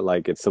game, but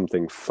like it's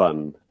something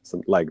fun.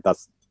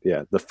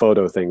 The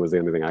photo thing was the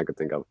only thing I could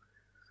think of.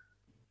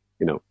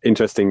 You know,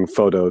 interesting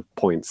photo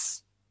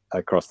points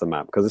across the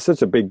map because it's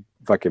such a big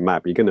fucking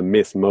map. You're gonna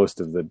miss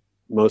most of it,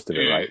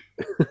 right?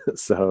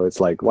 So it's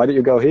like, why don't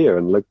you go here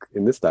and look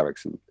in this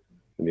direction,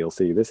 and you'll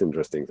see this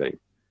interesting thing.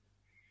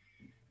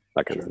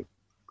 That kind of thing.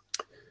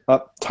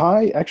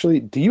 Ty, actually,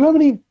 do you have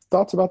any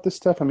thoughts about this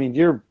stuff? I mean,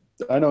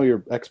 I know you're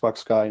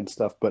Xbox guy and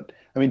stuff, but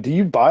I mean, do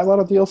you buy a lot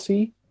of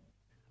DLC?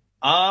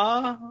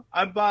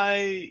 I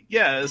buy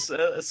a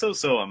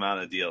so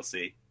amount of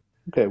DLC.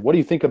 Okay, what do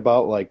you think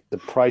about like the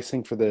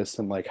pricing for this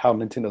and like how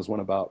Nintendo's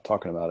went about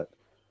talking about it?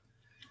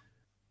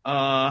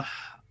 I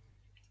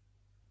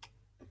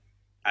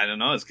don't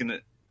know.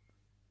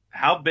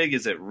 How big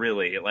is it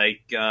really?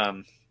 Like,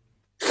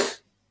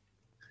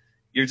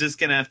 you're just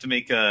gonna have to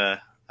make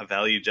a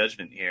value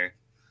judgment here.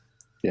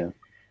 Yeah.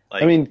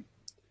 Like, I mean,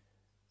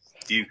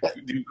 do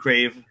you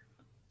crave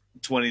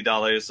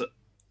 $20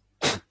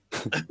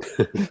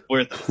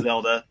 worth of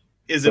Zelda?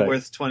 Is it Right.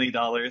 worth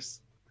 $20?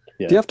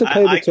 yeah. Do you have to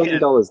pay I the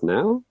 $20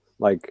 now,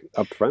 like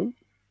up front?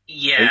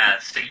 yeah,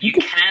 so you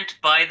can't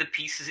buy the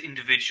pieces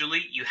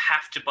individually. You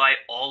have to buy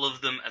all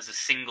of them as a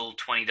single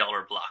 $20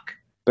 block.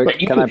 But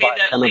But you can can I Pay buy?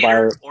 that Can I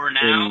later buy? or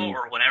now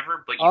or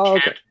whenever, but you Oh,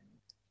 can't okay.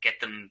 get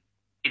them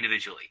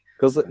individually.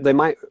 Because they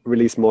might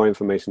release more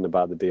information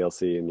about the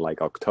DLC in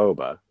like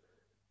October,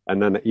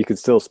 and then you could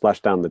still splash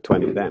down the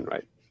 20 then,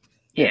 right?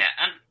 Yeah. Yeah,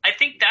 and I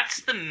think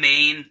that's the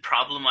main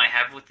problem I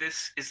have with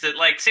this, is that,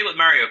 like, say with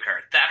Mario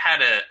Kart, that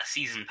had a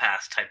season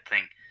pass type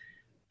thing,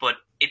 but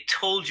it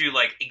told you,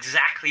 like,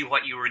 exactly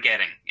what you were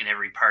getting in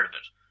every part of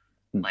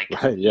it. Like,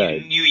 Right, yeah.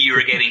 you knew you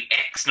were getting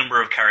X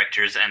number of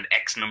characters and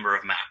X number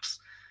of maps.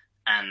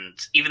 And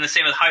even the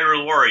same with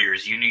Hyrule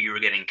Warriors, you knew you were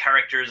getting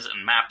characters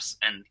and maps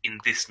and in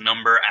this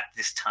number at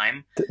this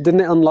time. Didn't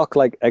it unlock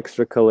like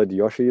extra colored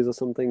Yoshis or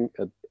something?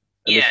 Yeah,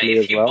 Initially if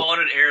as you well? bought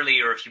it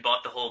early or if you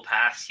bought the whole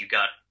pass, you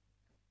got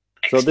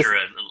So extra this-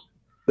 little.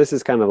 This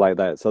is kind of like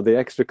that. So the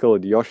extra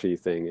colored Yoshi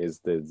thing is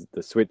the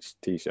Switch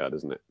T-shirt,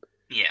 isn't it?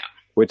 Yeah.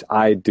 Which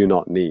I do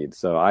not need,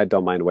 so I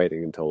don't mind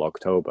waiting until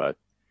October.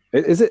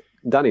 Is it,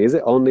 Danny? Is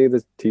it only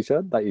the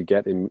T-shirt that you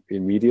get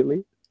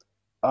immediately?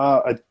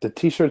 The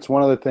T-shirt's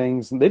one of the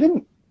things. They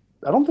didn't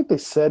I don't think they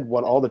said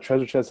what all the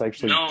treasure chests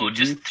actually No, give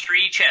just you.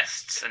 3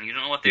 chests, and you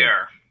don't know what they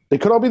are. They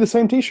could all be the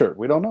same T-shirt.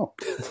 We don't know.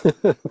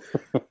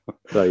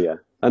 So yeah,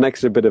 an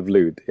extra bit of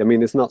loot. I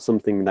mean, it's not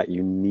something that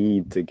you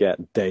need to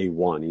get day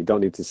one. You don't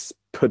need to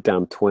put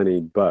down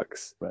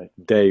 $20 Right.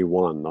 day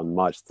one on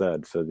March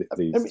 3rd for these I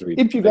mean, three.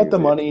 if you got the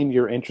things. money and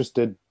you're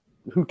interested,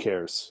 who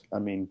cares? I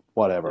mean,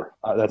 whatever.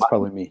 That's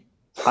probably me.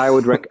 I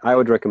would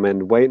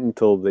recommend wait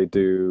until they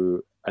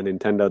do a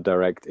Nintendo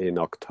Direct in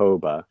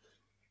October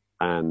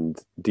and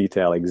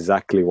detail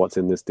exactly what's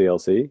in this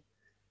DLC.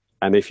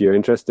 And if you're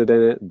interested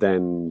in it,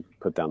 then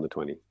put down the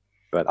 20.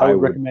 But I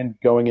would recommend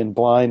going in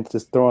blind,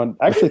 just throwing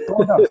down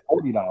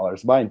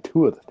 $40, buying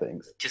 2 of the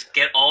things. Just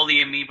get all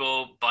the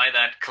amiibo, buy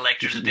that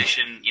collector's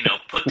edition,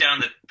 put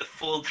down the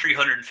full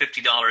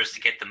 $350 to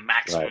get the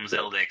maximum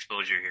Zelda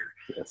exposure here.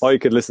 Yes. Or you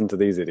could listen to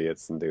these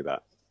idiots and do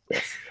that.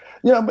 Yes.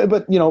 Yeah,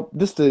 but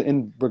just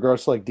in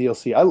regards to like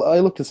DLC, I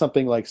looked at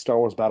something like Star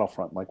Wars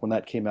Battlefront, like when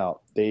that came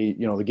out. The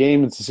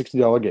game is a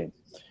 $60 game,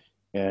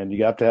 and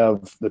you have to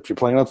have, if you're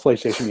playing on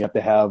PlayStation, you have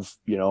to have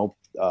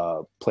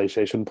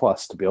PlayStation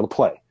Plus to be able to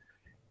play.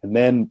 And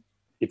then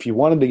if you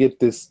wanted to get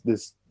this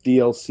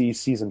DLC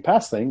season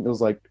pass thing, it was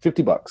like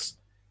 $50,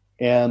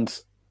 and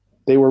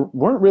they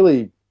weren't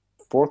really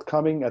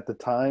forthcoming at the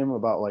time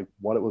about like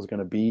what it was going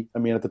to be. I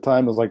mean, at the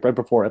time it was like right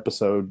before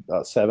episode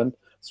 7,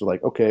 so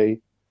like, okay,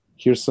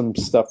 here's some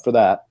stuff for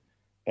that,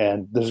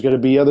 and there's going to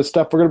be other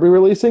stuff we're going to be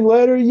releasing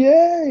later,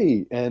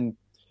 yay! And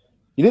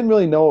you didn't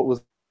really know what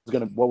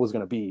was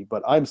going to be,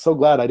 but I'm so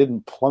glad I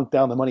didn't plunk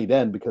down the money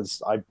then,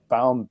 because I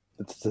found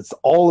it's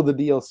all of the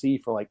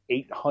DLC for like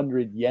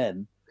 800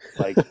 yen,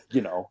 like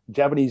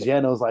Japanese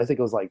yen. I think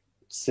it was like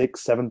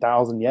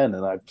 6,000-7,000 yen,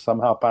 and I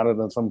somehow found it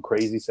on some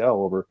crazy sale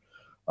over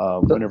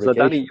winter vacation.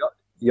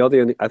 So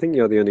Danny, I think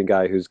you're the only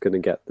guy who's going to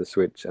get the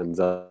Switch and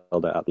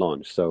Zelda at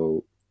launch.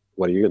 So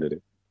what are you going to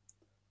do?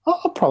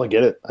 I'll probably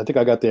get it. I think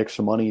I got the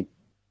extra money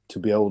to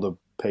be able to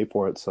pay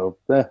for it. So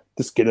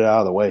just get it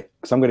out of the way,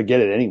 because I'm going to get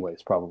it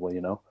anyways, probably.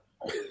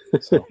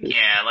 So.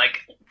 Yeah,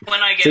 like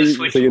when I get a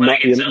Switch, you're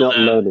Zelda, not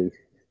learning.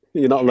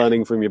 You're not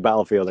learning from your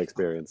Battlefield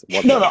experience.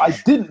 No, I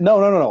didn't.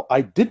 No.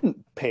 I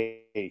didn't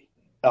pay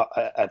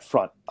up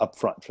front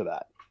for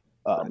that.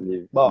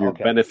 You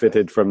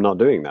benefited from not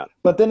doing that.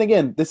 But then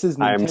again, this is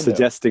Nintendo. I am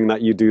suggesting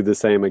that you do the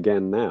same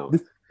again now.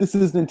 This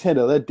is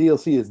Nintendo. That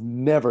DLC is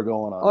never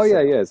going on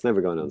sale. Yeah, it's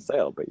never going on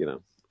sale. But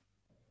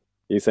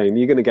you're saying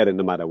you're going to get it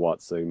no matter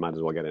what, so you might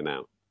as well get it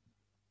now.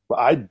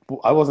 But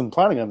I wasn't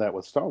planning on that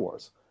with Star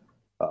Wars.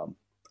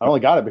 I only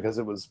got it because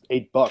it was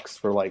 $8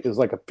 it was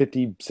like a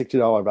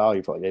 $50-$60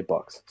 value for like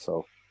 $8.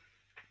 So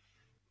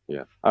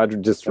yeah,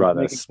 I'd just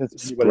rather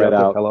spread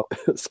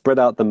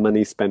out the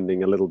money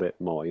spending a little bit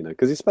more,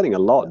 because you're spending a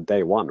lot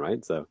day one,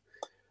 right? So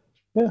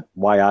yeah,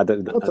 why add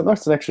it?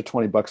 That's an extra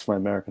 $20 for my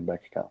American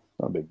bank account.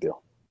 Not a big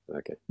deal.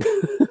 Okay.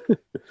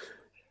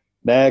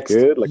 Next.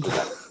 Good luck with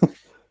that.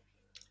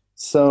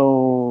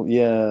 So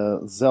yeah,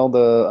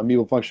 Zelda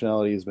amiibo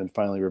functionality has been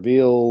finally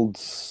revealed.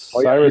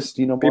 Cyrus,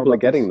 do you know more people are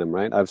about getting this? them,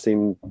 right? I've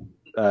seen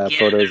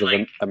photos of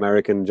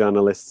American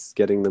journalists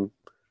getting them.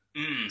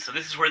 So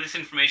this is where this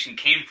information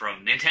came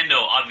from. Nintendo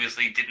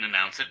obviously didn't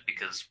announce it,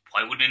 because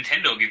why would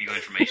Nintendo give you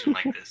information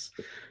like this?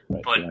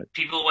 But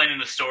people went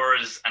into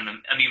stores, and the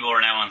amiibo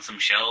are now on some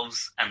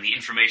shelves, and the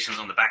information is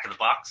on the back of the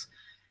box.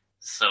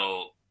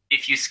 So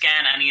if you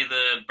scan any of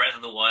the Breath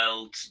of the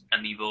Wild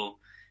amiibo,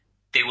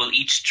 they will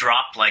each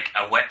drop like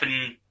a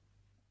weapon,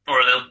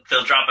 or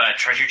they'll drop a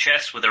treasure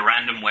chest with a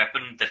random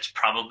weapon that's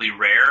probably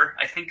rare,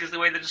 I think is the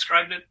way they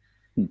described it.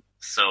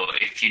 So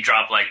if you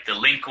drop like the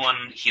Link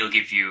one, he'll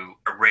give you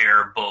a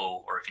rare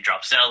bow, or if you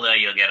drop Zelda,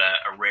 you'll get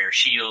a rare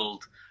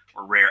shield,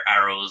 or rare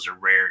arrows, or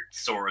rare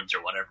swords,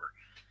 or whatever.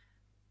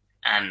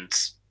 And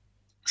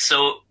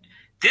so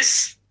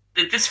this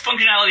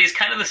functionality is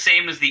kind of the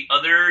same as the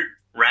other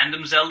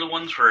random Zelda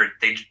ones, where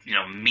they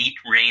meat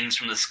rains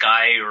from the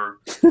sky, or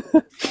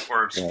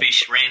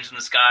fish rains from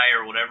the sky,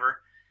 or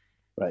whatever.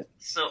 Right.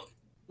 So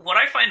what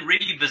I find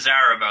really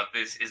bizarre about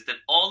this is that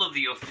all of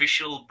the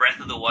official Breath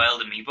of the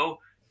Wild amiibo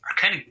are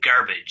kind of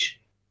garbage.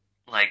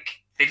 Like,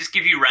 they just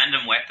give you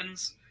random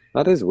weapons.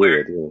 That is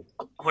weird.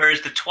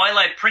 Whereas the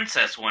Twilight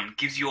Princess one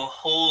gives you a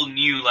whole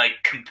new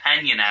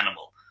companion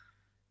animal.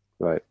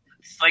 Right.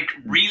 It's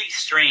really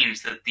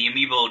strange that the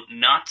amiibo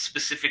not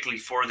specifically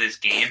for this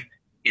game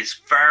is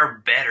far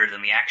better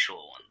than the actual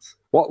ones.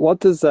 What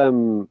does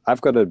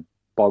I've got a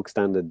bog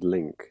standard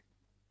Link.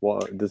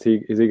 What is he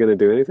going to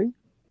do anything?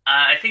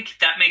 I think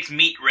that makes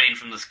meat rain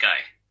from the sky.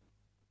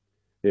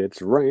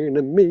 It's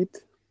raining meat.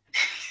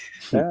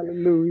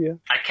 Hallelujah.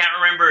 I can't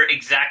remember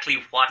exactly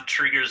what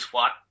triggers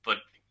what, but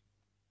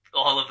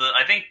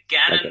I think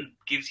Ganon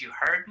gives you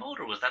hard mode,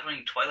 or was that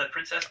when Twilight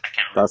Princess? I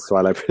can't remember. That's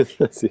Twilight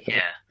Princess.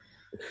 Yeah.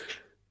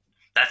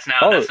 That's now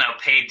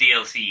paid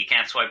DLC. You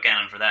can't swipe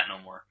Ganon for that no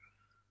more.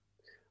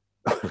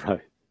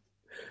 Right.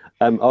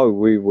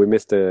 We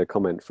missed a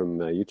comment from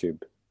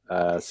YouTube.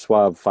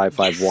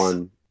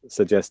 Suave551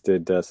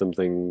 suggested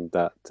something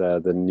that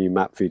the new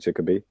map feature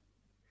could be.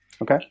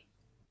 Okay.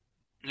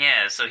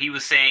 Yeah, so he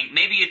was saying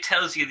maybe it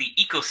tells you the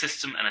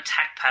ecosystem and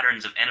attack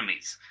patterns of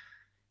enemies.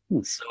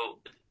 So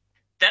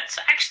that's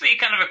actually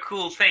kind of a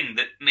cool thing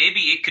that maybe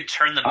it could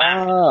turn the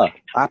map into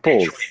like a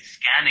apples. Metroid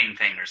scanning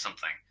thing or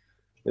something.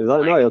 Is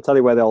that, no, it'll tell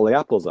you where all the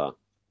apples are.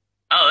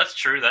 Oh, that's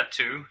true. That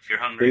too. If you're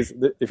hungry.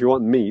 If you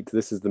want meat,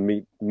 this is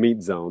the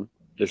meat zone.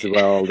 This is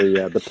where all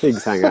the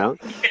pigs hang out.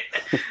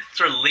 That's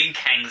where Link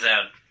hangs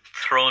out,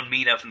 throwing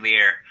meat up in the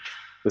air.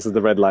 This is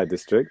the red light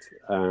district.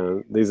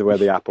 These are where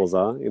the apples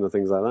are.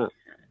 Things like that.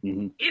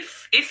 Mm-hmm.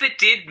 If it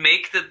did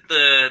make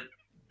the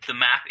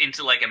map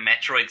into like a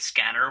Metroid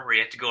scanner where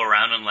you have to go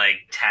around and like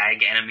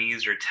tag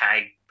enemies or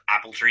tag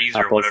apple trees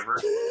or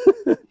whatever.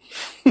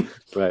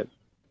 Right.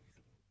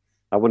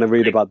 I want to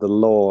read about the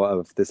lore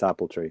of this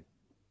apple tree.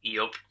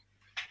 Yup.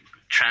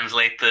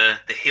 Translate the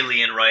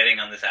Hylian writing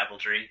on this apple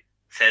tree. It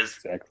says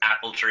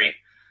apple tree.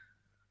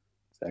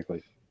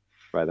 Exactly.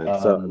 Right then.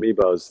 So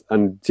amiibos,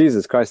 and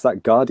Jesus Christ,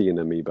 that Guardian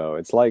amiibo,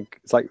 it's like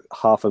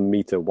half a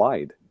meter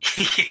wide.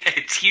 Yeah,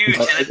 it's huge,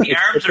 and the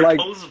arms are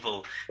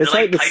posable. It's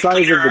like the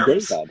size of the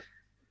gamepad.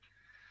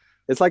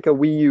 It's like a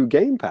Wii U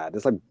gamepad.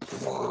 It's like,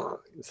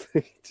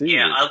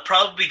 yeah, I'll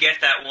probably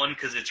get that one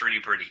because it's really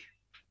pretty,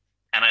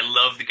 and I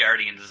love the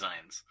Guardian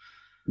designs.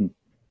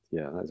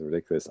 Yeah, that's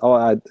ridiculous. Oh,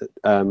 I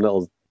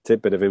little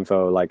tidbit of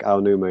info. Like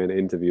Aonuma in an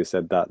interview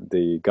said that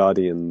the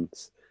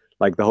Guardians,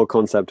 like the whole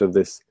concept of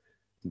this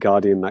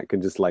Guardian that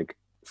can just like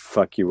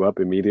fuck you up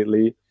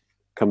immediately,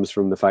 comes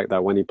from the fact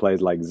that when he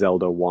played like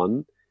Zelda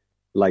 1,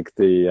 like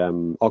the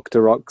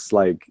Octoroks,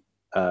 like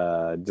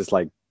just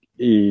like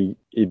he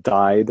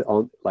died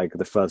on like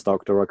the first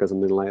Octorok or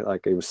something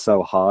like it was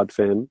so hard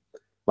for him,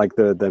 like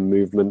the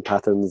movement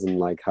patterns and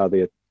like how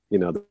they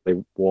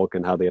they walk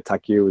and how they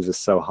attack you was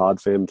just so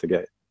hard for him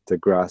to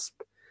grasp.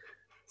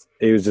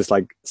 He was just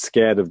like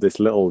scared of this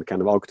little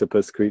kind of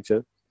octopus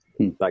creature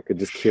that could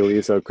just kill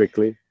you so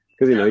quickly.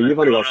 Because you've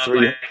only got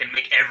 3. I can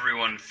make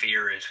everyone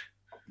fear it.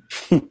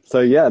 So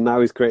yeah, now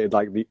he's created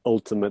like the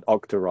ultimate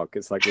Octorok.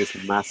 It's like this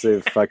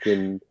massive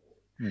fucking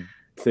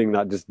thing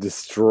that just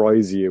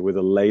destroys you with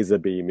a laser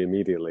beam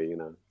immediately.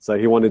 So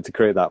he wanted to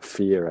create that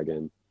fear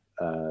again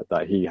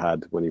that he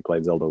had when he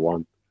played Zelda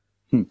 1.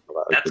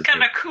 That's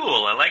kind of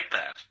cool. I like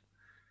that.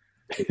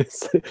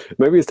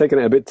 Maybe he's taking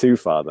it a bit too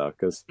far though,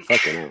 because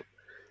fucking hell.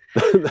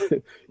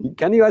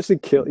 Can you actually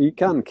kill? You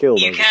can kill.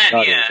 You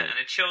can, yeah, and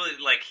it shows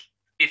like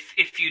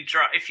if you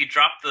drop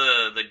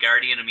the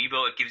Guardian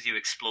amiibo, it gives you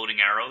exploding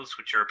arrows,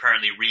 which are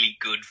apparently really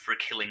good for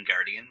killing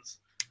Guardians.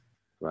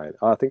 Right.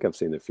 I think I've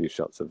seen a few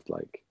shots of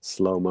like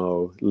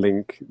slow-mo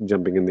Link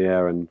jumping in the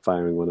air and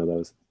firing one of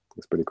those.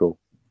 It's pretty cool.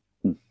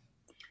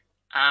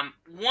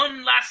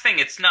 One last thing,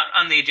 it's not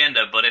on the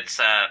agenda, but it's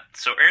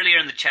so earlier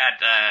in the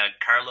chat,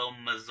 Carlo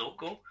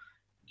Mazzocco,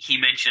 he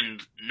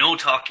mentioned no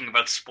talking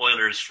about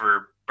spoilers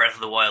for Breath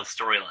of the Wild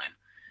storyline.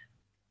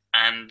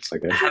 And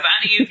have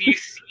any of you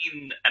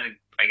seen, and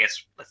I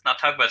guess let's not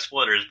talk about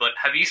spoilers, but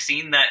have you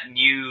seen that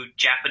new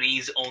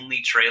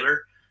Japanese-only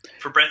trailer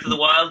for Breath of the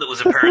Wild that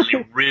was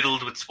apparently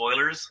riddled with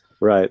spoilers?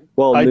 Right.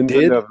 Well,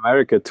 Nintendo of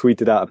America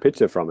tweeted out a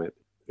picture from it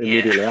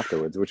immediately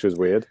afterwards, which was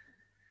weird.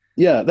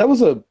 Yeah, that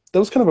was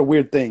kind of a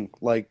weird thing.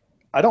 Like,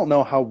 I don't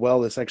know how well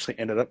this actually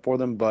ended up for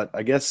them, but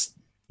I guess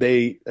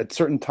they, at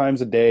certain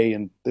times a day,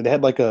 and they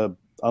had like on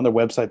their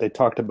website, they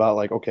talked about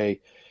like,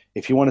 okay,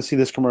 if you want to see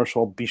this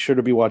commercial, be sure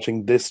to be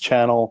watching this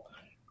channel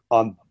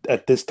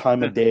at this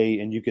time of day,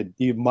 and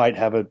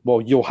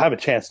you'll have a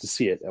chance to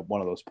see it at one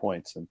of those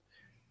points. And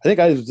I think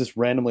I was just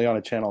randomly on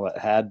a channel that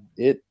had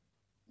it,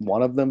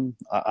 one of them.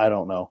 I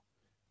don't know.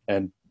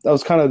 And I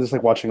was kind of just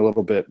like watching a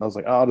little bit, and I was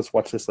like, I'll just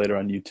watch this later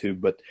on YouTube.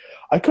 But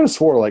I could have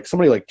swore like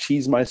somebody like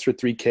Cheesemeister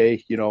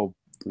 3K,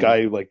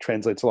 guy who like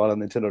translates a lot on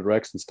Nintendo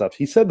Directs and stuff.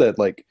 He said that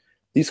like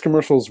these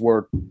commercials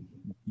were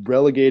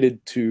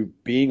relegated to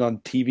being on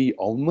TV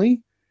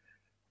only.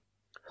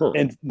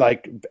 And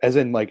like, as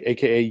in like,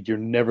 AKA, you're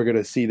never going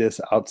to see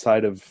this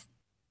outside of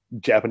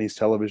Japanese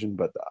television.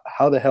 But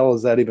how the hell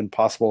is that even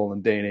possible in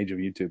the day and age of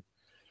YouTube?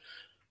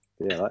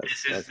 Yeah,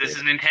 this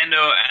is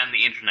Nintendo and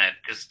the internet.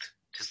 Just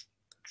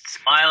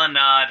smile and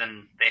nod,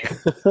 and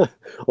they.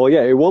 Well,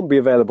 yeah, it won't be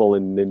available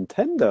in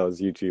Nintendo's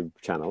YouTube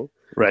channel,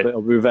 right? But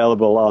it'll be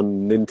available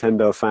on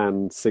Nintendo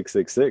Fan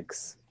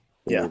 666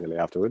 immediately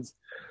afterwards.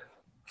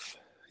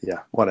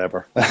 Yeah,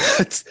 whatever.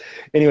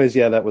 Anyways,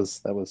 yeah, that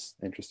was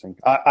interesting.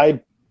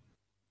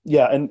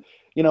 And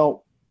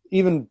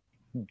even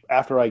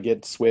after I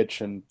get Switch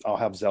and I'll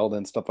have Zelda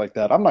and stuff like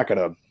that, I'm not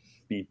gonna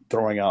be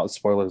throwing out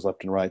spoilers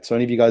left and right. So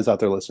any of you guys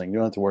out there listening, you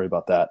don't have to worry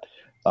about that.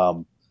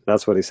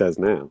 That's what he says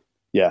now.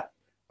 Yeah.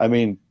 I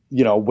mean,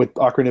 with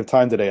Ocarina of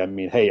Time today, I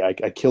mean, hey,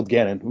 I killed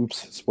Ganon.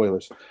 Oops,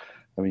 spoilers.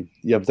 I mean,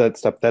 you have that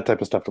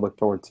type of stuff to look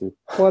forward to.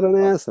 What an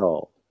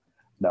asshole.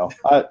 No,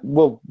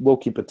 we'll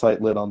keep a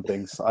tight lid on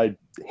things. I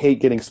hate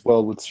getting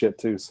spoiled with shit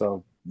too.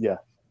 So yeah,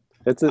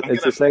 it's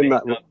the same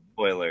that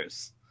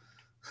spoilers.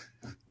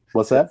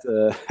 What's that?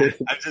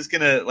 I'm just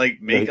gonna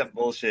make up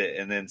bullshit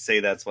and then say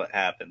that's what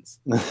happens.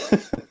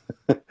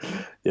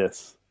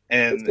 Yes,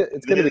 and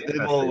it's gonna be.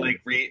 We'll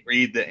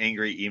read the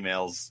angry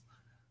emails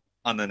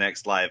on the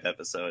next live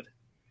episode.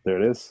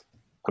 There it is.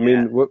 I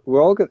mean,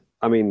 we're all good.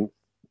 I mean,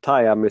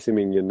 Ty, I'm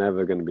assuming you're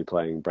never going to be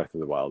playing Breath of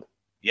the Wild.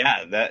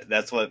 Yeah,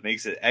 that's what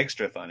makes it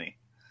extra funny.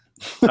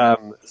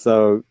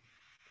 So,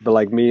 but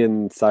like me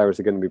and Cyrus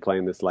are going to be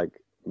playing this like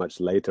much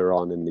later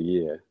on in the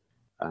year.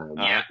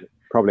 Yeah.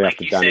 Probably Like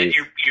after you Danny's.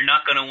 said, you're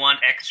not going to want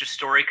extra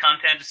story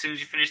content as soon as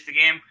you finish the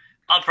game.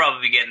 I'll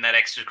probably be getting that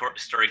extra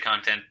story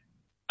content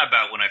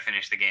about when I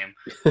finish the game.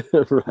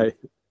 Right.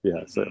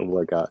 Yeah, so it'll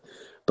work out.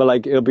 But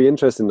like it'll be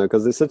interesting though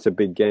because it's such a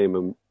big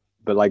game,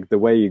 but like the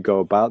way you go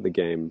about the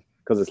game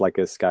because it's like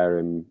a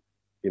Skyrim,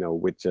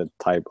 Witcher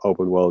type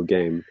open world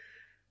game.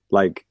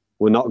 Like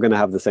we're not going to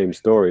have the same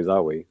stories,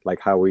 are we? Like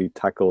how we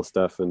tackle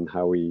stuff and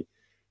how we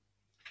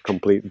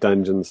complete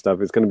dungeon stuff.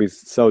 It's going to be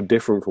so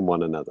different from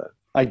one another.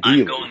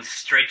 Ideally. I'm going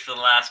straight to the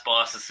last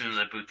boss as soon as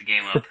I boot the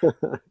game up.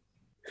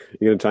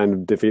 You're going to try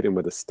and defeat him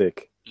with a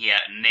stick. Yeah,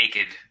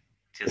 naked.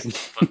 Just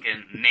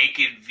fucking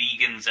naked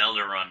vegan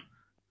Zelda run.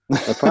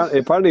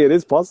 Apparently it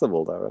is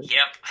possible though, right?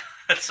 Yep.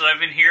 That's what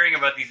I've been hearing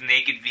about these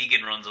naked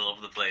vegan runs all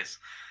over the place.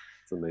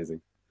 It's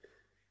amazing.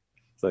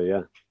 So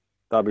yeah,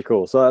 that'd be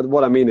cool. So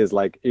what I mean is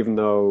like, even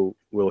though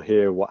we'll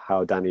hear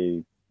how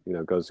Danny,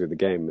 goes through the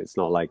game, it's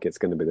not like it's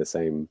going to be the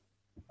same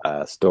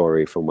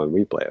story from when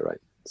we play it, right?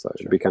 So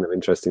it'd be kind of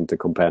interesting to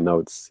compare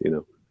notes,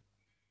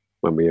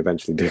 when we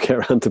eventually do get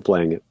around to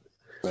playing it.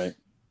 Right.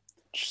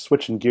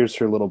 Switching gears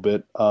here a little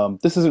bit.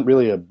 This isn't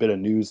really a bit of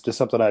news, just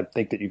something I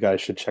think that you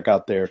guys should check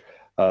out there.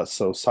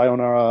 So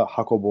Sayonara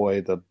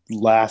Hakoboy, the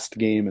last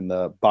game in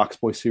the Box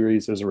Boy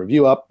series, there's a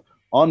review up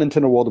on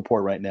Nintendo World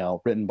Report right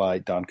now, written by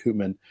Don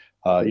Koopman.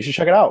 You should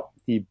check it out.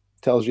 He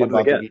tells you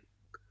about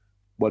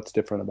what's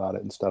different about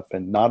it and stuff,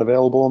 and not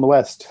available in the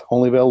West,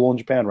 only available in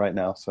Japan right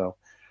now. So,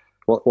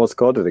 what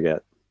score did it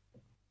get?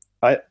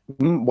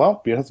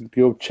 Well, you have to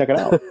go check it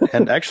out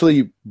and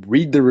actually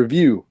read the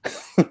review.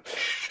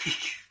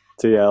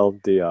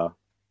 TLDR.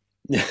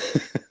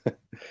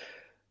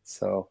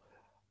 So,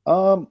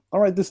 all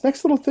right, this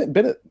next little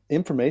bit of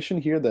information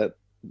here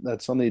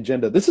that's on the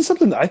agenda. This is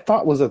something that I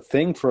thought was a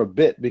thing for a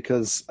bit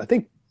because I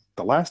think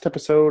the last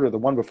episode or the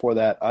one before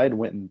that, I had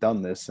went and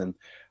done this. And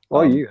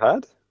you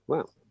had?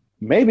 Wow.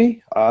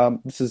 Maybe.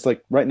 This is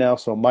like right now.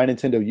 So My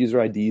Nintendo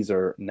user IDs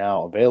are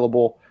now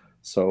available.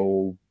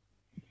 So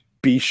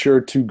be sure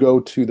to go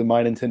to the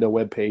My Nintendo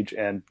webpage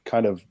and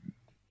kind of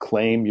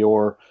claim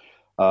your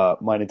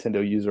My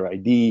Nintendo user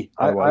ID.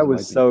 I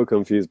was so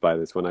confused by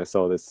this when I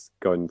saw this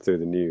going through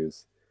the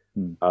news.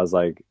 I was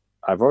like,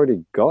 I've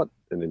already got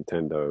a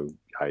Nintendo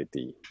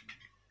ID.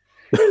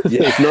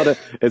 Yeah.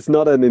 It's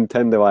not a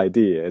Nintendo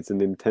ID. It's a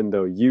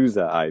Nintendo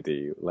user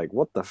ID. Like,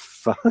 what the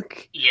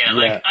fuck? Yeah,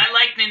 I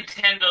like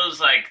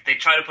Nintendo's, like, they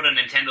try to put a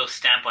Nintendo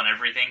stamp on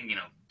everything,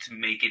 to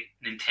make it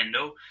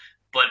Nintendo,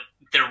 but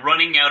they're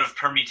running out of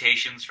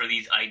permutations for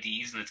these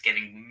IDs, and it's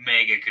getting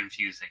mega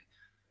confusing.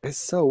 It's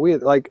so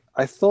weird. Like,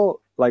 I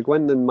thought, like,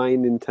 when the My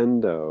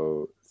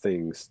Nintendo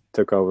things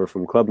took over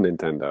from Club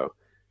Nintendo,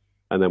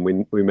 and then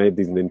we made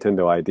these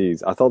Nintendo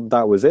IDs, I thought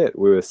that was it.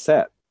 We were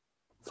set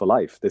for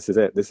life. This is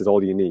it. This is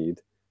all you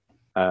need.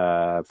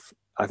 I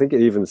think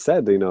it even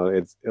said,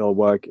 it'll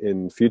work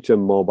in future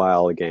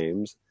mobile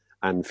games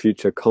and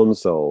future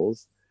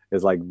consoles.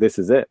 It's like, this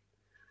is it.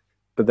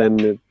 But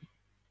then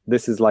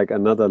this is like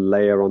another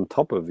layer on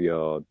top of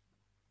your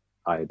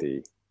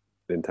ID,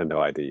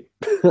 Nintendo ID.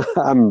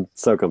 I'm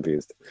so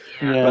confused.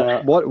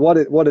 Yeah. But what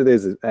it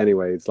is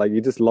anyway, it's like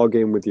you just log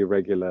in with your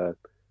regular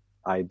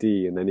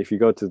ID, and then if you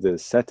go to the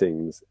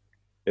settings,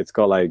 it's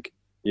got like,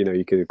 you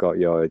could have got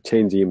your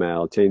change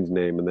email, change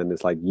name, and then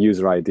it's like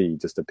user ID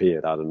just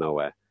appeared out of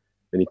nowhere.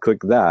 And you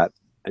click that,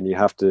 and you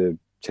have to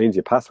change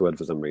your password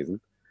for some reason.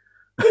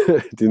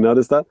 Do you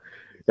notice that?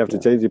 You have to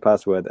change your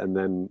password, and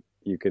then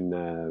you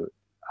can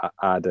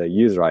add a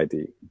user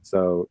ID.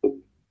 So,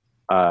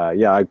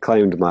 I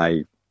claimed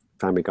my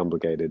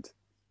Famicomplicated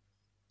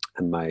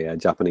and my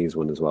Japanese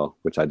one as well,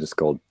 which I just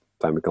called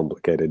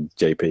Famicomplicated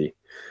JP.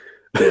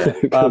 Yeah.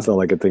 That's all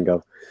I could think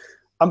of.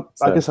 Like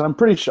I said, I'm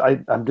pretty sure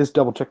I'm just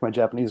double check my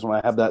Japanese when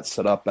I have that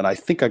set up, and I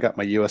think I got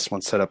my US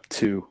one set up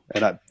too.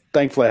 And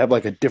thankfully I have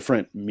like a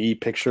different me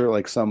picture,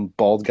 like some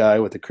bald guy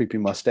with a creepy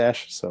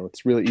mustache, so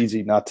it's really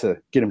easy not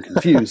to get him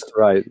confused.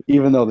 Right.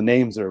 Even though the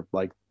names are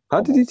like. How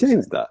did you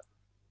change that?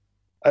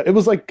 It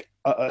was like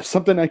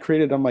something I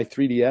created on my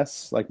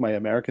 3DS, like my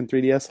American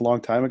 3DS, a long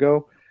time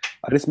ago.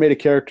 I just made a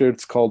character.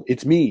 It's called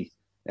It's Me,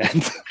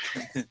 and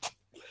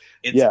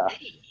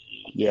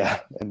yeah,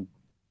 and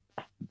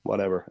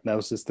whatever. And that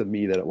was just the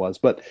me that it was.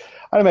 But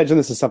I imagine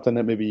this is something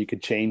that maybe you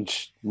could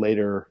change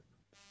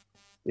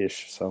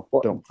later-ish. So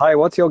don't. Hi,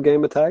 what's your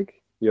gamer tag?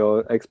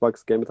 Your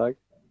Xbox gamer tag?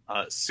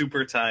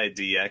 Super Tie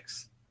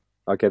DX.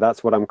 Okay,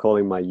 that's what I'm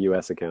calling my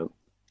US account.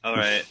 All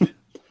right.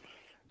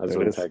 I just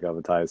want to take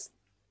over ties.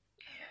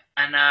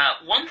 And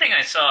one thing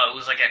I saw, it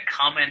was like a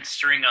comment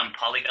string on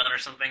Polygon or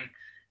something,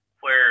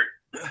 where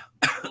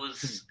it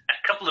was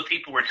a couple of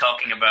people were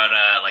talking about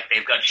like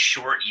they've got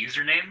short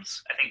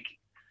usernames. I think,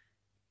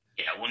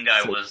 one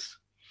guy was,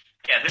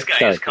 this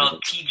guy is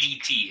called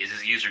TGT is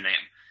his username,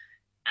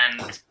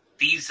 and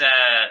these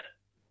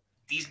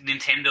these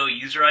Nintendo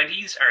user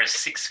IDs are a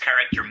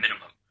 6-character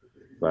minimum.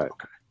 Right.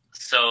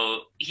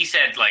 So he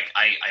said, like,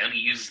 I only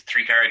use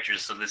 3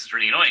 characters, so this is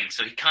really annoying.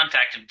 So he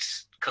contacted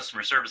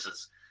customer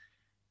services.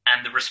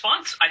 And the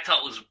response I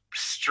thought was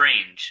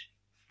strange.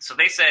 So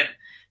they said,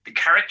 the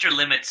character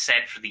limit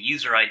set for the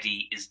user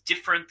ID is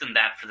different than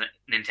that for the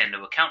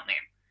Nintendo account name.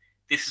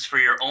 This is for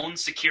your own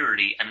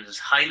security, and it is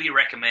highly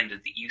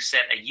recommended that you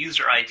set a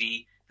user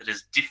ID that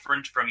is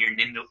different from your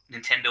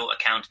Nintendo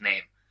account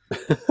name.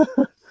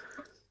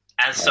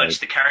 As such,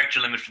 the character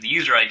limit for the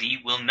user ID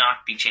will not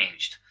be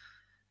changed.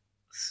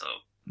 So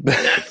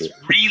that's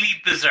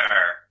really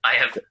bizarre. I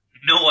have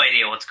no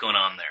idea what's going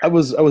on there. I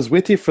was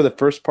with you for the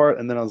first part,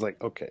 and then I was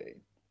like, okay,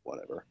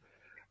 whatever.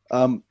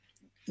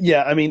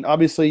 Yeah, I mean,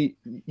 obviously,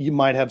 you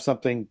might have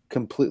something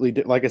completely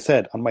different. Like I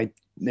said, on my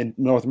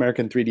North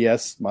American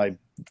 3DS, my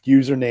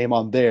username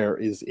on there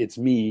it's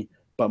me,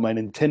 but my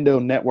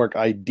Nintendo Network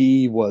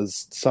ID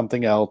was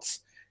something else,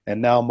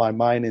 and now my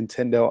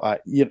Nintendo,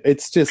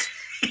 it's just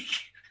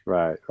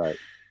right.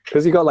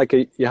 Because you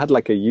had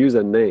like a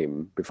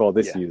username before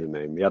this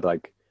username. You had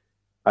like,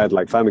 I had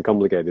like Family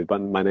Complicated,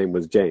 but my name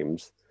was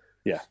James.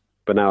 Yeah.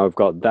 But now I've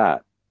got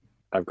that.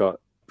 I've got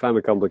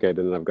Family Complicated,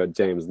 and I've got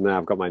James. Now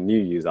I've got my new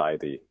user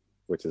ID,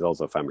 which is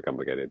also Family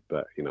Complicated.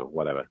 But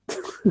whatever.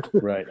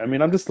 Right. I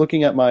mean, I'm just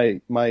looking at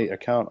my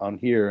account on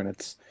here, and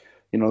it's,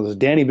 there's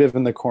Danny Biv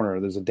in the corner,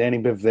 there's a Danny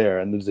Biv there,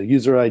 and there's a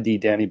user ID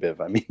Danny Biv.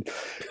 I mean,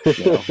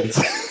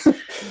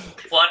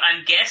 What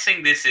I'm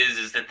guessing this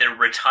is that they're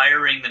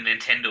retiring the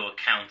Nintendo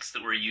accounts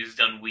that were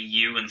used on Wii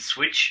U and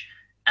Switch.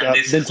 And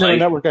this Nintendo is like,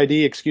 Network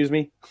ID, excuse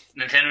me.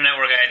 Nintendo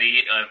Network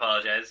ID, I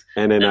apologize.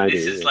 NNID, and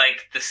this is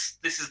like this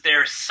is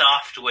their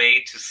soft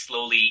way to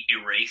slowly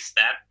erase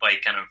that by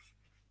kind of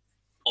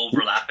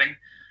overlapping.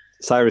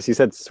 Cyrus, you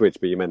said Switch,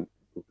 but you meant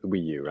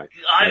Wii U, right?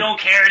 I don't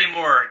care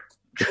anymore.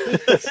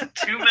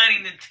 Too many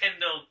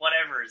Nintendo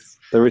whatevers.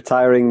 They're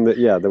retiring the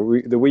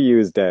Wii U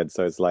is dead,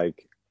 so it's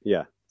like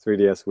 3DS,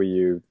 Wii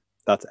U,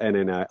 that's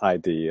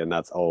NNID, and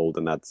that's old,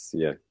 and that's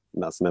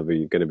never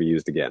going to be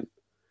used again.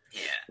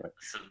 Yeah, right.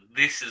 So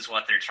this is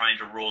what they're trying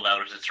to roll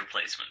out as its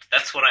replacement.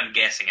 That's what I'm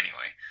guessing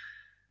anyway.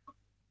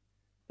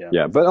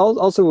 Yeah, but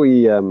also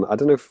we, I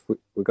don't know if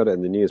we got it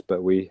in the news, but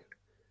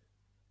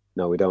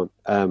no, we don't.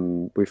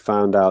 We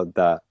found out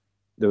that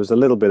there was a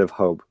little bit of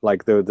hope.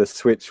 Like the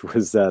Switch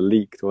was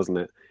leaked, wasn't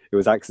it? It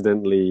was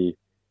accidentally.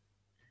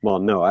 Well,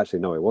 no, actually,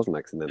 no, it wasn't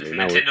accidentally.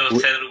 Nintendo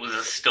said it was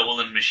a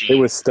stolen machine. It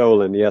was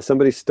stolen. Yeah,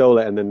 somebody stole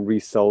it and then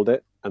resold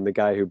it, and the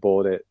guy who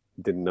bought it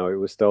didn't know it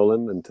was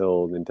stolen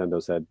until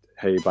Nintendo said,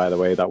 "Hey, by the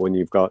way, that one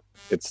you've got,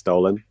 it's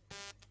stolen.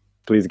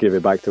 Please give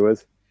it back to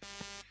us."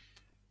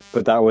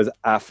 But that was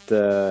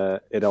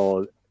after he'd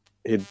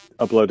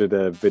uploaded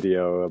a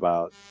video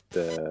about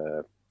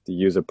the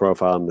user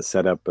profile and the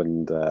setup,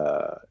 and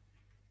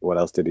what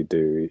else did he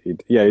do?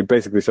 He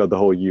basically showed the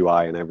whole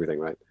UI and everything,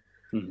 right?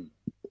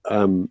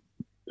 Mm-hmm.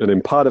 And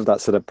in part of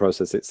that setup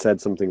process, it said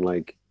something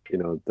like,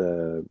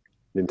 the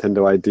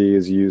Nintendo ID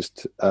is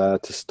used to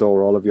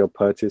store all of your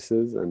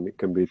purchases, and it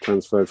can be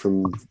transferred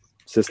from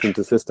system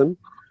to system.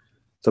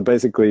 So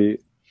basically,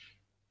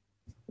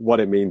 what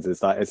it means is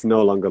that it's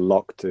no longer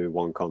locked to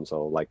one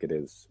console like it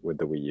is with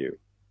the Wii U.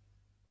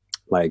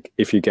 Like,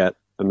 if you get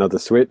another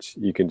Switch,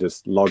 you can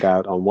just log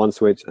out on one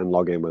Switch and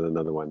log in with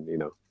another one,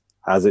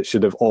 as it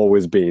should have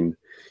always been.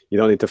 You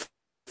don't need to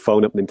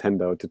phone up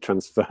Nintendo to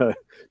transfer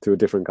to a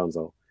different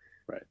console.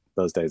 Right.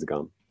 Those days are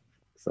gone.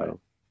 So right.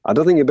 I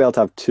don't think you'll be able to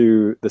have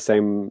the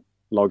same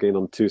login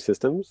on 2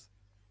 systems.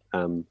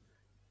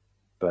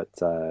 But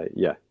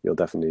you'll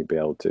definitely be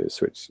able to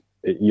switch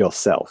it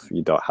yourself.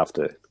 You don't have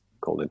to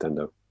call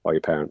Nintendo or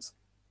your parents.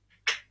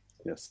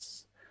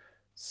 Yes.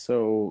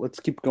 So let's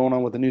keep going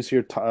on with the news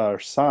here.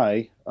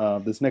 Sai,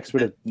 this next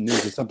bit of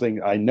news is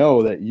something I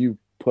know that you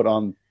put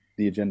on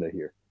the agenda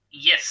here.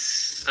 Yes.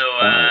 So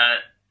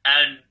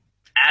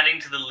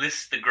adding to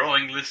the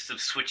growing list of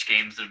Switch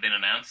games that have been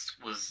announced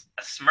was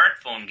a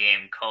smartphone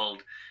game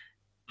called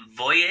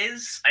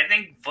Voyez. I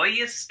think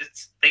Voyez.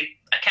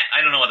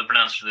 I don't know what the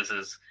pronounce for this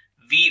is.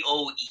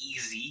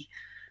 VOEZ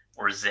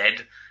or Z.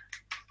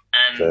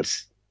 And Good.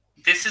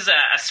 This is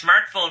a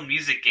smartphone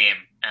music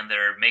game, and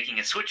they're making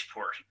a Switch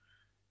port.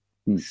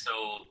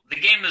 So the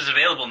game is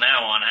available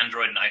now on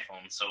Android and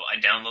iPhone. So I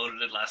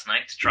downloaded it last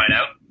night to try it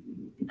out,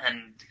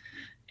 and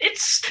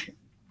it's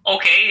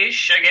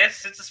okay-ish, I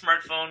guess. It's a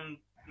smartphone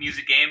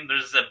music game.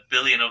 There's a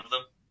billion of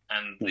them,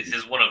 and this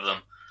is one of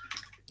them.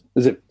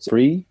 Is it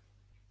free?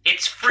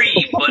 It's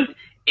free, but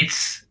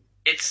it's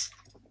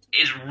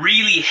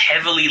really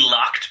heavily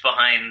locked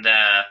behind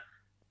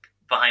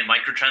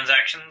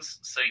microtransactions.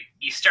 So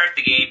you start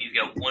the game, you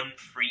get one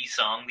free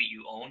song that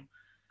you own.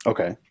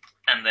 Okay.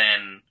 And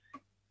then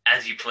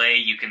as you play,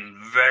 you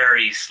can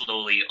very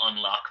slowly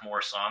unlock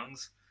more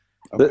songs.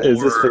 Okay.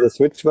 Is this for the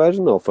Switch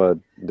version or for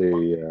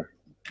the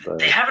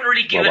they haven't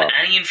really given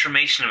any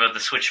information about the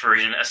Switch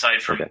version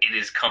aside from it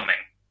is coming.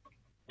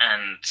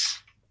 And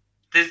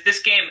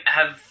this game,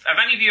 have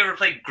any of you ever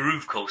played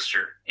Groove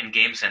Coaster in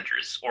game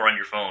centers or on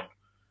your phone?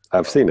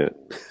 I've seen it.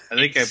 I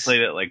think I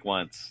played it like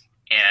once.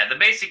 Yeah, the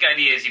basic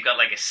idea is you've got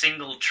like a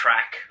single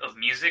track of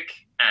music,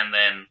 and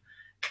then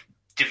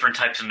different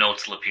types of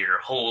notes will appear.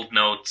 Hold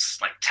notes,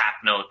 like tap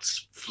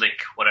notes,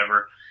 flick,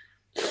 whatever.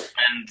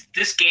 And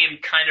this game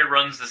kind of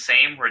runs the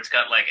same, where it's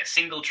got like a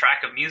single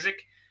track of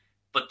music,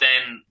 but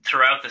then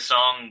throughout the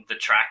song, the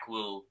track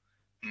will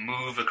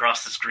move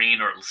across the screen,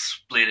 or it'll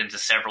split into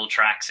several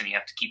tracks, and you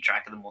have to keep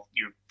track of them with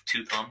your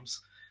two thumbs.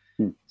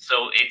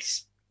 So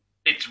it's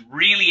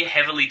really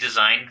heavily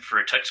designed for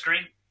a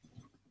touchscreen.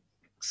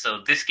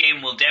 So this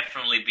game will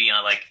definitely be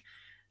on, like,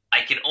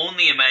 I can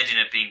only imagine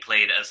it being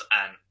played as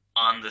an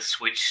on the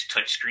Switch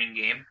touchscreen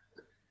game.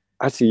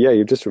 Actually, yeah,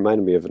 you just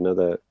reminded me of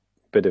another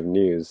bit of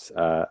news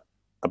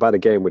about a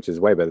game which is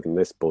way better than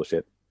this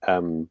bullshit.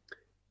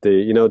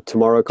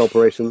 Tomorrow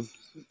Corporation,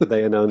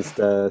 they announced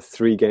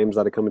 3 games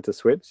that are coming to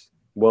Switch: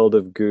 World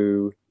of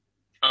Goo,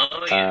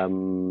 Oh yeah,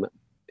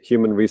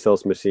 Human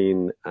Resource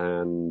Machine,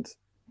 and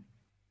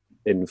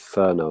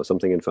Inferno,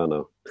 something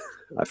Inferno.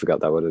 I forgot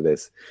that what it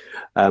is.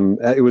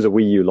 It was a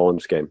Wii U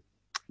launch game,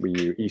 Wii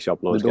U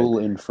eShop launch Little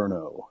game.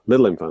 Inferno.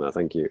 Little Inferno,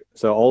 thank you.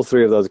 So all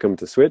 3 of those come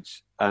to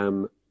Switch,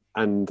 and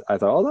I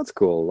thought, oh, that's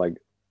cool. Like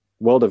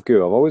World of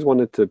Goo, I've always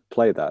wanted to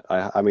play that.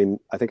 I mean,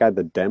 I think I had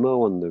the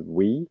demo on the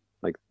Wii.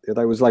 Like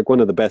that was like one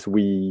of the best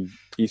Wii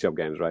eShop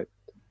games, right?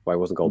 Well, it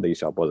wasn't called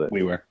eShop, was it?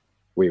 We were.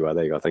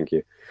 There you go. Thank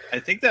you. I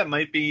think that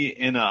might be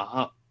in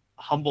a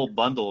Humble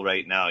Bundle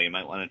right now. You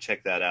might want to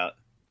check that out.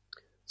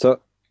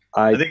 So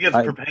I think it's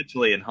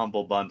perpetually in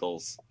Humble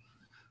Bundles.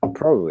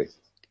 Probably.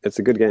 It's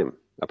a good game,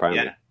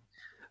 apparently.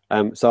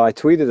 Yeah. So I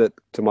tweeted at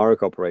Tomorrow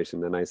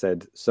Corporation and I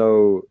said,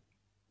 so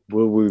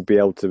will we be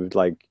able to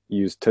like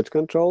use touch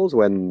controls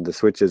when the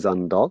Switch is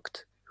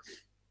undocked?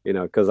 You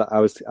know, because I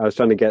was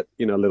trying to get,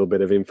 a little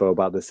bit of info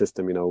about the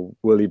system.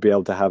 Will you be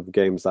able to have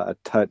games that are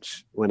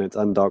touch when it's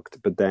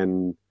undocked, but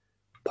then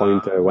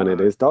pointer when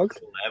it is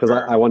docked?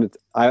 Because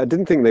I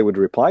didn't think they would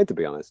reply, to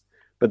be honest,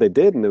 but they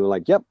did, and they were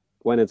like, yep,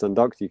 when it's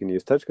undocked you can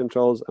use touch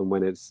controls, and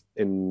when it's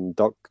in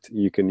docked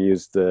you can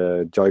use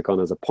the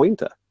Joy-Con as a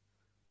pointer.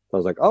 So I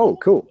was like, oh,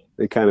 cool.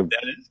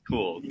 That is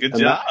cool. Good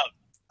job.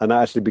 And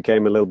that actually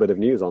became a little bit of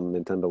news on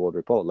Nintendo World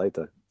Report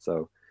later.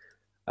 So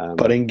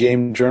budding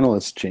game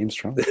journalist James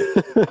Trump.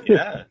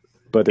 Yeah.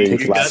 But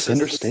taking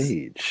center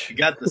stage. You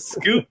got the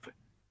scoop.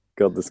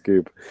 Got the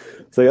scoop.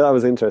 So yeah, that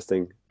was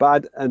interesting.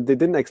 But and they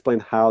didn't explain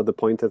how the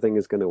pointer thing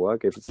is going to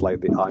work. If it's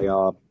like the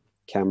IR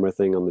camera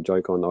thing on the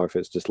Joy-Con, or if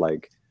it's just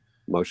like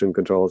motion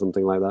control or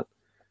something like that,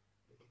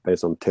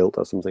 based on tilt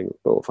or something.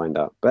 But we'll find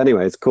out. But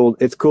anyway, it's cool.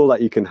 It's cool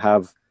that you can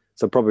have.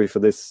 So probably for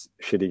this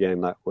shitty game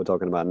that we're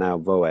talking about now,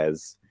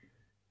 Voez,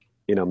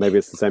 maybe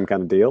it's the same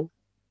kind of deal.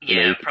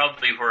 Yeah,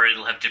 probably where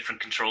it'll have different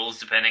controls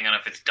depending on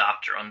if it's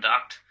docked or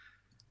undocked.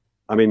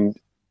 I mean,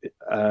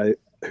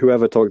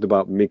 whoever talked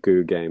about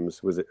Miku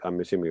games, was it? I'm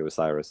assuming it was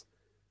Cyrus,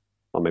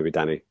 or maybe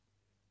Danny.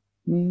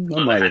 The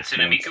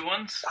Hatsune Miku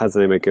ones?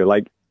 Hatsune Miku,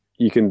 like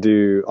you can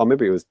do, or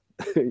maybe it was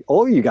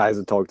all you guys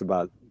have talked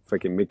about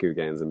freaking Miku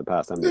games in the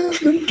past,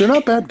 haven't you? They're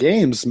not bad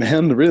games,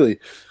 man, really.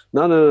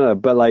 No,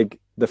 but like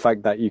the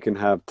fact that you can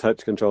have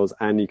touch controls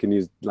and you can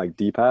use like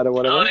D-pad or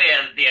whatever. Oh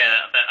yeah,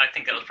 I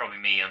think that was probably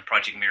me on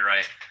Project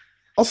Mirai.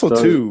 Also,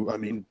 too, I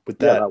mean, with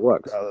that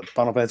works.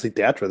 Final Fantasy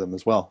Data Rhythm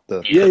as well.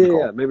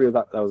 Yeah. Maybe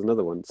that was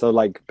another one. So,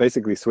 like,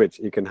 basically, Switch,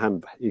 you can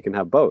have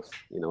both.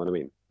 You know what I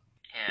mean?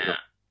 Yeah.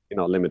 You're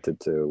not limited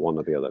to one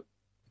or the other,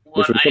 What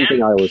which was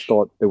something I always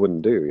thought they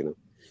wouldn't do.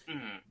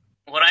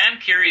 What I am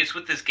curious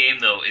with this game,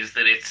 though, is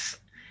that it's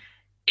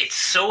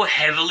so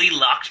heavily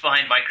locked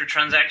behind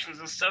microtransactions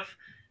and stuff.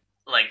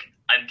 Like,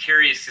 I'm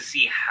curious to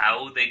see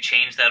how they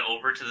change that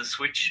over to the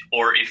Switch,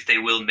 or if they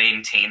will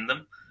maintain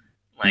them.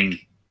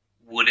 Like,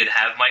 would it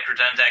have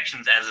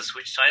microtransactions as a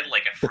Switch title,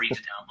 like a free to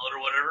download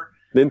or whatever?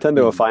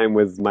 Nintendo are fine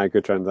with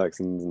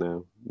microtransactions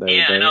now.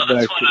 I know.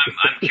 That's what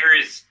I'm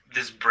curious.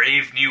 This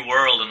brave new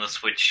world on the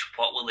Switch,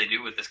 what will they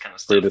do with this kind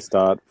of stuff? Free to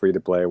start, free to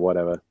play,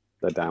 whatever.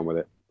 They're down with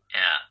it. Yeah.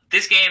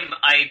 This game,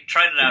 I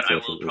tried it out. I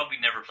will probably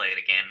never play it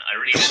again. I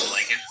really didn't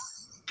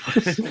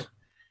like it.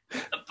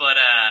 But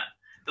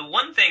the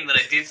one thing that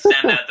I did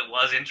stand out that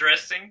was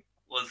interesting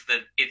was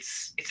that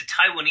it's a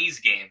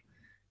Taiwanese game.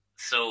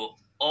 So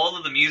all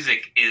of the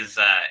music is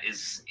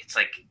it's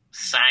like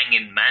sang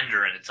in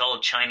Mandarin. It's all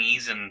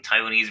Chinese and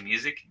Taiwanese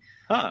music.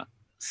 Huh.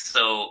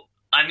 So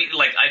I mean,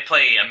 like, I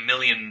play a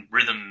million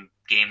rhythm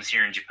games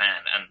here in Japan,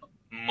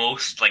 and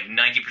most, like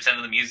 90%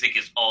 of the music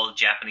is all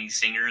Japanese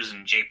singers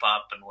and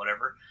J-pop and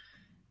whatever.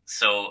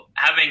 So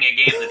having a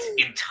game that's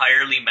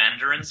entirely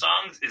Mandarin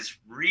songs is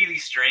really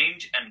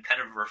strange and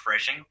kind of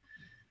refreshing.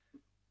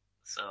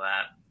 So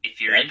if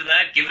you're into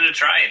that, give it a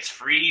try. It's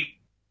free.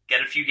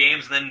 Get a few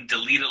games and then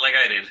delete it like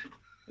I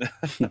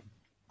did.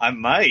 I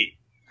might.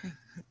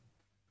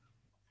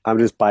 I'm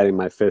just biting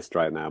my fist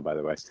right now, by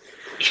the way.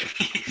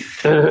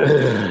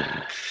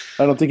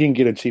 I don't think you can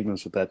get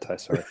achievements with that, Ty.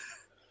 Sorry.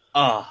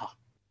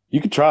 You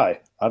could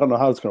try. I don't know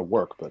how it's going to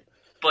work, but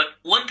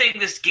one thing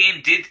this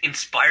game did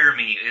inspire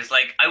me is,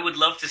 like, I would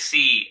love to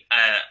see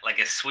like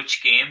a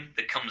Switch game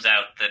that comes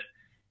out that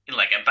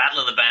like a Battle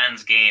of the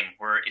Bands game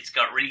where it's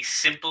got really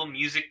simple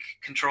music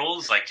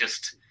controls,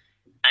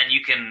 and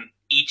you can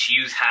each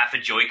use half a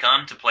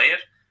Joy-Con to play it,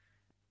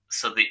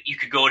 so that you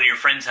could go to your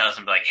friend's house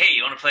and be like, "Hey,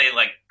 you want to play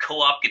like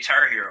co-op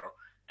Guitar Hero?"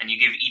 And you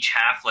give each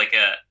half like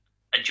a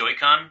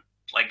Joy-Con.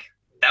 Like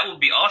that would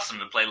be awesome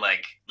to play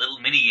like little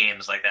mini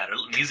games like that, or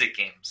little music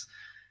games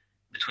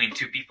between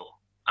two people.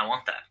 I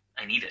want that.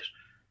 I need it.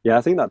 Yeah,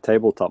 I think that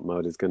tabletop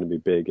mode is going to be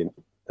big,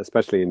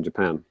 especially in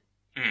Japan.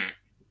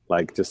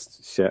 Like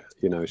just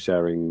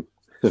sharing.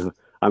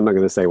 I'm not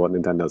going to say what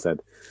Nintendo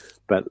said,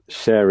 but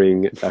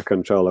sharing a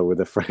controller with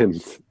a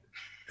friend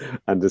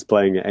and just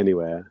playing it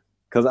anywhere.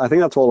 Because I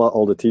think that's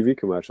all the TV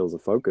commercials are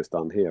focused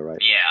on here, right?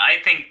 Yeah,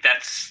 I think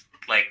that's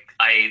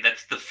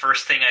that's the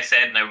first thing I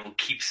said, and I will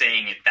keep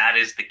saying it. That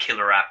is the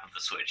killer app of the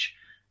Switch.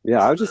 Yeah,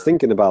 I was just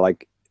thinking about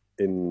like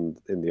in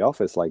the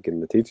office, like in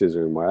the teacher's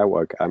room where I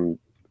work.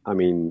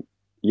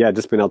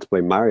 Just being able to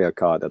play Mario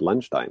Kart at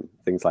lunchtime,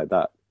 things like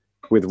that,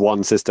 with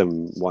one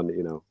system,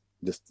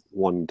 just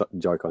one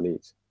Joy-Con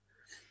each.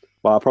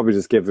 Well, I'll probably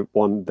just give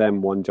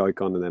them one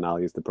Joy-Con, and then I'll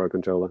use the Pro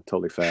Controller.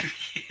 Totally fair.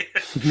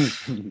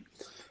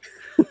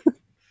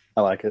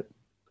 I like it.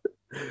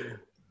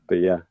 But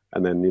yeah,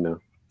 and then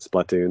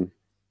Splatoon.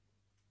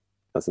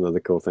 That's another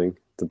cool thing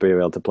to be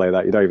able to play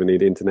that. You don't even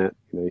need internet.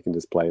 You can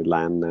just play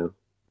LAN now.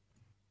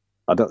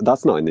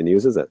 That's not in the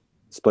news, is it?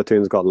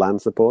 Splatoon's got LAN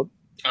support.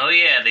 Oh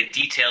yeah, they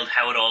detailed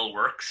how it all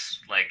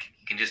works. Like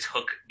you can just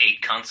hook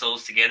 8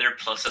 consoles together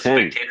plus a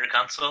 10. spectator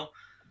console.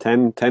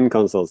 10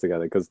 consoles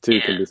together because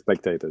 2 can be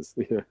spectators.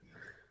 Yeah,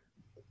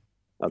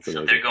 that's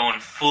amazing. So they're going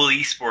full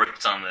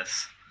esports on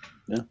this.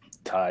 Yeah,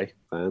 Ty.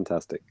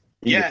 Fantastic.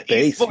 Yeah,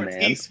 Base, esports,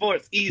 man.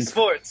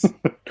 esports.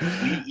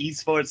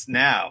 esports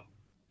now.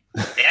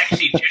 They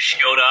actually just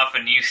showed off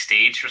a new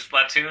stage for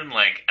Splatoon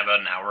like about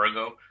an hour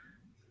ago.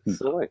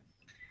 So, right.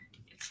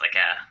 It's like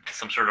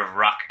some sort of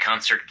rock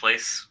concert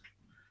place.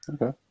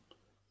 Okay.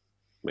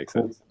 Makes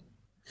sense.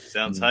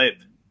 Sounds hype.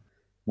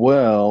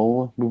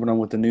 Well, moving on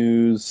with the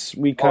news,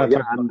 we kind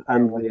of and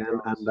then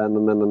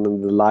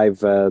the live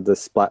the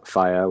splat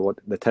fire,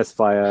 the test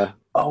fire.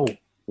 Oh,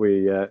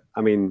 I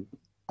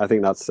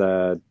think that's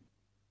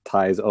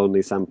Ty's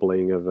only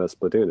sampling of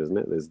Splatoon, isn't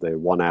it? There's the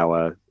 1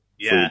 hour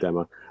free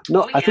demo.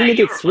 No, I think they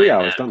did 3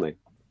 hours, don't they?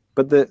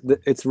 But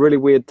it's really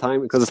weird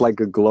time because it's like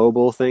a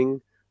global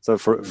thing. So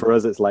for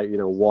us, it's like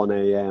 1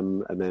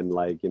 a.m. and then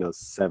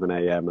 7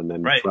 a.m. and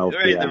then 12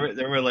 p.m. Right.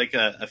 There were like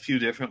a few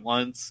different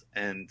ones,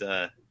 and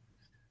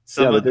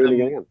some of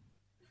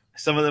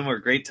them were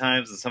great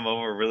times, and some of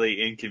them were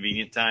really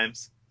inconvenient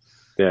times.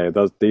 Yeah,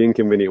 the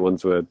inconvenient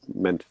ones were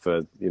meant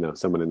for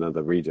someone in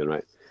another region,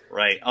 right?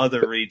 Right,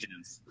 other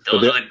regions.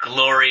 Those are the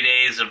glory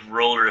days of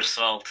roller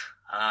assault.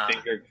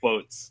 Finger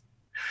quotes.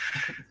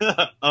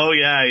 Oh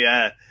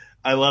yeah.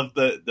 I love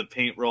the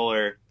paint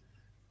roller.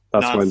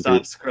 That's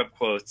non-stop scrub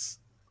quotes.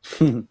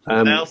 And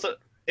I also,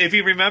 if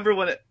you remember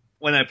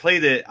when I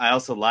played it, I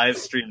also live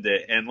streamed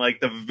it, and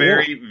like the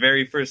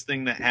very first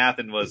thing that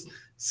happened was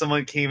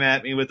someone came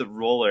at me with a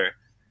roller,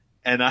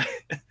 and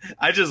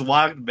I just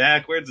walked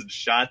backwards and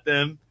shot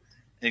them,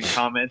 and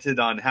commented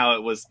on how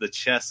it was the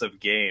chess of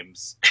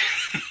games.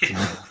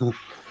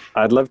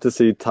 I'd love to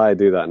see Ty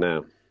do that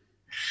now.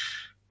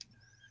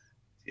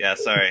 Yeah,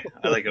 sorry,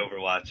 I like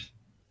Overwatch.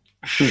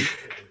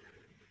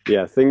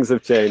 Yeah, things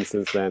have changed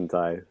since then,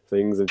 Ty.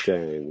 Things have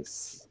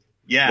changed.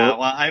 Yeah,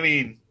 well, I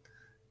mean,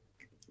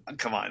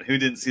 come on. Who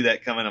didn't see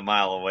that coming a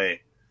mile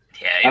away?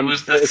 Yeah, it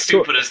was the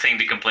stupidest thing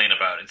to complain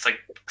about. It's like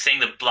saying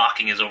that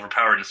blocking is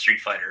overpowered in Street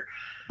Fighter.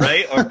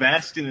 Right? Or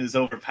Bastion is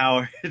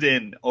overpowered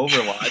in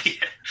Overwatch.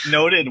 Yeah.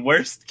 Noted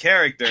worst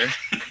character.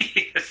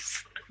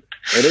 Yes.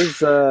 It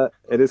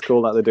is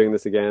cool that they're doing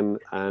this again,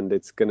 and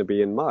it's going to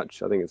be in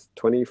March. I think it's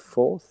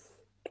 24th?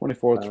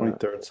 24th,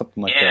 23rd,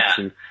 something like that.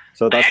 Too.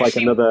 So that's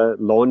another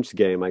launch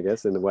game, I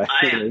guess, in a way.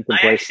 I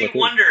actually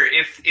wonder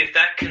if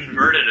that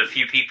converted a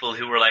few people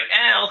who were like,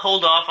 I'll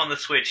hold off on the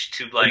Switch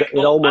to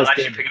I'll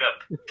actually pick it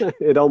up.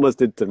 It almost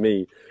did to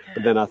me.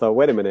 But then I thought,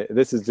 wait a minute,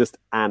 this is just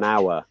an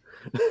hour.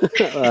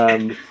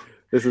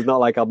 This is not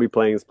like I'll be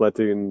playing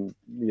Splatoon,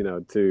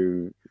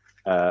 to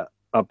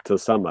up to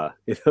summer.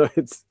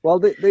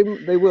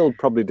 They will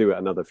probably do it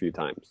another few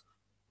times.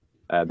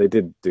 They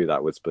did do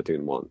that with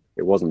Splatoon 1.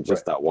 It wasn't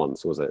just that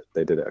once, was it?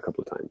 They did it a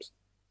couple of times.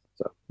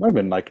 So might have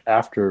been like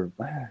after,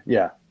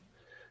 yeah,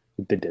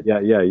 they did. Yeah,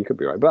 you could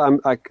be right. But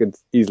I could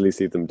easily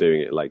see them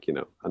doing it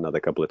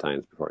another couple of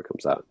times before it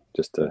comes out,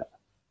 just to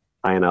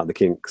iron out the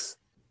kinks.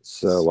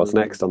 So what's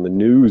next on the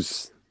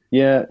news?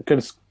 Yeah,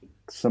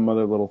 some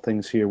other little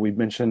things here. We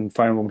mentioned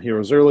Fire Emblem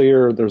Heroes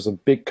earlier. There's a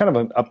big kind of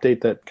an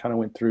update that kind of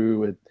went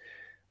through.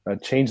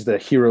 It changed the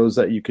heroes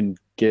that you can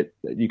get,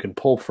 that you can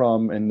pull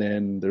from, and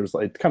then there's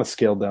like kind of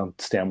scaled down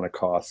stamina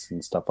costs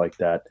and stuff like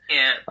that.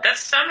 Yeah, that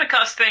stamina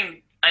cost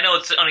thing, I know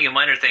it's only a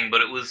minor thing,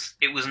 but it was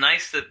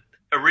nice that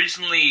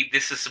originally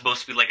this is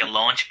supposed to be like a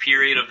launch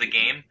period of the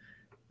game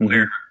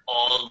where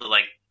all the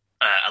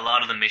a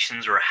lot of the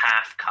missions were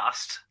half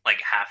cost,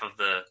 like half of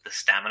the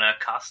stamina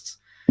costs.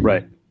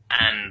 Right.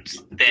 and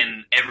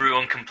then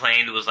everyone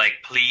complained. It was like,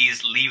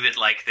 please leave it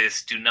like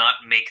this. Do not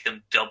make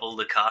them double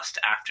the cost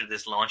after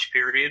this launch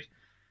period.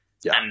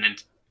 Yeah.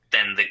 And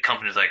then the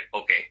company's like,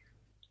 okay.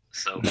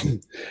 So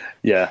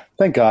Yeah,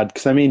 thank God,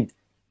 because I mean,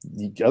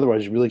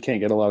 otherwise you really can't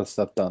get a lot of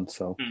stuff done.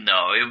 So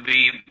no, it would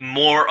be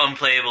more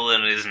unplayable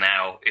than it is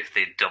now if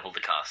they doubled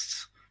the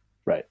costs.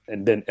 right,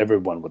 and then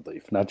everyone would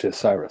leave, not just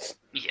Cyrus.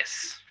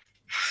 Yes.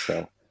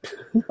 So,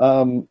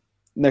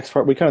 next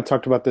part, we kind of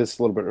talked about this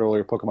a little bit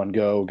earlier. Pokemon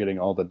Go getting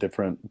all the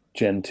different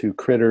Gen 2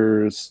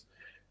 critters.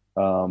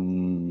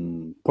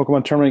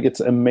 Pokemon Tournament gets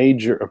a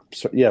major,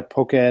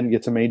 Pokken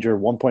gets a major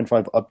 1.5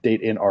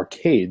 update in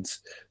arcades.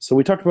 So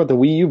we talked about the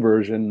Wii U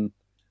version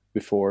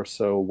before.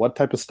 So what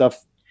type of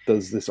stuff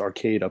does this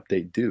arcade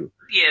update do?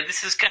 Yeah,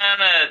 this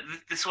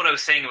is what I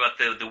was saying about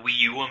the Wii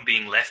U one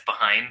being left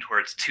behind, where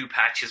it's 2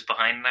 patches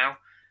behind now.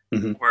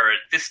 Mhm. Where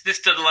this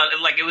did a lot,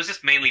 like it was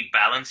just mainly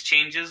balance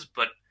changes,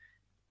 but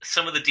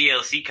some of the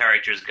DLC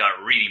characters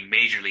got really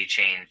majorly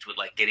changed with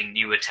like getting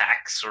new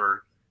attacks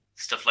or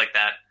stuff like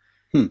that.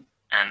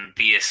 And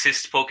the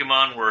assist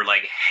Pokemon were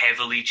like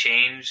heavily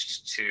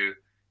changed to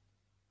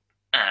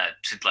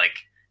like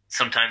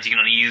sometimes you can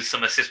only use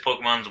some assist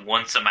Pokemons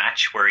once a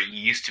match, where you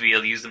used to be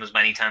able to use them as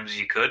many times as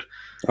you could.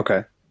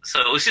 Okay. So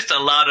it was just a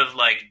lot of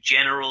like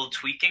general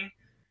tweaking,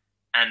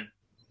 and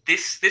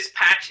this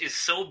patch is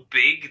so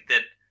big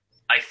that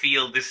I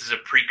feel this is a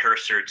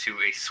precursor to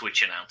a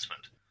Switch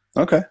announcement.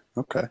 Okay.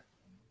 But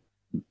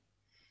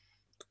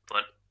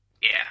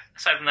yeah,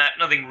 aside from that,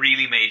 nothing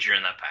really major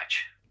in that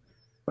patch.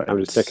 Right. I'm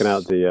just checking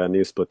out the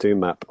new Splatoon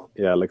map.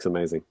 Yeah, it looks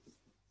amazing.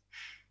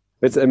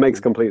 It makes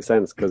complete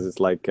sense because it's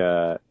like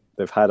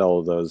they've had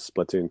all those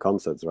Splatoon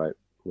concerts, right?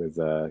 With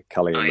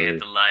Kelly and yeah, Marie.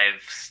 the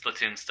live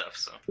Splatoon stuff.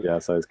 So Yeah,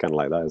 so it's kind of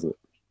like that, isn't it?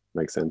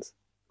 Makes sense.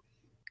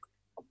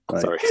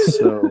 Right. Sorry.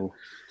 So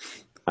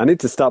I need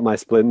to start my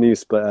Splatoon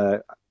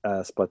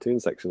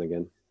section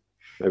again.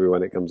 Maybe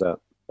when it comes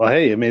out. well,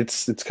 hey, I mean,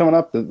 it's coming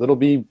up. It'll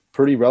be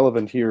pretty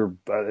relevant here,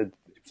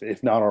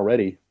 if not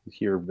already,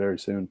 here very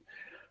soon.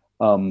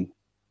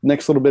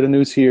 Next little bit of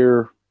news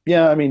here.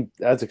 Yeah, I mean,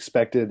 as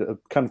expected,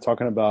 kind of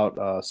talking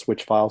about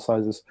Switch file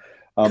sizes.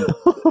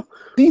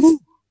 These,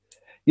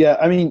 yeah,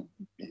 I mean,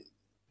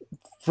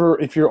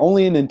 if you're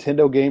only a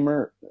Nintendo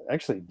gamer,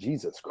 actually,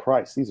 Jesus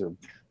Christ, these are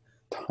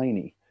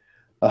tiny.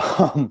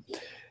 The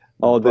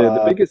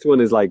biggest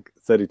one is like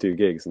 32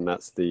 gigs, and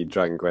that's the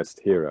Dragon Quest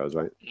Heroes,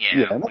 right?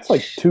 Yeah, and that's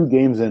like 2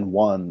 games in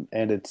one,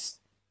 and it's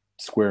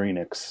Square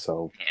Enix,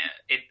 so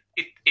yeah,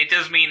 it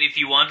does mean if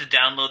you want to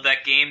download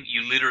that game,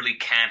 you literally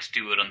can't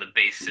do it on the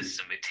base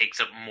system. It takes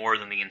up more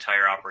than the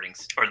entire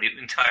the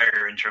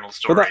entire internal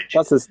storage.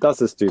 But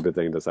that's a stupid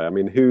thing to say. I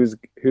mean, who's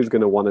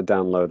going to want to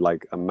download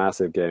like a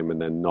massive game and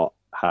then not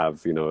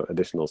have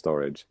additional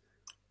storage?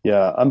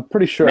 yeah, I'm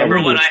pretty sure.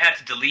 Remember when I had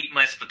to delete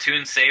my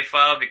Splatoon save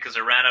file because I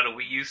ran out of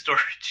Wii U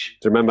storage?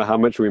 Do you remember how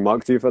much we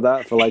mocked you for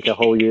that for like a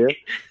whole year?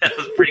 That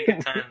was pretty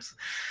good times.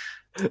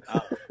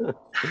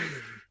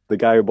 The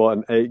guy who bought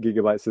an 8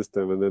 gigabyte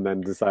system and then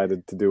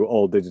decided to do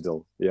all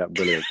digital. Yeah,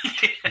 brilliant.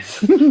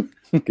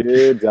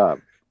 Good job.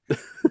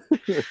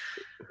 You're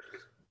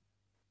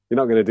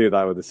not going to do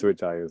that with the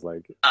Switch, are you? It's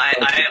like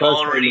I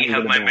already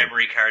have my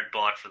memory card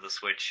bought for the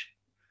Switch.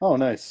 Oh,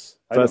 nice.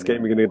 First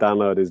game you're going to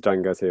download is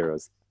Dragon Quest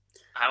Heroes.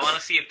 I want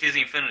to see if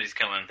Disney Infinity's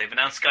coming. They've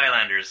announced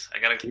Skylanders. I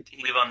gotta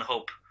live on the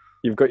hope.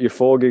 You've got your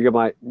 4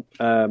 gigabyte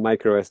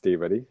micro SD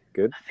ready.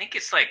 Good. I think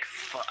it's like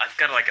I've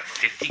got like a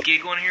 50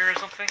 gig one here or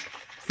something.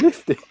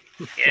 50?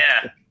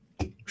 Yeah.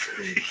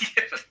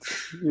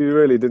 You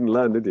really didn't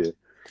learn, did you?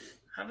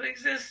 How big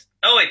is this?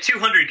 Oh wait,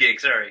 200 gig.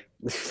 Sorry.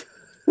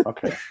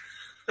 Okay.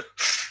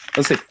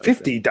 Let's say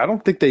 50. I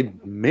don't think they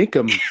make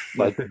them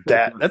like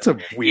that. That's a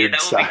weird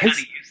that would be kind of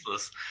size.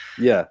 useless.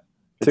 Yeah.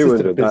 It's 200,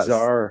 just a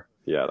bizarre.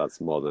 Yeah, that's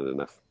more than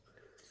enough.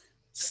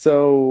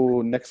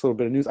 So, next little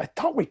bit of news. I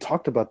thought we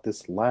talked about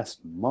this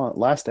last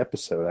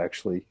episode,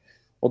 actually.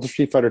 Ultra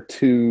Street Fighter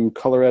 2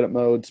 color edit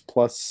modes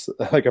plus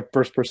like a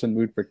first-person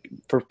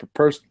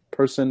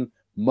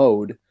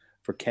mode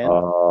for Ken.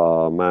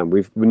 Oh man,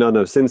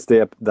 since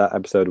that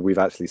episode we've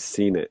actually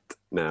seen it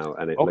now,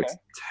 and it looks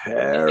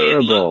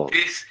terrible.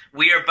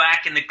 We are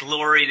back in the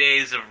glory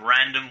days of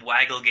random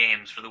waggle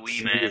games for the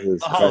Wii, man.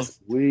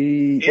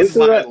 It's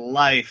my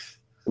life.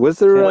 Was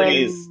there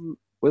a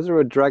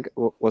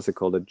what's it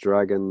called? A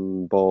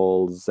Dragon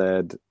Ball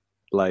Z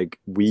like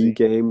Wii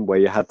game where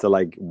you had to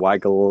like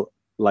waggle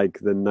like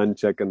the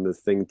nunchuck and the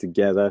thing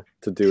together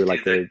to do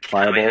like a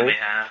fireball?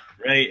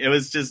 Right, it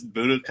was just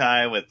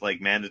Budokai with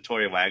like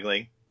mandatory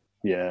waggling.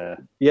 Yeah.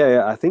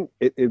 I think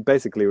it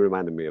basically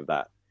reminded me of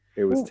that.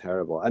 It was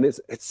terrible, and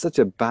it's such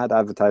a bad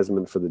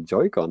advertisement for the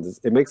Joy-Cons.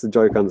 It makes the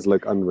Joy-Cons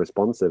look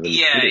unresponsive.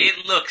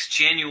 It looks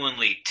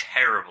genuinely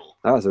terrible.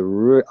 That was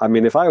I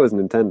mean, if I was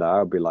Nintendo, I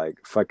would be like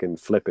fucking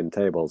flipping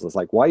tables. It's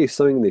like, why are you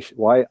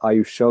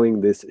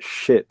showing this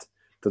shit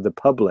to the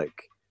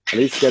public? At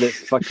least get it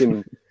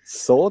fucking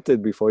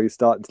sorted before you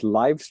start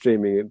live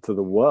streaming it to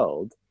the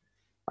world.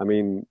 I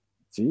mean,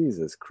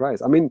 Jesus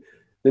Christ. I mean,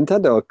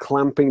 Nintendo are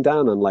clamping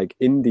down on like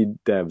indie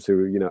devs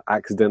who,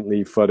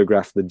 accidentally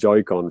photograph the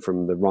Joy-Con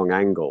from the wrong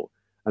angle,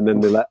 and then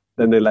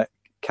they let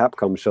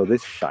Capcom show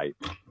this shite.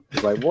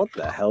 It's like, what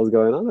the hell's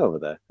going on over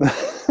there?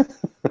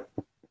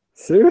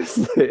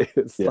 Seriously,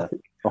 it's Yeah.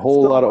 like A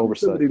whole lot of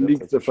oversight. somebody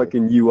leaks the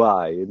fucking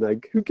UI, and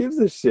like, who gives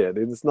a shit?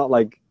 It's not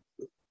like,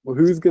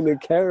 who's gonna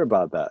care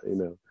about that,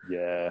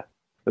 Yeah.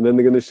 And then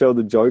they're gonna show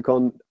the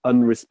Joy-Con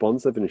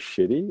unresponsive and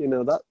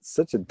shitty. That's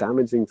such a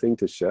damaging thing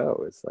to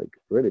show. It's like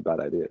really bad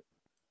idea.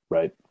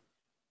 Right.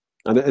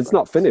 And it's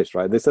not finished,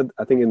 right? They said,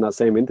 I think in that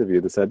same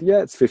interview, they said,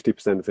 yeah, it's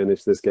 50%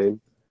 finished, this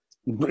game.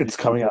 It's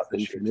coming out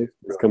this year.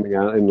 It's coming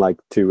out in like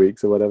 2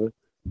 weeks or whatever.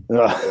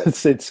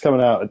 It's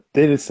coming out.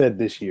 They just said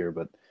this year,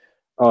 but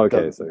Oh,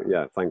 okay. So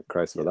yeah, thank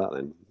Christ for that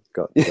then.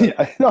 yeah,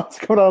 I know it's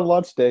coming out on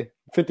launch day.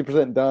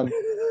 50% done.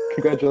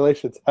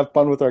 Congratulations. Have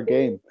fun with our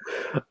game.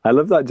 I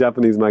love that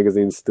Japanese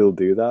magazines still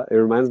do that. It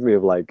reminds me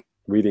of like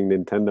reading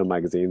Nintendo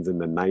magazines in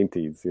the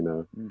 90s,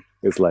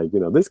 It's like,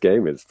 this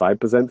game is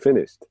 5%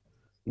 finished.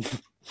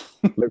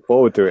 Look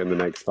forward to it in the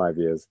next 5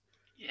 years.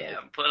 Yeah,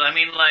 but I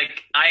mean,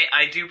 like,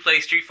 I do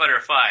play Street Fighter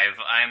V.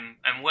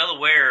 I'm well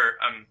aware,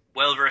 I'm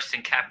well versed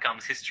in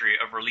Capcom's history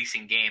of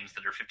releasing games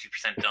that are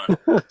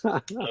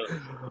 50%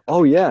 done.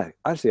 Oh yeah,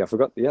 actually I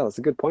forgot. Yeah, that's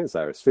a good point,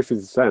 Cyrus.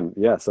 50%.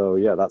 Yeah, so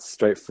yeah, that's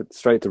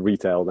straight to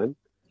retail then.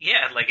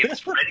 Yeah, like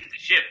it's ready to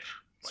ship.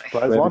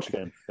 Surprise launch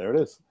game. There it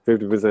is.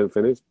 50%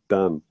 finished.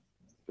 Done.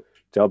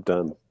 Job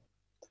done.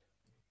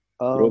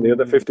 You want the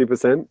other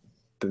 50%?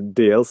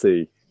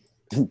 DLC.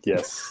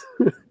 Yes.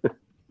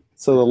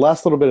 So the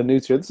last little bit of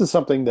news here. This is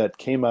something that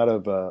came out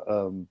of,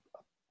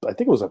 I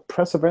think it was a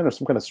press event or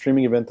some kind of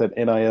streaming event that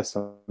NIS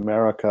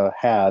America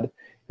had.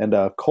 And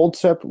Cold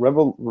Step,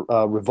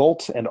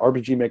 Revolt, and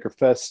RPG Maker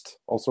Fest,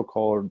 also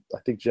called, I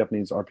think,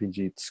 Japanese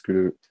RPG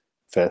Tsukuru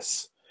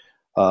Fest,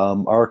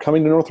 are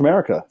coming to North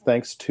America,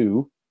 thanks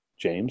to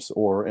James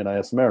or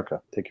NIS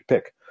America. Take your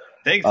pick.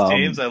 Thanks,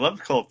 James. I love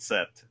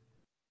Concept.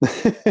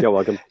 You're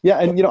welcome. Yeah,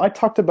 and I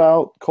talked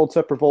about Cold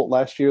Step Revolt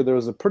last year. There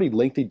was a pretty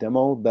lengthy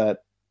demo that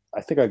I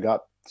think I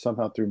got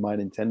somehow through my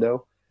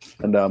Nintendo,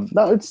 and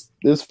no,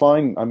 it's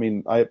fine. I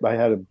mean, I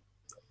had a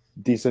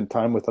decent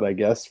time with it, I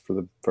guess,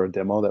 for a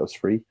demo that was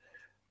free.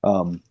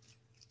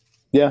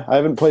 Yeah, I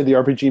haven't played the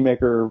RPG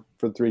Maker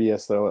for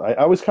 3DS though. I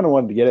always kind of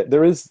wanted to get it.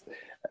 There is,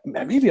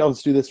 maybe I'll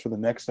just do this for the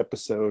next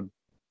episode,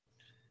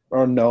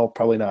 or no,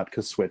 probably not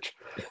because Switch.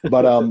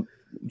 But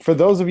for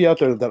those of you out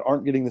there that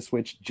aren't getting the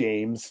Switch,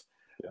 James.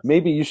 Yes.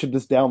 Maybe you should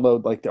just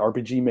download like the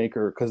RPG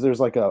Maker, because there's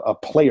like a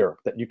player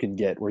that you can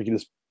get where you can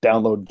just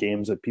download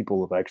games that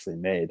people have actually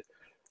made.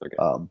 Okay.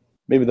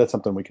 Maybe that's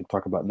something we can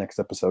talk about next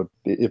episode,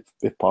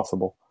 if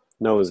possible.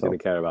 No one's going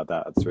to care about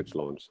that at Switch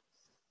launch.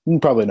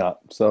 Probably not.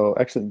 So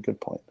actually, good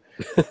point.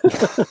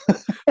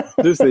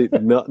 Seriously,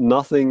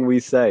 nothing we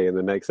say in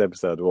the next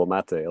episode will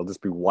matter. It'll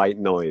just be white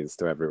noise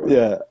to everyone.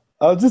 Yeah,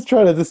 I'll just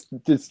try to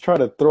just try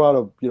to throw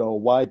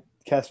out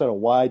cast out a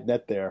wide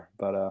net there,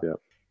 but yeah.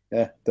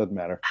 Yeah, doesn't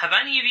matter. Have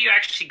any of you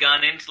actually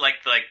gone into like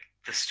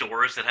the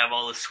stores that have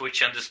all the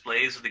Switch on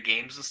displays with the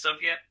games and stuff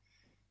yet?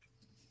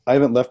 I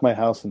haven't left my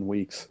house in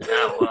weeks.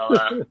 Oh,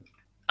 well,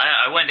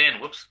 I went in,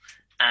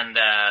 and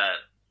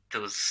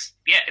there was,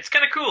 it's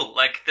kind of cool.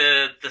 Like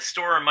the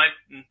store,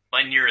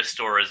 my nearest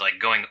store is like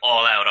going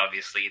all out.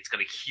 Obviously, it's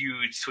got a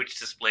huge Switch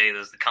display.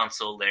 There's the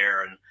console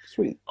there and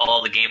sweet,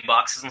 all the game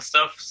boxes and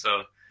stuff.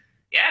 So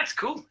yeah, it's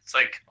cool. It's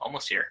like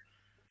almost here.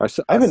 I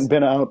haven't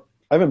been out.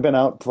 I haven't been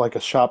out to like a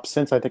shop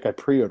since I think I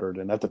pre-ordered,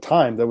 and at the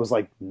time there was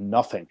like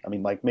nothing. I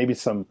mean, like maybe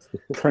some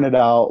printed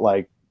out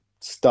like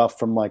stuff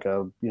from like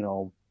a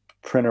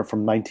printer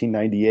from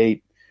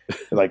 1998,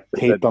 like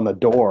taped on the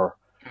door.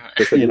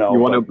 You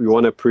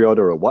want to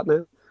pre-order a what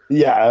now?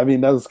 Yeah, I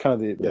mean that was kind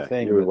of the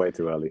thing. You were way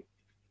too early.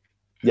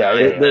 Yeah,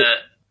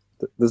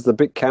 there's the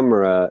big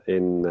camera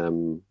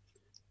in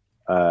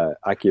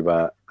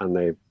Akiba,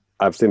 and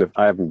I've seen it.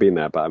 I haven't been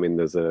there, but I mean,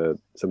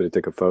 somebody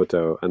took a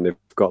photo, and they've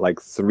got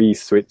like 3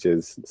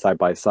 switches side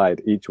by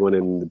side, each one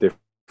in the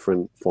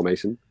different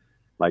formation.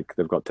 Like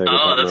they've got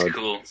tabletop that's mode,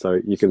 cool. So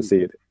you can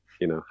see it,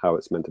 how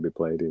it's meant to be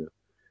played,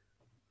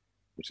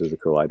 which is a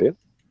cool idea.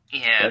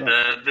 Yeah,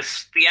 the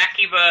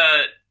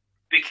Akiba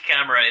big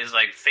camera is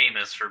like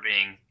famous for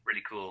being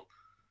really cool.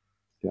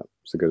 Yeah,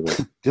 it's a good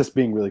one. Just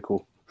being really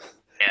cool.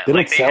 Yeah, they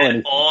had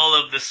anything. All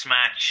of the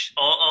Smash,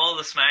 all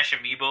the Smash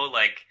amiibo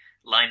like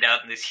lined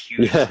out in this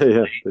huge display.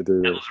 Yeah, they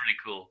do. That was really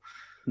cool.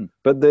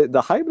 But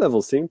the hype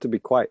levels seem to be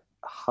quite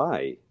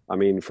high. I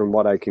mean, from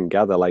what I can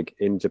gather, like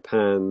in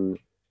Japan,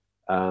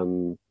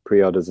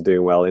 pre-orders are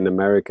doing well. In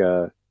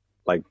America,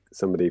 like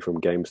somebody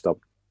from GameStop,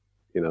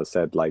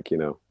 said like,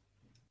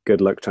 good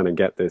luck trying to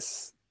get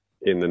this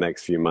in the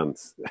next few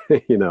months.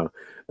 They're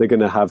going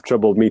to have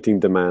trouble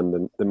meeting demand,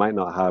 and they might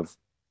not have,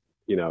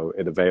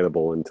 it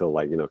available until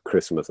like,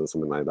 Christmas or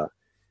something like that.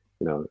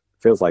 It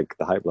feels like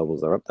the hype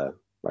levels are up there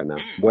right now.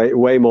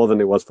 Way more than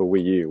it was for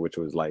Wii U, which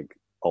was like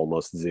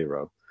almost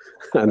 0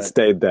 and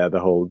stayed there the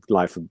whole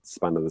life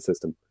span of the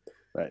system.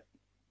 Right.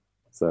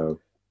 So,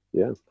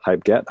 yeah,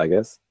 hype get, I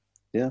guess.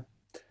 Yeah.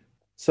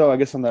 So I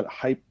guess on that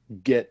hype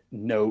get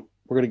note,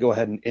 we're going to go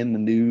ahead and end the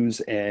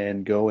news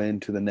and go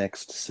into the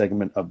next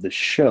segment of the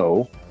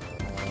show.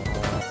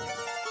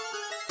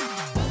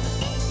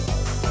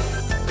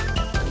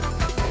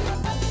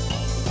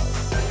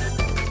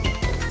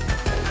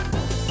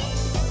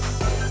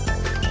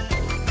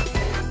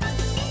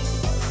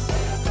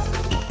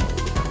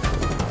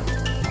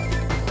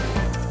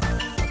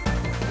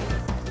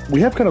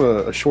 We have kind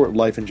of a short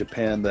life in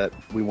Japan that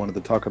we wanted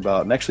to talk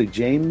about. And actually,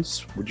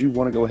 James, would you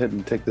want to go ahead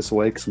and take this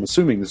away? Because I'm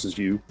assuming this is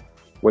you.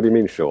 What do you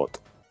mean short?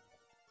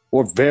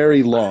 Or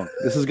very long.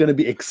 This is going to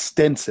be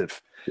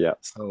extensive. Yeah.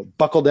 So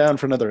buckle down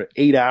for another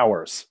 8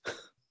 hours.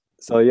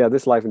 So yeah,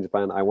 this life in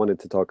Japan, I wanted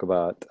to talk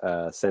about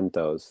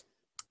sentos.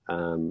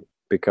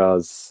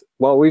 Because,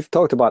 well, we've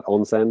talked about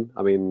onsen.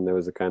 I mean, there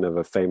was a kind of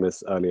a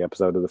famous early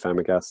episode of the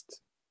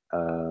Famicast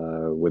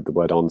with the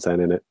word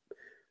onsen in it.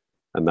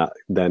 And that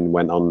then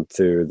went on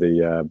to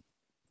the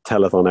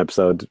telethon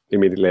episode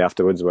immediately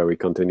afterwards, where we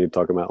continued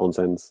talking about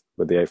onsens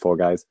with the A4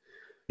 guys.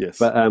 Yes.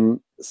 But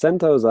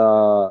sentos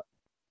are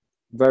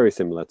very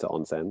similar to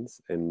onsens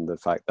in the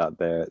fact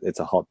that it's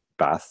a hot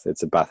bath,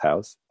 it's a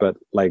bathhouse. But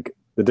like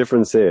the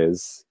difference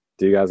is,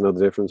 do you guys know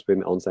the difference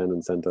between onsen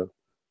and sento?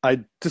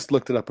 I just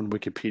looked it up on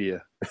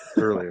Wikipedia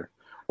earlier,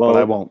 Well, but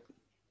I won't.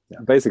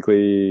 Yeah.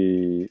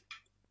 Basically,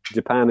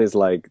 Japan is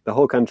like, the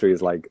whole country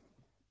is like,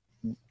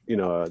 you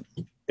know,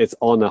 it's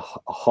on a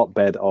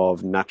hotbed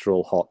of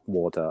natural hot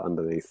water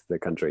underneath the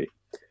country.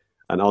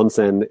 And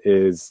onsen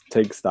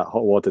takes that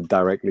hot water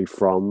directly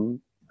from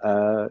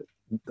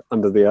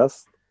under the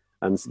earth.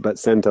 But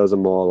sentos are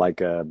more like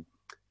a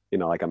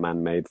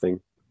man-made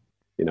thing.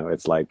 You know,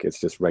 it's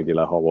just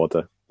regular hot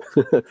water.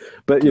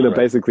 But, you know,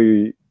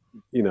 basically,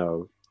 you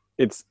know,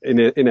 it's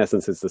in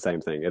essence, it's the same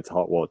thing. It's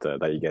hot water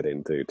that you get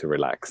into to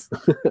relax.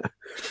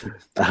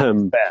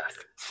 Bath.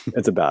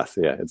 It's a bath,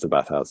 yeah. It's a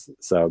bathhouse.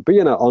 So, but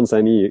you know,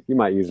 onsen, you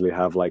might usually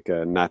have like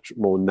a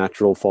more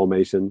natural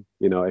formation.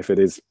 You know, if it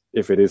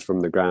is from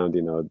the ground,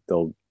 you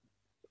know,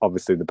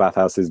 obviously the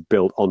bathhouse is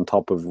built on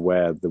top of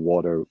where the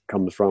water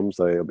comes from.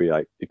 So it'll be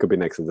like, it could be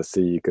next to the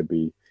sea, it could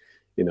be,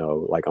 you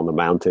know, like on the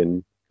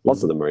mountain.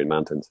 Lots of them are in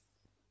mountains.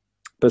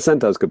 But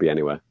sentos could be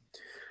anywhere.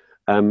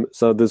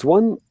 So there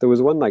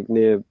was one like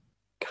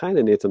kind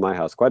of near to my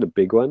house, quite a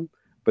big one,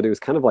 but it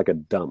was kind of like a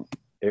dump.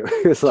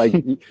 It was like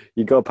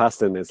you go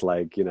past and it's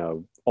like, you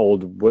know,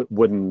 old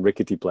wooden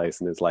rickety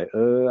place, and it's like,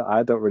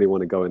 I don't really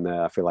want to go in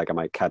there. I feel like I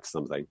might catch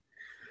something.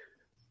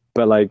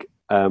 But like,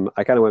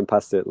 I kind of went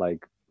past it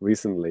like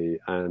recently,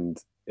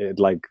 and it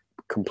like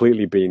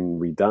completely been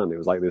redone. It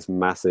was like this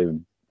massive,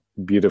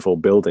 beautiful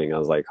building. I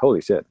was like,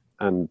 holy shit!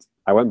 And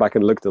I went back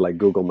and looked at like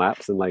Google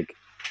Maps, and like,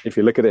 if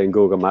you look at it in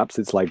Google Maps,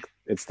 it's like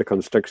it's the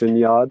construction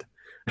yard.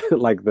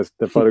 Like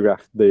the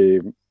photograph,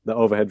 the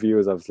overhead view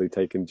is obviously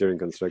taken during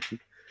construction.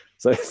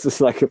 So it's just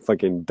like a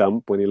fucking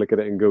dump when you look at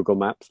it in Google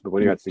Maps. But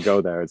when you actually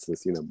go there, it's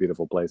this, you know,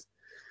 beautiful place.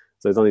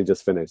 So it's only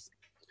just finished.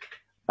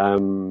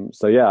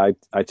 So yeah,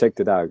 I checked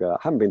it out. I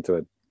haven't been to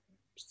a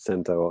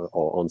sento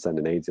or onsen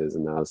in ages,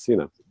 and I was, you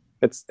know,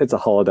 it's a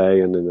holiday,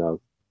 and you know,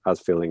 I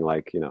was feeling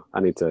like, you know, I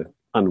need to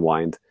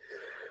unwind.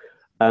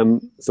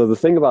 So the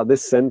thing about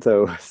this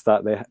sento is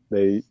that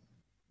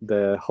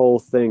the whole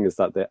thing is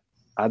that they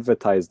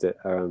advertised it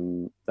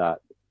that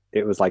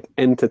it was like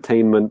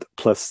entertainment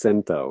plus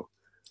sento.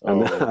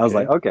 And I was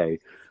like, okay,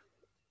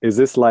 is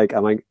this like,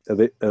 is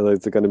it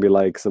going to be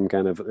like some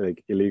kind of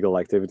like illegal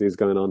activities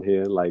going on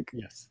here? Like,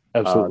 yes,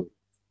 absolutely.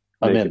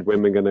 Naked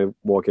women going to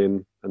walk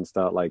in and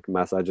start like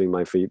massaging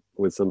my feet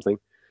with something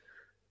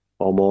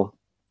or more?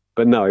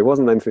 But no, it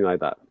wasn't anything like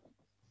that.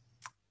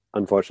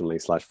 Unfortunately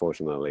 /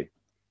 fortunately.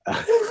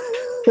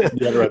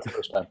 Yeah, right the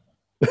first time.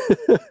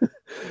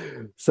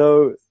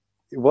 So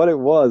what it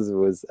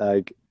was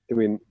like, I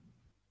mean,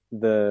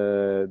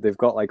 they've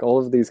got like all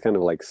of these kind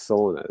of like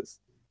saunas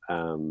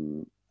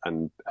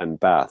and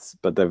baths,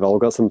 but they've all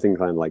got something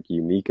kind of like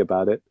unique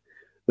about it.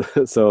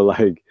 So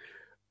like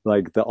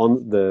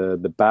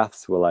the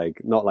baths were like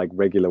not like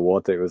regular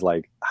water. It was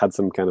like had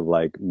some kind of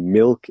like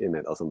milk in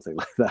it or something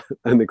like that,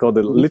 and they called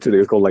it literally.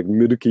 It was called like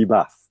milky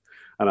bath,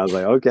 and I was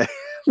like, okay,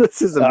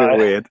 this is a bit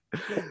weird.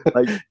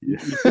 Like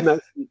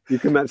you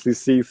can actually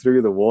see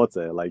through the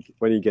water. Like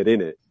when you get in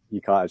it,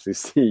 you can't actually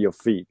see your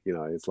feet. You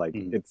know, it's like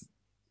it's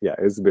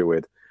a bit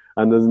weird.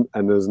 And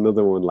there's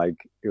another one, like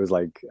it was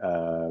like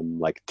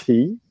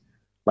tea,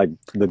 like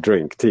the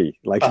drink tea,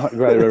 like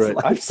right.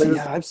 Like,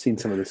 I've seen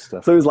some of this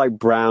stuff. So it was like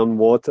brown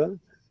water.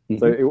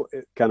 So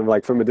it kind of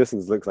like from a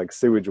distance looks like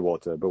sewage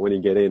water, but when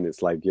you get in,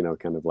 it's like, you know,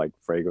 kind of like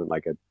fragrant,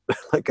 like a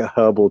like a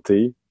herbal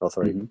tea. Oh,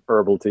 sorry,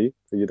 herbal tea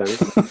for you, Danny.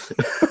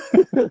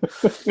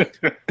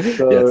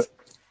 So yes.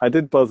 I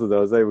did both of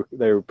those. They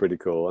were pretty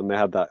cool, and they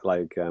had that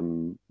like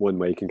one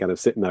where you can kind of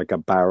sit in like a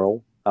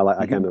barrel.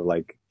 I kind of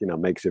like, you know,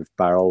 makeshift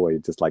barrel where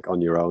you're just like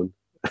on your own.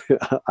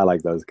 I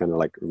like those. Kind of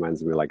like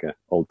reminds me of like a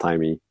old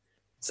timey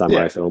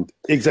samurai film.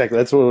 Exactly,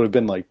 that's what it would have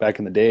been like back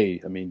in the day.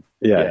 I mean,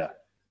 yeah,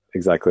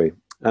 exactly.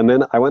 And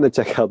then I went to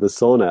check out the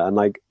sauna, and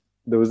like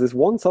there was this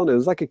one sauna. It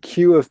was like a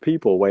queue of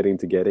people waiting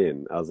to get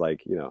in. I was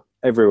like, you know,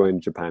 everywhere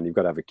in Japan, you've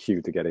got to have a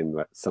queue to get in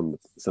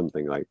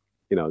something like,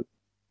 you know,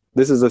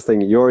 this is the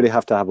thing. You already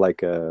have to have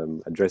like a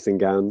dressing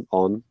gown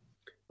on.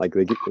 Like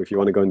if you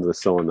want to go into the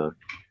sauna,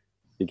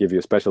 they give you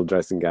a special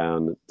dressing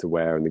gown to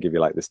wear, and they give you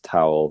like this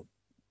towel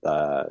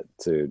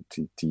to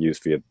use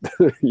for your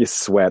your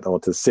sweat or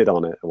to sit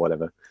on it or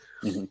whatever.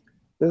 Mhm.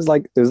 There's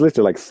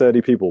literally like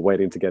 30 people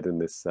waiting to get in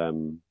this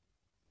sauna,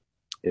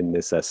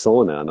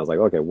 and I was like,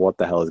 okay, what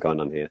the hell is going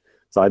on here?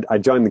 So I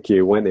joined the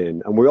queue, went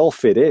in, and we all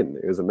fit in.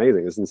 It was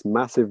amazing. It was in this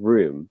massive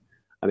room,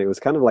 and it was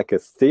kind of like a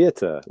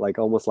theater, like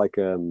almost like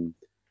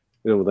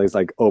those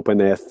like open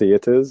air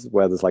theaters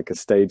where there's like a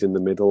stage in the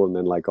middle and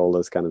then like all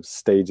those kind of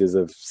stages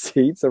of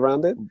seats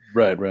around it.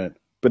 Right, right.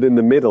 But in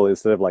the middle,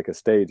 instead of like a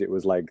stage, it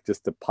was like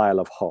just a pile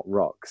of hot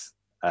rocks.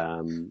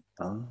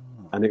 Oh.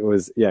 And it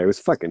was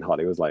fucking hot.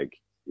 It was like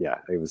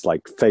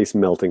face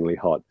meltingly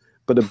hot.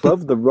 But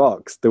above the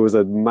rocks, there was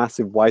a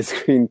massive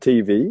widescreen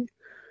TV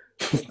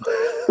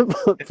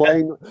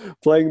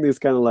playing this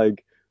kind of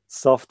like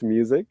soft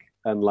music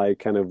and like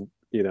kind of,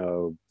 I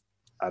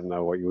don't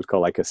know what you would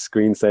call like a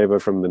screensaver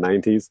from the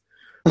 90s.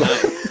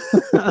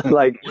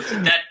 Like, was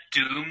it that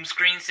Doom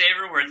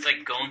screensaver where it's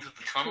like going through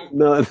the tunnel?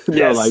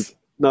 Yes.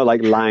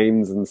 like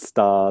lines and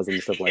stars and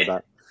stuff like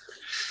that.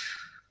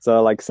 So I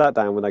like sat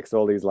down with like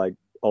all these like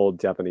old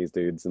Japanese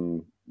dudes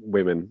and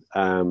women.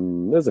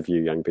 There's a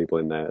few young people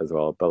in there as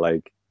well, but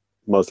like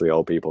mostly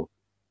old people.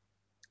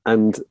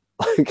 And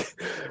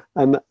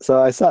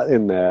so I sat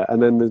in there,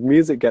 and then the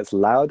music gets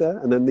louder,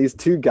 and then these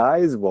two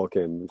guys walk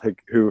in,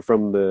 like who were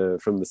from the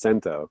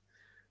Cento.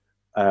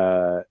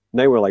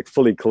 They were like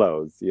fully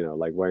clothed,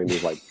 like wearing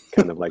these like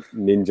kind of like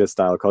ninja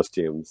style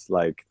costumes.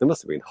 Like they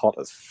must have been hot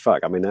as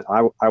fuck. I mean,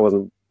 I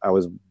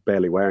was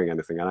barely wearing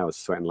anything, and I was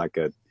sweating like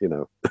a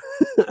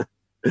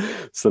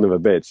son of a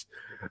bitch.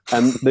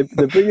 And they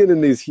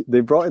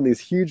brought in these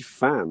huge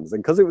fans,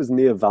 and because it was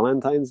near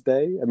Valentine's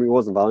Day, I mean, it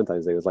wasn't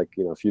Valentine's Day, it was like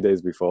a few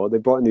days before, they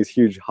brought in these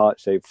huge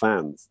heart-shaped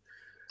fans,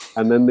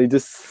 and then they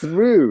just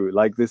threw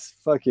like this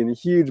fucking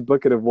huge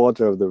bucket of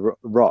water over the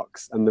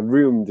rocks, and the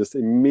room just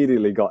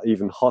immediately got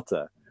even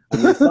hotter,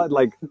 and they started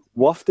like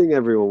wafting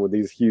everyone with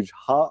these huge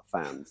heart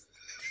fans.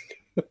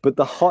 But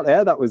the hot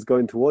air that was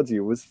going towards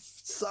you was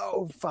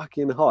so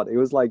fucking hot. It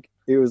was like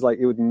it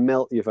would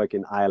melt your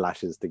fucking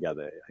eyelashes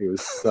together. It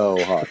was so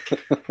hot.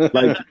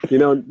 Like,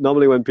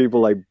 normally when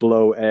people like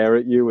blow air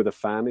at you with a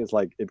fan, it's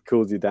like it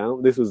cools you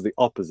down. This was the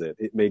opposite.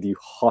 It made you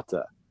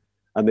hotter.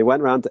 And they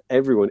went around to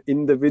everyone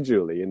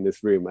individually in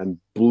this room and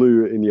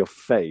blew in your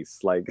face.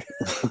 Like,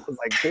 I was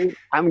like, dude,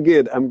 I'm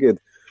good.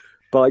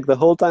 But like the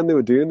whole time they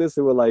were doing this,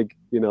 they were like,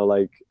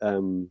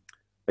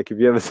 like, have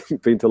you ever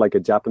been to like a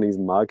Japanese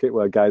market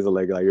where guys are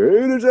like, like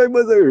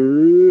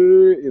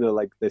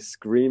they're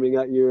screaming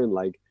at you and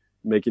like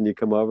making you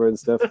come over and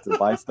stuff to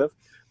buy stuff?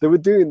 They were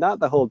doing that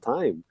the whole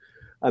time,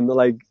 and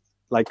they're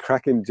like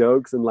cracking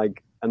jokes, and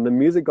the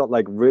music got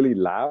like really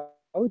loud,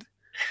 and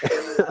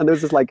it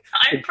was just like,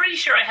 I'm pretty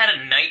sure I had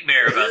a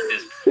nightmare about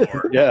this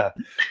before. Yeah,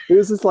 it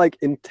was just like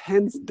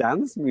intense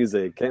dance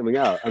music coming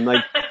out, and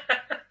like.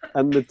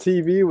 And the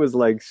TV was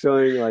like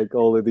showing like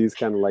all of these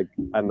kind of like,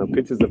 I don't know,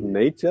 pictures of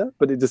nature,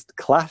 but it just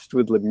clashed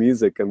with the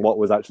music and what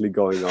was actually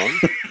going on.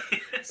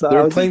 So they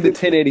were playing the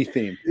 1080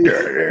 theme.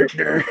 It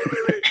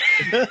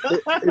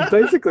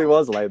basically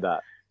was like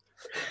that.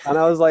 And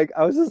I was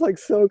just like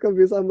so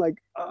confused. I'm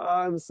like, oh,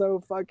 I'm so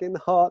fucking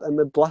hot, and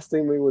they're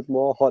blasting me with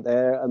more hot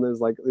air, and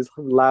there's like this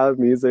loud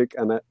music,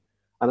 and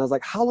I was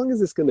like, how long is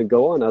this going to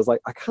go on? I was like,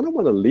 I kind of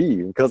want to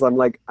leave because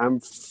I'm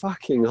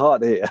fucking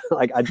hot here.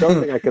 Like, I don't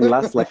think I can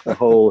last like the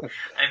whole.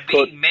 I'm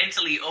being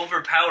mentally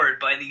overpowered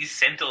by these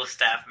Cento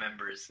staff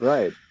members.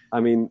 Right.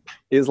 I mean,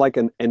 it's like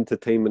an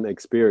entertainment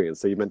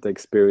experience. So you meant to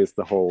experience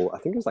the whole, I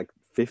think it was like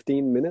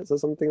 15 minutes or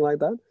something like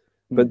that.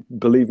 But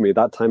believe me,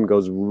 that time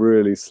goes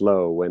really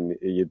slow when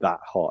you're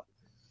that hot.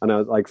 And I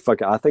was like, fuck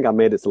it. I think I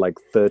made it to like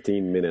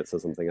 13 minutes or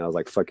something. I was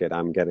like, fuck it,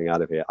 I'm getting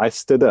out of here. I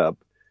stood up.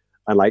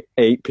 And like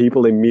 8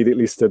 people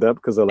immediately stood up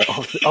because they're like,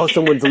 oh,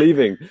 someone's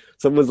leaving.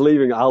 Someone's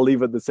leaving. I'll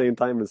leave at the same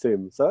time as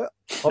him. So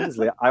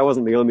obviously, I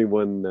wasn't the only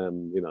one,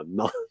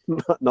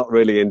 not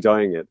really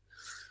enjoying it.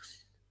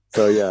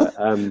 So yeah,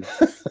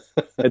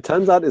 it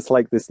turns out it's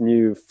like this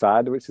new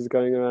fad which is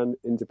going around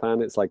in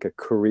Japan. It's like a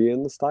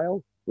Korean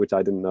style, which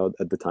I didn't know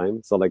at the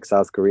time. So like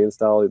South Korean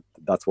style,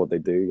 that's what they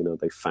do.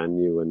 They fan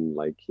you and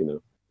like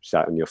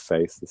shout in your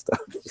face and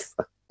stuff.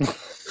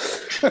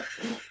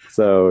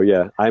 So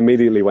yeah, I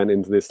immediately went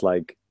into this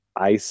like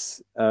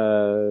ice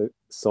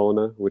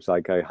sauna, which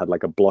like I had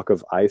like a block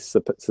of ice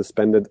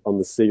suspended on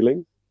the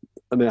ceiling,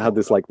 and it had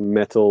this like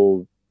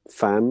metal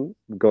fan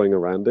going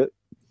around it,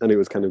 and it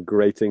was kind of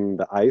grating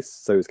the ice,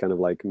 so it was kind of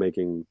like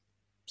making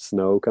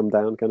snow come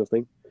down, kind of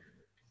thing.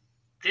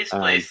 This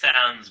place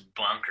sounds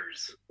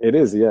bonkers. It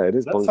is, yeah, it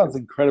is. That bonkers. Sounds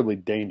incredibly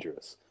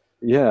dangerous.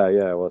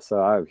 Yeah. Well,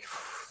 so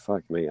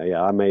fuck me.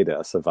 Yeah, I made it.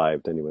 I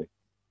survived anyway.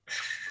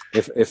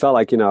 It felt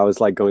like, I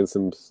was like going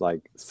some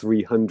like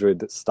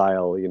 300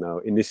 style,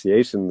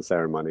 initiation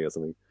ceremony or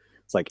something.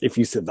 It's like, if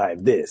you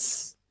survive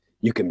this,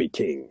 you can be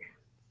king.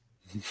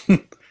 I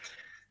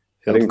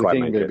didn't quite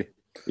make it.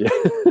 Yeah.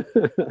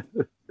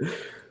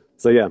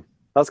 So yeah,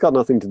 that's got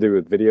nothing to do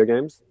with video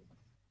games.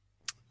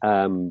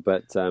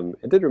 But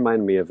it did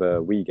remind me of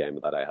a Wii game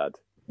that I had,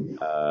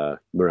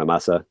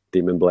 Muramasa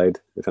Demon Blade.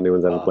 If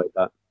anyone's ever played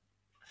that,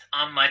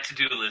 On my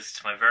to-do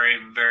list, my very,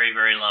 very,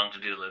 very long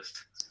to-do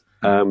list.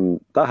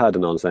 that had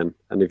an onsen,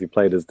 and if you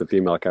played as the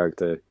female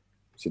character,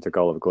 she took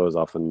all of her clothes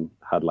off and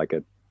had like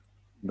a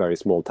very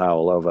small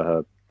towel over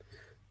her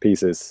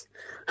pieces.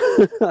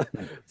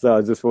 So I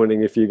was just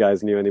wondering if you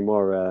guys knew any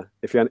more.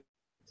 If you,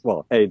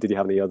 well, A, did you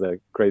have any other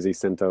crazy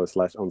Sento /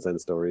 onsen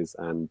stories,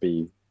 and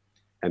B,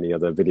 any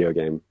other video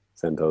game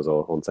Sentos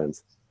or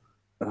onsens?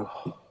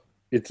 Oh,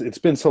 it's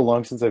been so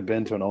long since I've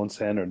been to an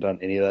onsen or done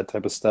any of that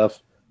type of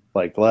stuff.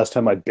 Like the last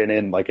time I'd been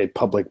in like a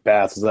public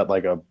bath was at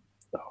like a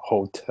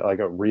hotel, like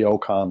a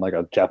ryokan, like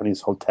a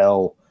Japanese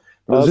hotel.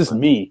 But it was just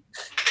me.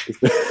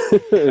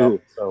 So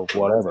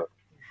whatever.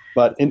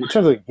 But in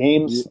terms of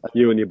games,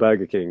 you and your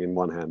Burger King in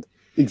one hand.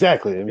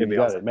 exactly. I mean,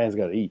 man's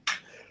got to eat.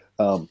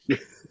 But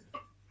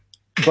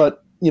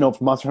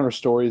for Monster Hunter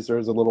Stories,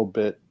 there's a little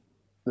bit,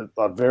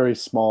 a very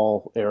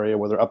small area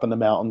where they're up in the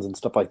mountains and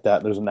stuff like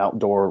that. There's an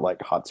outdoor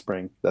like hot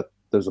spring that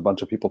there's a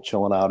bunch of people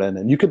chilling out in,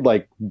 and you could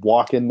like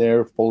walk in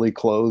there fully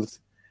clothed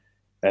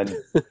and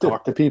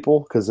talk to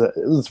people because it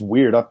was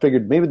weird. I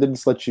figured maybe they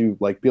just let you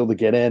like be able to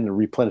get in and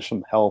replenish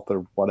some health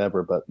or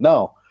whatever, but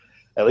no,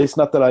 at least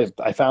not that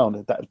I found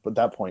at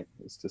that point.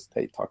 It's just,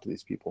 hey, talk to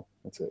these people.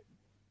 That's it.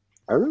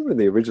 I remember in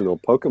the original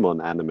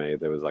Pokemon anime,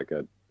 there was like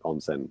a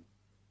onsen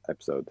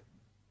episode.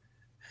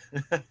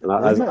 And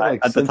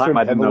at the time,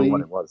 I didn't know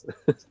what it was.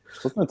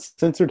 Wasn't it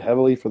censored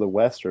heavily for the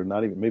West, or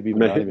not even? Maybe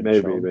not even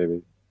shown?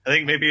 Maybe. I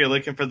think maybe you're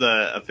looking for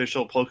the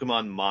official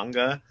Pokemon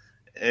manga.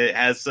 It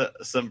has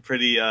some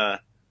pretty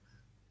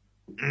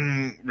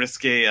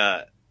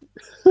risque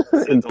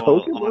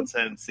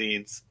onsen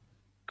scenes.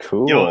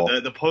 Cool. Yo,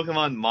 the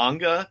Pokemon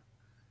manga,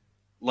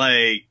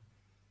 like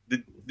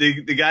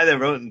the guy that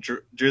wrote and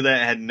drew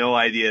that had no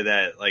idea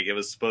that like it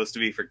was supposed to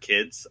be for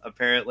kids.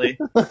 Apparently,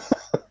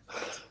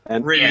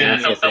 and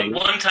the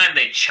one time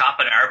they chop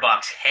an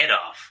Arbok's head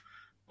off,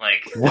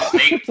 like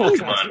snake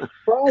Pokemon,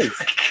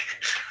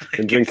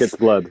 and drink its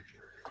blood.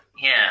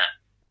 Yeah.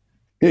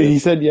 He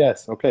said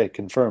yes. Okay,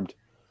 confirmed.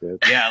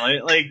 Yeah,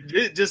 like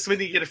just when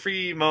you get a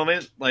free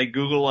moment, like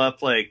Google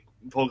up like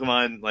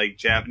Pokemon like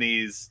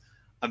Japanese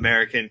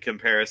American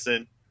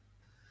comparison.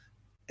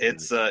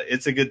 It's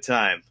a good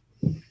time.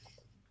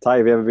 Ty,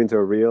 have you ever been to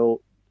a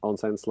real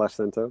onsen /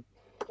 Sento?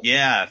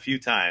 Yeah, a few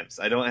times.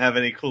 I don't have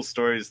any cool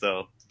stories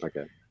though.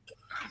 Okay.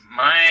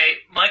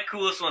 My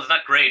coolest one's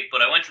not great,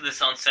 but I went to this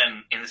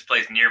onsen in this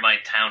place near my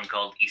town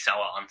called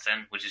Isawa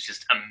Onsen, which is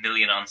just a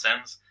million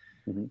onsens.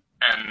 Mm-hmm.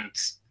 And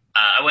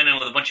I went in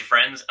with a bunch of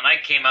friends, and I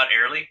came out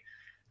early.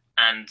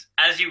 And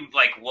as you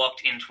like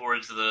walked in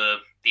towards the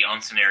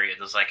onsen area,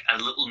 there's like a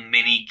little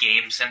mini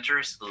game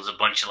center. So there was a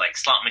bunch of like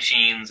slot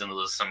machines, and there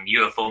was some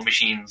UFO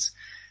machines,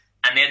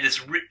 and they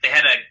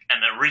had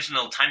an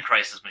original Time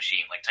Crisis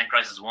machine, like Time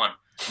Crisis 1.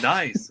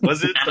 Nice.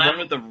 Was it the one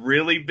with the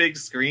really big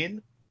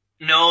screen?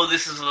 No,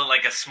 this is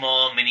like a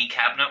small mini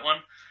cabinet one.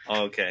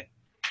 Oh, okay.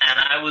 And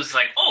I was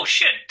like, oh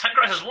shit, Time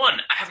Crisis 1.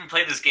 I haven't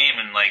played this game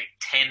in like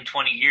 10,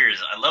 20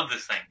 years. I love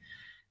this thing.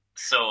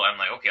 So I'm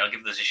like, okay, I'll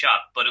give this a shot.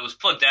 But it was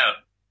plugged out.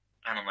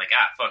 And I'm like,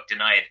 fuck,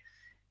 denied.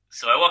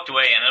 So I walked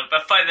away, and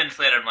about 5 minutes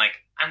later, I'm like,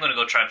 I'm going to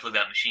go try and plug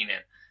that machine in.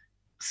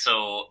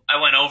 So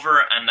I went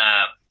over, and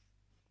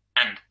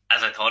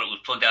as I thought, it was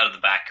plugged out of the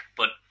back,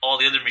 but all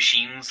the other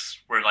machines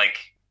were like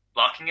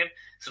blocking it.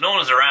 So no one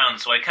was around,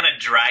 so I kind of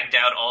dragged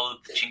out all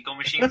of the Pachinko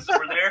machines that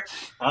were there.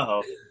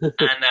 Uh-oh. And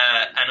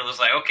it was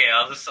like, okay,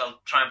 I'll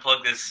try and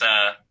plug this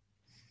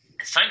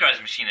Time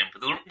Crisis machine in,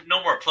 but there were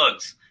no more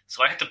plugs.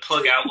 So I had to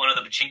plug out one of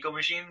the Pachinko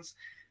machines.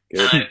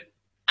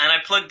 And I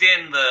plugged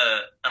in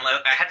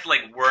I had to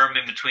like worm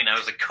in between. I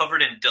was like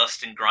covered in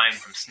dust and grime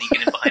from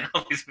sneaking in behind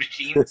all these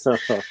machines.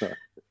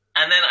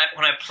 And then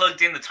when I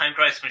plugged in the Time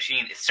Crisis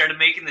machine, it started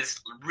making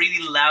this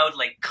really loud,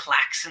 like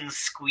klaxon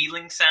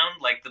squealing sound,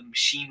 like the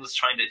machine was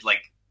trying to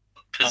like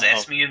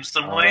possess me in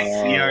some way.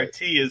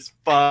 CRT is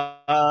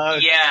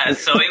fucked. Yeah,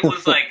 so it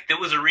was like there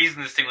was a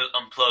reason this thing was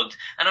unplugged,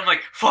 and I'm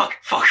like, fuck,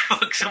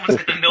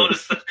 someone's gonna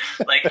notice that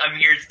like I'm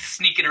here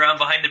sneaking around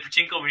behind the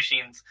pachinko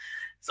machines.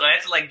 So I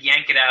had to like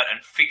yank it out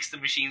and fix the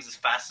machines as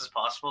fast as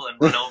possible and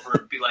run over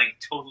and be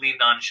like totally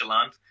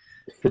nonchalant.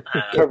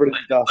 Covered in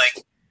dust.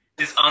 Like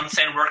this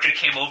onsen worker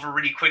came over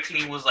really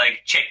quickly and was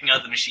like checking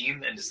out the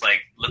machine and just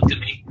like looked at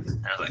me.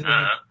 And I was like,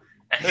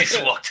 and he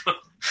just walked away.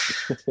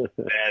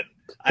 Man,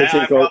 I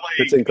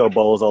pachinko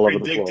balls all over the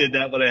floor. Predicted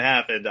that would have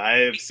happened. I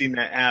have seen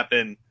that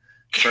happen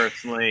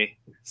personally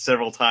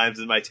several times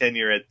in my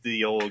tenure at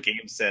the old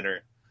game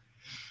center.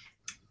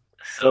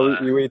 So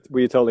were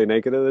you totally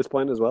naked at this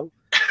point as well?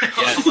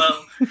 Yes.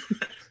 Well,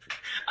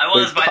 I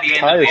was by the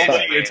end of the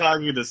game. You're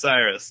talking to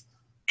Cyrus.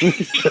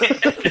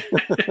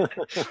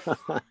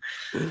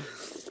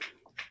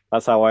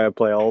 That's how I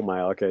play all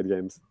my arcade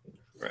games.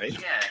 Right?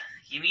 Yeah.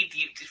 You need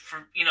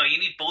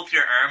both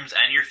your arms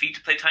and your feet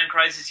to play Time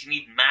Crisis. You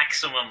need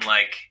maximum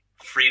like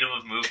freedom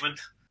of movement.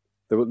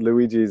 The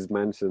Luigi's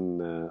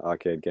Mansion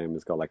arcade game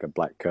has got like a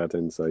black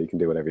curtain, so you can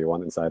do whatever you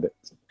want inside it.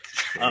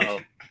 Uh-oh.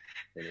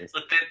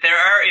 But there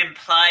are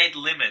implied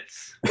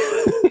limits.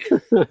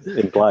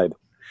 Implied.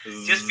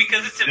 Just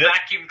because it's a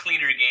vacuum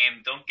cleaner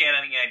game, don't get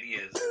any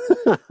ideas.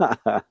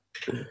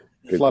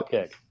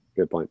 Flopcake.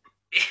 Good point.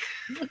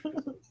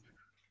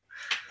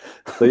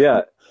 So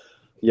yeah,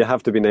 you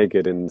have to be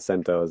naked in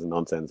Sentos and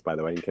nonsense, by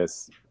the way, in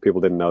case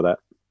people didn't know that.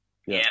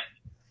 Yeah.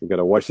 You got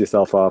to wash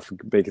yourself off,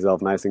 make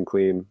yourself nice and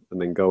clean, and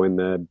then go in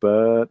there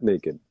butt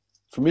naked.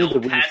 For me, No the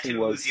weirdest thing tattoos,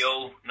 was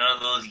yo. None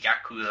of those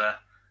Yakuza.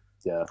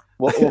 yeah.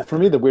 Well, for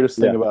me, the weirdest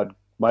thing Yeah. about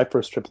my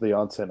first trip to the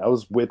onsen, I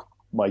was with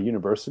my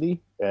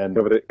university, and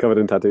Covered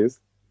in tattoos.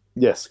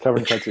 yes, covered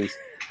in tattoos.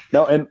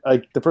 No, and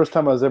the first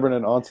time I was ever in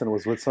an onsen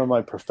was with some of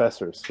my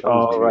professors. That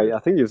was Oh, weird. right. I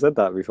think you've said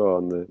that before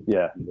on the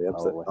Yeah,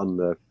 episode, probably. on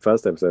the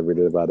first episode we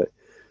did about it.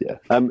 Yeah.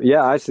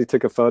 Yeah, I actually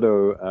took a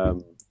photo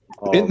of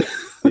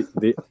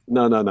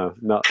not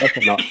not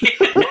inside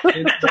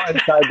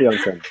the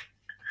onsen.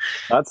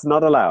 That's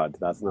not allowed.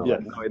 That's not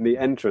allowed. No, in the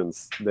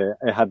entrance,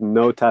 it had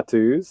no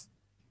tattoos,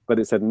 but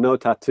it said no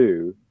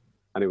tattoo,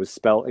 and it was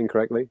spelled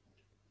incorrectly.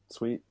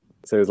 Sweet.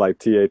 So it was like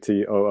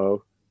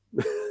TATOO.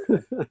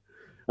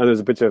 And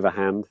there's a picture of a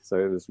hand, so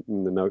it was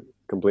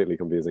completely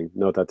confusing.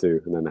 No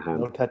tattoo, and then a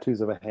hand. No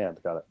tattoos of a hand.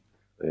 Got it.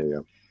 There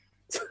you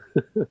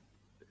go.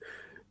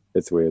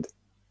 It's weird.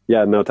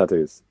 Yeah, no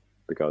tattoos,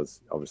 because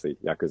obviously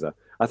Yakuza.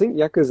 I think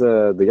the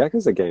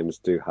Yakuza games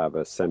do have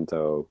a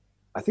Sento.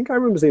 I think I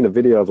remember seeing a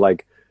video of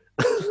like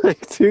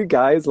two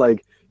guys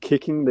like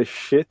kicking the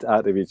shit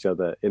out of each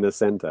other in a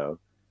Sento,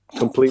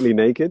 completely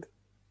naked.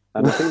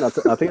 And I think that's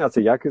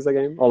a Yakuza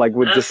game, or like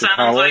with That just a sounds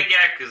towel. like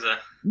Yakuza.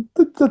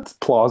 That's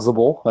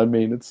plausible. I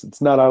mean,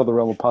 it's not out of the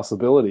realm of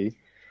possibility.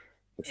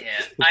 Yeah,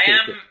 I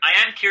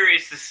am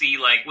curious to see,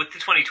 like, with the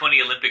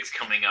 2020 Olympics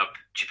coming up,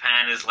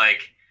 Japan is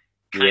like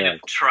kind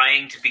of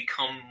trying to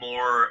become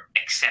more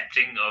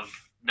accepting of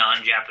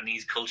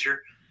non-Japanese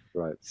culture.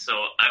 Right. So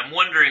I'm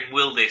wondering,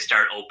 will they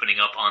start opening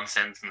up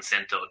onsens and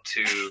sento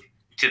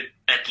to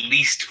at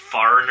least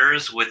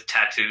foreigners with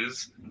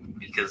tattoos?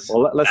 Because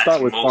let's that's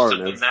start with most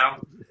foreigners. of them now.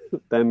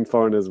 Then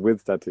foreigners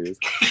with tattoos.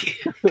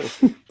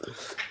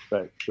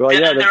 Right. Well, And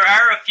yeah, there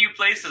are a few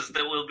places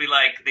that will be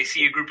like, they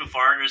see a group of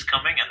foreigners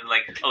coming and they're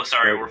like, oh,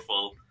 sorry, we're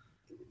full.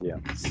 yeah.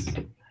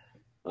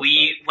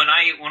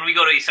 When we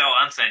go to Isao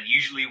Onsen,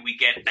 usually we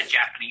get a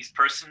Japanese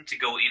person to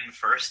go in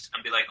first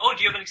and be like, oh,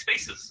 do you have any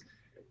spaces?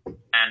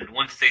 And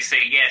once they say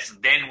yes,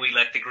 then we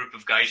let the group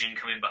of gaijin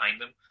come in behind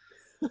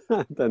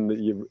them. Then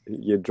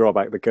you draw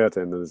back the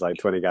curtain and there's like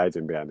 20 guys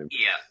in behind him.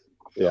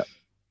 Yeah.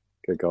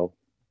 Good call.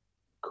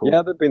 Cool.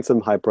 Yeah, there've been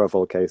some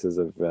high-profile cases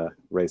of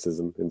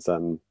racism in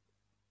certain,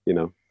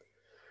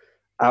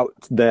 out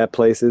there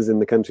places in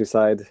the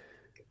countryside.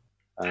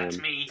 That's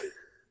me.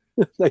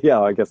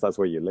 Yeah, I guess that's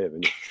where you live.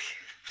 Isn't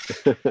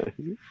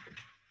it?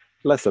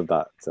 Less of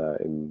that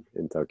in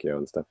Tokyo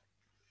and stuff.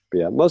 But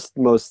yeah,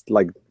 most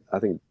like I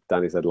think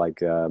Danny said,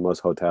 like most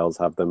hotels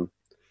have them.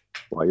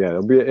 Well, yeah,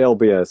 it'll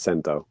be a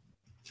Sento.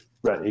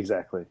 Right.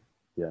 Exactly.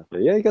 Yeah.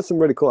 Yeah, you get some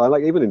really cool. I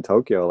like even in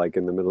Tokyo, like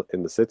in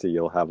the city,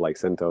 you'll have like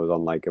Sentos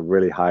on like a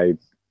really high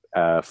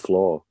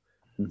floor,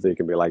 so you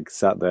can be like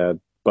sat there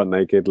butt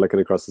naked looking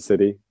across the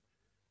city,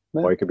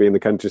 or you could be in the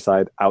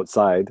countryside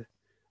outside,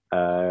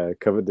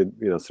 covered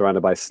in,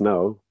 surrounded by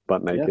snow,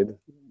 butt naked,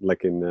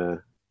 looking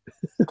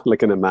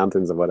at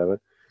mountains or whatever.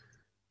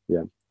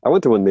 Yeah, I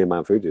went to one near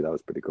Mount Fuji. That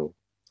was pretty cool,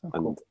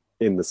 and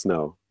in the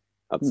snow,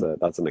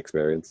 that's an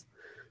experience.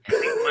 I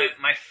think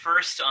my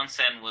first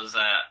onsen was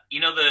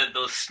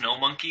those snow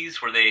monkeys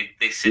where they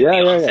sit the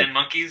onsen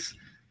monkeys.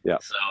 Yeah.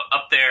 So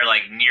up there,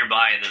 like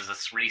nearby, there's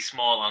this really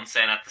small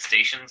onsen at the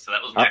station. So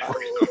that was my first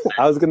onsen.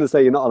 I was going to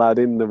say you're not allowed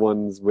in the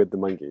ones with the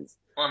monkeys.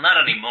 Well, not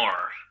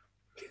anymore.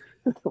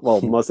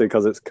 Well, mostly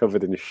because it's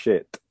covered in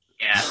shit.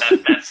 Yeah,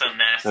 that's some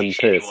nasty And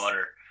shitty piss.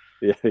 water.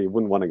 Yeah, you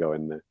wouldn't want to go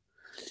in there.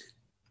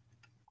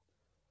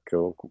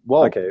 Cool.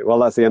 Well, Okay, well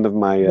that's the end of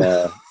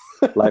my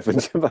life in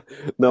Japan.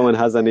 No one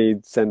has any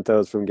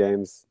Sentos from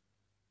games.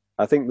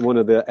 I think one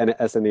of the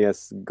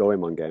SNES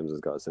Goemon games has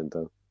got a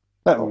Sento.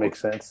 that makes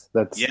sense.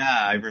 That's Yeah,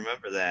 I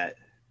remember that.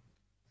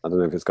 I don't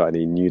know if it's got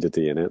any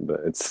nudity in it, but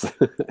it's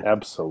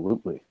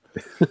absolutely.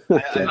 I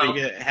think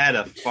it had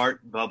a fart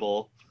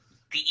bubble.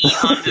 The E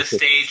Honda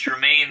stage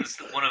remains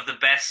one of the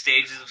best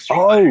stages of Street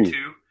Fighter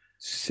 2.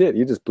 Shit,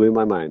 you just blew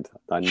my mind.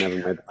 I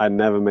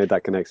never made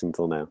that connection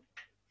until now.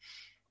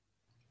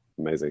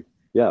 Amazing.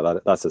 Yeah,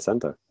 that's a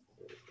Sento.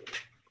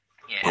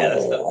 Yeah,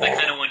 that's the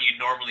kind of one you'd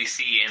normally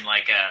see in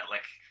like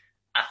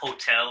a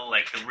hotel,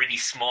 like the really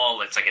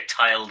small. It's like a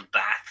tiled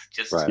bath.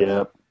 Just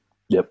Right.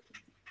 Yep.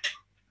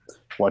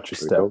 Watch your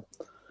step.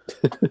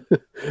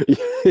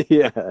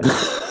 Yeah.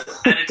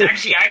 And it's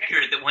actually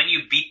accurate that when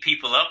you beat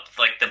people up,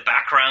 like the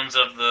backgrounds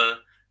of the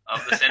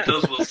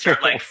Sentos will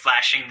start like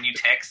flashing new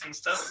text and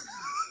stuff.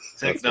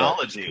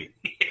 Technology.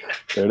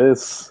 There it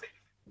is.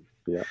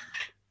 Yeah.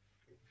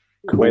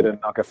 Cool. Way to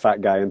knock a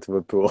fat guy into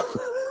a pool.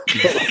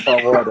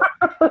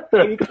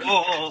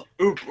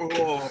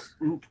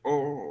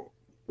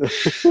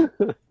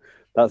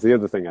 That's the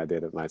other thing I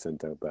did at my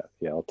Sento, but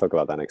yeah, I'll talk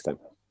about that next time.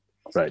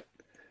 Right.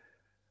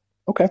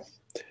 Okay.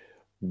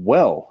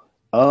 Well,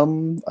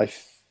 I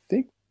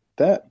think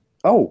that.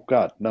 Oh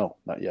God, no,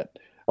 not yet.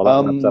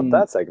 Well, that wraps up Um,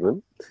 that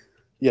segment.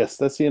 yes,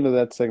 that's the end of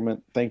that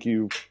segment. Thank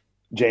you,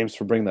 James,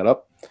 for bringing that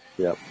up.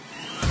 Yep.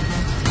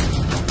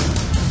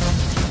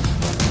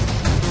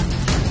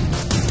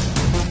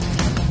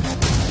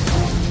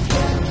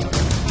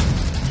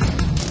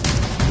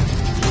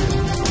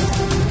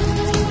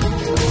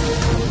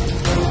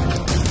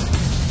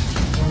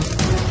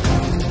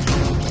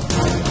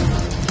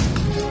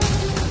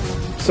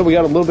 So we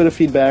got a little bit of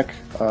feedback.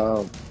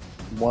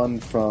 One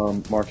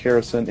from Mark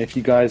Harrison. If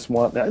you guys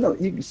want, I know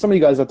some of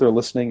you guys out there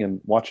listening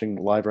and watching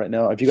live right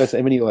now. If you guys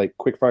have any like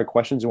quick fire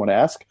questions you want to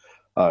ask,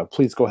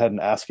 please go ahead and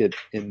ask it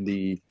in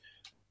the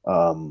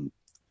YouTube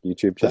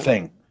the chat.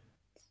 thing.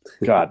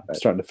 God, I'm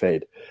starting to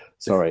fade.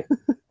 Sorry.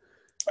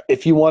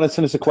 If you want to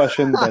send us a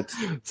question, that's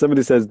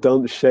Somebody says,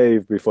 "Don't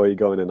shave before you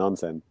go in an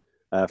onsen."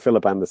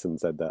 Philip Anderson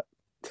said that.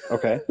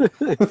 okay.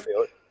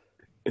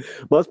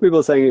 Most people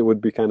are saying it would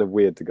be kind of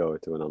weird to go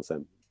to an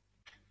onsen.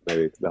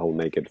 Maybe the whole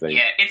naked thing.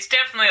 Yeah, it's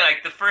definitely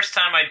like the first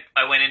time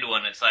I went into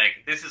one, it's like,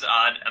 this is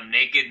odd, I'm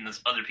naked and there's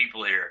other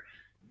people here.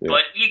 Yeah.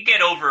 But you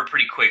get over it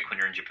pretty quick when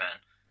you're in Japan.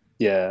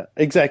 Yeah,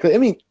 exactly. I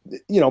mean,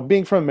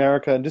 being from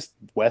America and just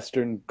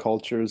Western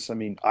cultures, I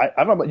mean, I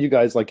don't know about you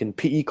guys, like in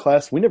PE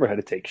class, we never had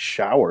to take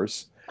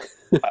showers.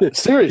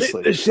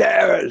 Seriously. The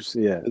showers.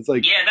 Yeah. It's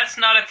like, Yeah, that's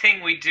not a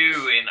thing we do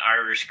in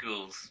Irish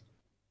schools.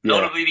 Yeah.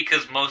 Notably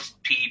because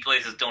most PE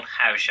places don't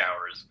have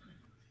showers.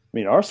 I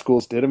mean, our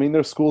schools did. I mean,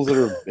 there's schools that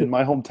are in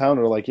my hometown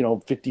are like,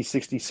 50,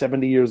 60,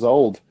 70 years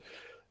old,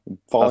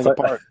 falling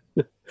apart.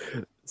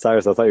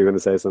 Cyrus, I thought you were going to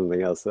say something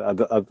else.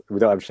 We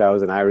don't have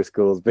showers in Irish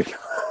schools because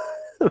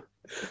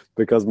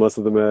most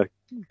of them are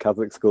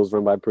Catholic schools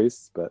run by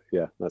priests. But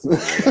yeah, that's not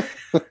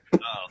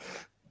Oh,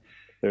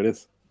 There it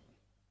is.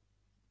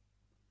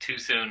 too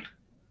soon.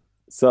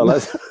 So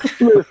let's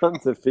move on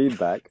to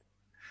feedback.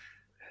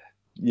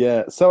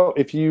 Yeah. So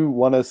if you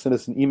want to send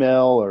us an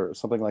email or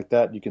something like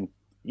that, you can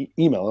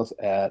email us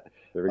at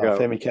There we go.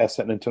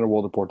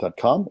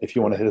 famicast@nintendoworldreport.com. If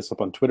you want to hit us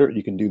up on Twitter,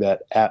 you can do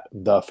that at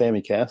the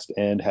Famicast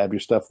and have your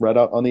stuff read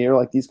out on the air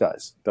like these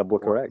guys. Double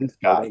correct. This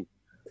guy.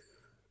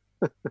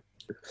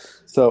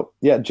 So,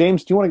 yeah,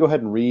 James, do you want to go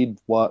ahead and read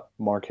what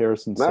Mark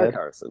Harrison Mark said?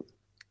 Harrison,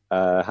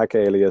 hack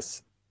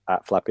alias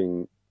at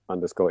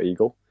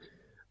 @flapping_eagle.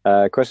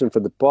 Question for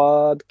the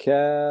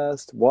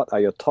podcast: what are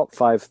your top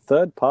 5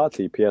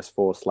 third-party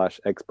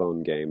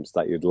PS4/Xbone games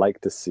that you'd like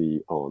to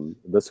see on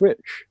the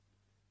Switch?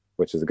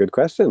 Which is a good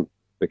question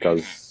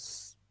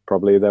because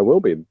probably there will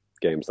be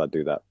games that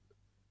do that.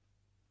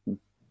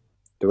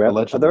 Do we have?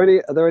 Are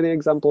there any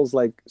examples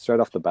like straight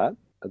off the bat?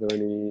 Are there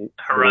any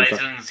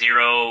Horizon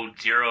Zero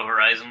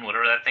Horizon,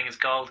 whatever that thing is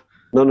called?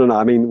 No.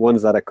 I mean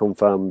ones that are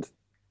confirmed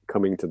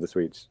coming to the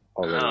Switch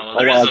already. Oh, well,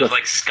 there is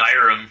like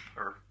Skyrim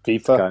or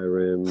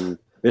FIFA?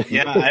 Skyrim.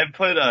 Yeah, I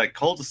put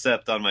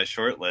Culticept on my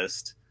short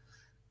list.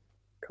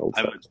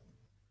 Culticept.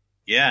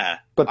 Yeah,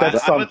 But that's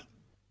Is that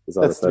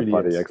That's a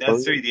third-party 3DS. Xbox?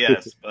 that's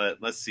 3DS. But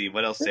let's see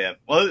what else they have.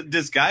 Well,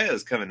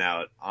 Disgaia's coming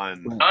out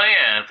on oh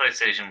yeah,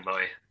 PlayStation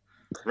Boy.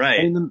 right.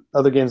 and then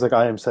other games like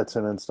I Am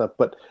Setsun and stuff.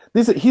 But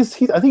I think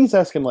he's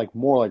asking like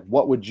more like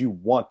what would you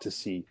want to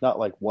see, not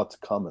like what's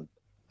coming.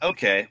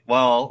 Okay,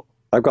 well,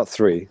 I've got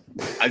 3.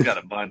 I've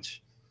got a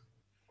bunch.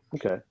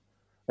 Okay.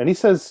 And he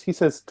says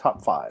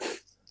top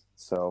 5.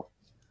 So,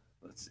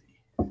 Let's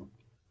see.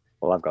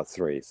 Well, I've got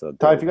 3. So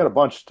Ty, if you got a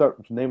bunch, start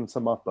naming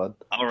some up, bud.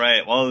 All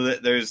right. Well,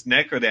 there's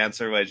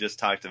Necrodancer, who I just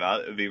talked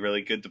about. It would be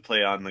really good to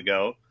play on the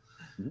go.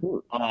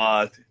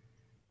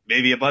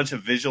 Maybe a bunch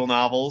of visual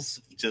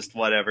novels, just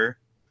whatever.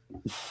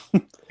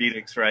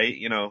 Phoenix Wright,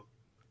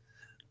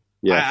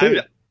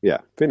 Yeah,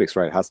 Phoenix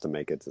Wright has to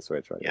make it to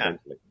Switch, right? Yeah.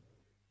 Eventually.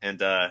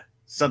 and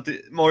something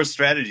more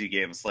strategy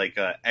games like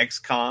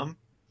XCOM.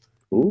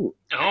 Ooh.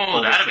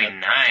 Oh, that'd be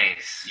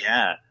nice.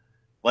 Yeah,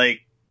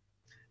 like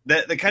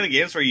the kind of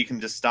games where you can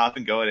just stop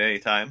and go at any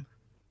time.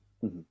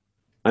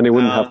 And it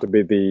wouldn't have to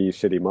be the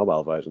shitty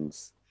mobile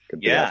versions. Could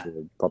be Yeah.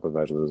 actually a proper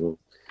version as well.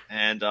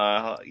 And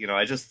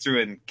I just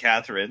threw in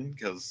Catherine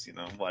because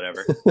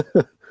whatever.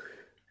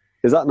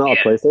 Is that not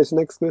Yeah. a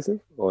PlayStation exclusive?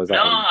 Or is that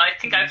No, I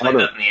think I played no.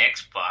 that on the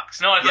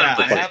Xbox. No, I played Yeah,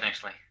 on I PlayStation have-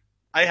 actually.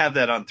 I have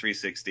that on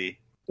 360.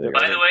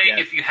 By the way, Yeah.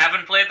 if you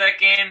haven't played that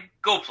game,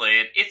 go play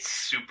it. It's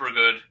super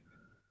good.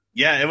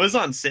 Yeah, it was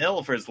on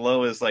sale for as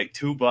low as like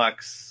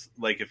 $2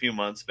 like a few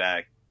months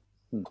back.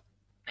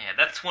 Yeah,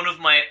 that's one of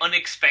my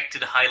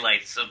unexpected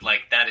highlights of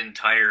like that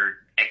entire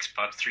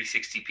Xbox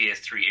 360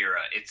 PS3 era.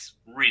 It's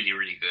really,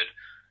 really good.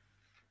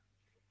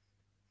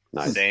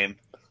 Nice. Same.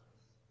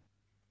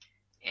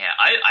 Yeah,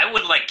 I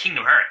would like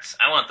Kingdom Hearts.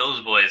 I want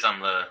those boys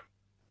on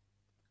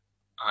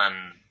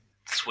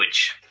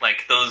Switch.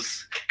 Like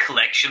those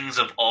collections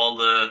of all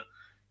the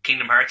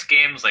Kingdom Hearts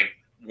games, like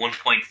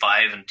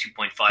 1.5 and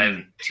 2.5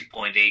 and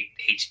 2.8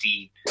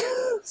 HD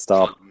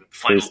Stop.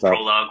 Final Please stop.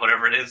 Prologue,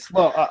 whatever it is.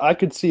 Well, I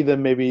could see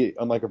them maybe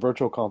on like a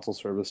virtual console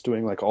service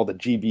doing like all the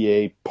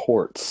GBA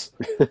ports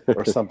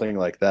or something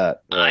like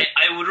that. I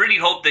would really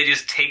hope they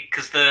just take,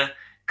 because the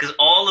because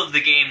all of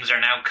the games are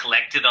now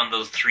collected on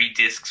those 3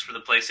 discs for the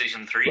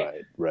PlayStation 3.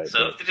 Right.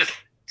 So if they just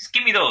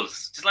give me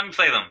those. Just let me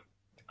play them.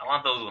 I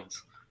want those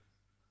ones.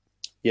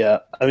 Yeah,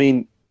 I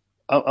mean,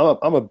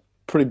 I'm a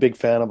pretty big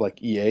fan of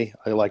like EA.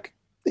 I like,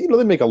 they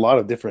make a lot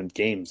of different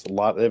games. They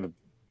have a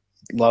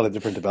lot of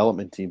different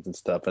development teams and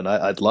stuff. And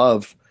I'd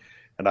love,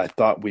 and I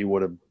thought we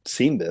would have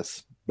seen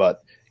this,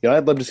 but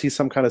I'd love to see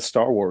some kind of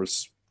Star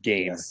Wars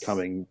game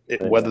coming,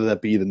 whether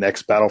that be the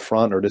next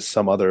Battlefront or just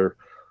some other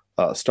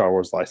Star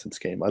Wars license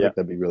game. I think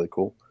that'd be really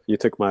cool. You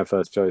took my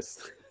first choice.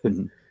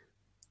 Mhm.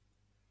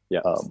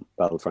 Yeah,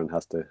 Battlefront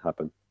has to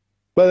happen.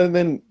 But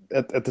then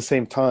at the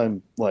same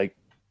time, like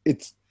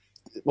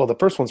the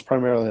first one's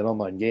primarily an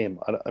online game.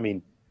 I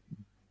mean,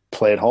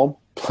 play at home,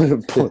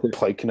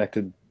 play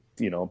connected,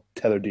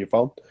 tethered to your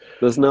phone.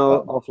 There's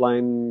no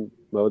offline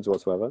modes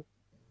whatsoever.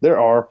 There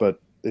are, but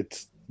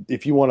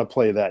if you want to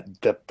play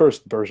the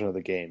first version of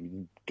the game,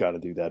 you got to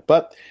do that.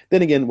 But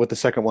then again, with the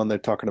second one, they're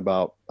talking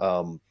about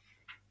a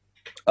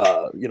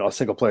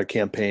single player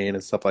campaign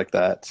and stuff like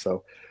that.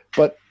 So,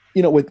 but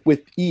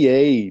with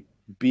EA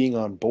being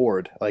on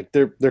board, like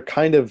they're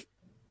kind of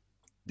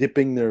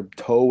dipping their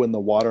toe in the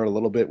water a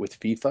little bit with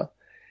FIFA,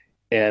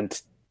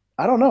 and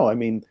I don't know. I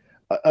mean,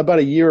 about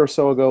a year or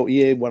so ago,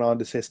 EA went on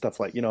to say stuff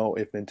like,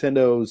 if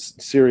Nintendo's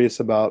serious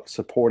about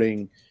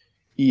supporting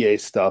EA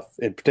stuff,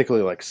 and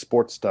particularly like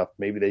sports stuff,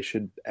 maybe they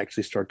should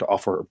actually start to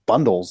offer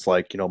bundles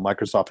like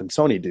Microsoft and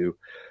Sony do.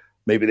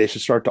 Maybe they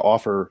should start to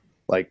offer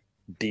like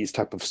these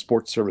type of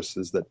sports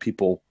services that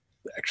people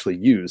actually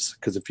use.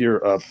 Because if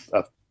you're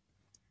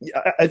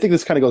I think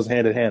this kind of goes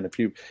hand in hand. If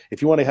you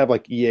want to have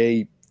like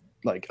EA,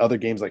 like other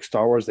games like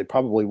Star Wars, they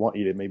probably want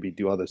you to maybe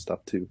do other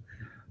stuff too.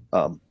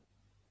 I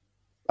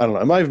don't know.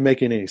 Am I even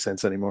making any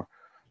sense anymore?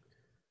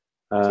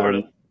 Sort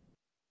of.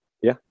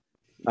 Yeah.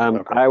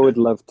 Okay. I would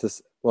love to.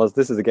 Well,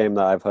 this is a game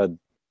that I've heard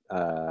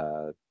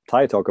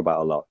Ty talk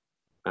about a lot,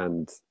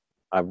 and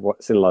I've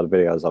seen a lot of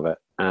videos of it.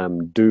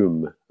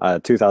 Doom,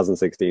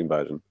 2016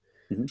 version.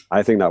 Mm-hmm.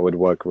 I think that would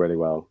work really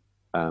well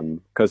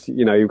because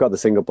you've got the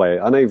single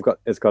player. I know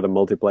it's got a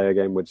multiplayer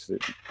game which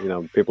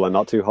people are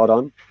not too hot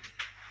on,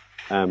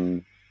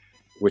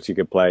 which you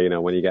could play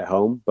when you get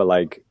home. But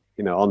like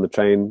on the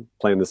train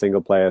playing the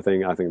single player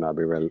thing, I think that'd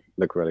be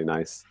look really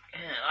nice. Yeah,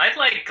 I'd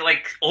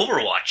like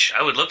Overwatch.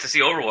 I would love to see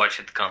Overwatch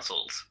at the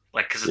consoles,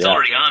 like because it's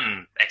already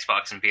on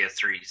Xbox and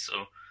PS3.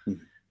 So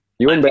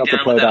you wouldn't be able to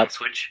play that on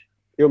Switch.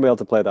 You wouldn't be able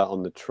to play that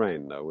on the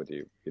train, though, would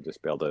you? You'd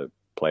just be able to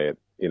play it,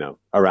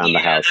 around the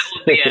house. That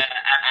would be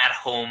at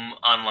home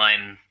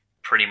online,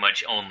 pretty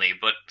much only,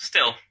 but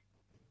still.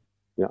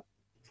 Yeah,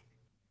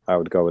 I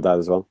would go with that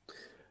as well.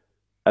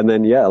 And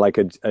then like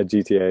a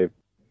GTA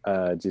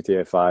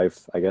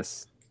 5, I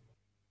guess,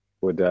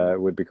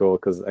 would be cool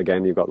because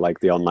again you've got like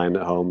the online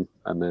at home,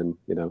 and then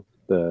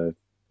the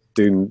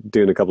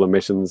doing a couple of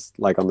missions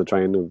like on the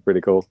train would be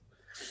pretty cool.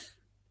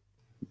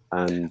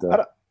 And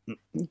go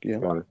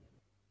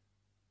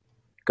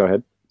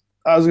ahead.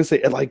 I was gonna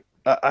say like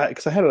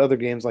because I had other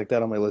games like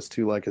that on my list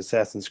too, like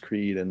Assassin's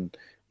Creed and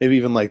maybe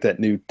even like that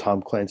new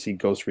Tom Clancy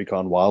Ghost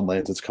Recon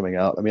Wildlands that's coming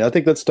out. I mean, I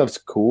think that stuff's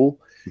cool,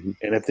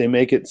 and if they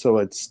make it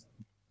so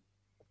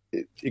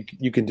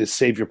you can just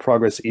save your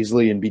progress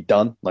easily and be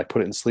done, like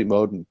put it in sleep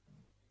mode and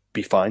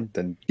be fine,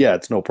 then yeah,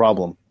 it's no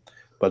problem.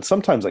 But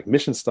sometimes like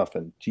mission stuff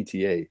in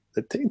GTA,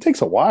 it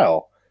takes a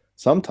while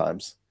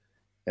sometimes.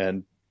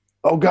 And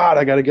oh God,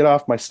 I got to get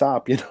off my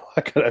stop. If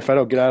I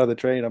don't get out of the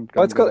train,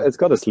 it's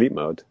got a sleep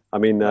mode. I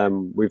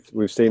mean,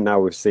 we've seen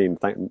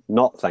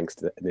not thanks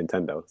to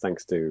Nintendo,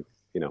 thanks to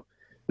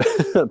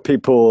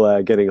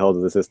people getting hold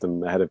of the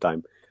system ahead of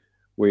time.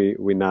 We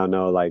now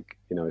know like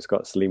it's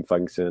got sleep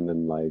function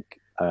and like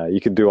you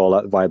can do all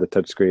that via the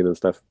touchscreen and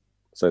stuff.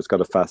 So it's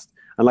got a fast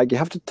and like you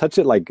have to touch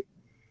it like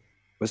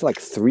was it like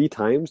 3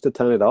 times to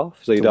turn it off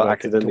so you don't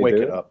accidentally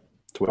do it up.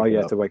 To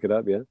wake it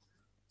up, yeah.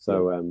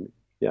 So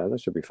yeah,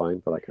 that should be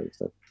fine for that kind of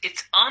stuff.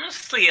 It's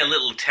honestly a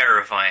little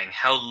terrifying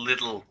how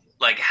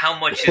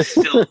much is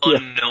still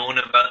unknown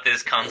about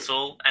this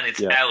console, and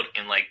it's out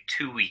in like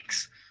 2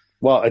 weeks.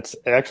 Well, it's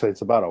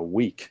about a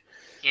week.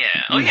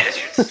 Yeah. Oh, yeah.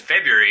 It's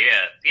February.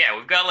 Yeah.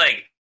 We've got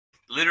like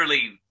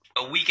literally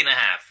a week and a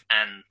half,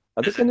 and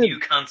there's a new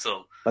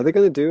console. Are they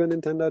going to do a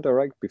Nintendo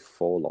Direct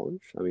before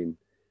launch? I mean,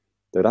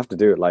 they'd have to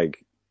do it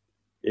like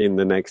in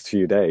the next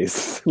few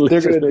days.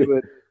 They're going to do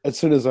it as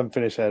soon as I'm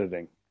finished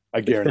editing. I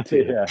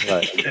guarantee it. Yeah,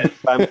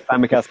 right.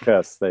 Famicast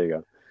curse. There you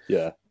go.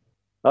 Yeah.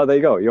 Oh, there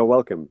you go. You're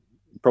welcome.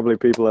 Probably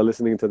people are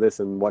listening to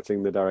this and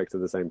watching the Direct at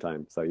the same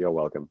time, so you're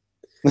welcome.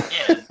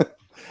 Yeah.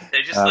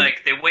 They're just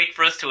they wait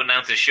for us to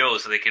announce a show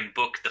so they can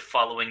book the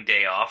following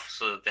day off.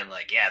 So then,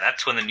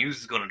 that's when the news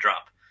is going to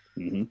drop.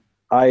 Mm-hmm.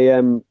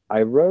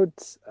 I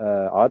wrote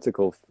an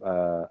article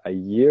a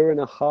year and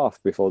a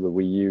half before the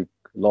Wii U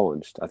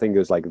launched. I think it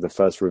was like the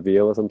first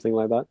reveal or something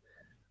like that.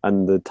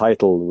 And the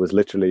title was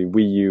literally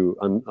Wii U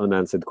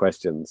unanswered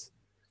questions.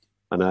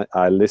 And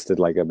I listed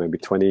like maybe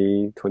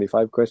 20,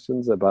 25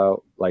 questions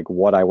about like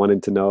what I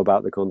wanted to know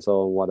about the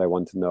console and what I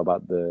wanted to know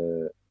about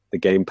the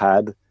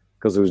gamepad.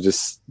 Because it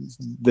was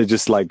they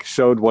just like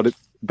showed what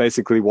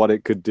basically what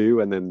it could do,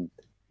 and then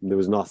there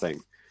was nothing.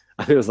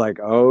 And it was like,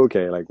 oh,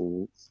 okay, like,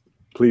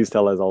 please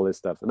tell us all this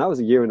stuff. And that was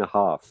a year and a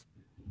half.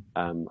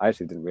 I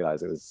actually didn't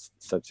realize it was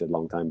such a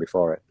long time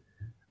before it.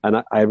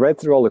 And I read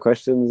through all the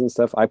questions and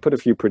stuff. I put a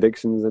few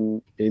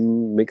predictions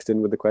mixed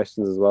in with the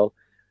questions as well.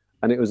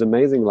 And it was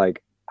amazing,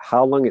 like,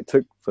 how long it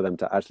took for them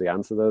to actually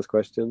answer those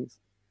questions.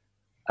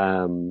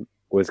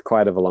 Was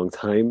quite of a long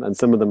time, and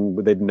some of them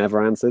they'd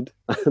never answered,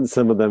 and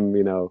some of them,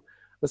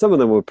 some of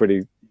them were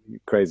pretty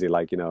crazy,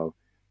 like,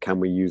 can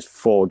we use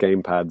 4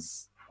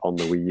 gamepads on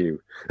the Wii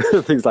U,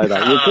 things like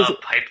that.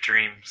 Pipe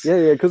dreams.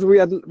 Yeah, because we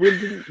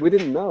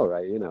didn't know,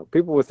 right?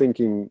 People were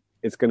thinking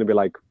it's going to be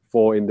like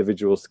 4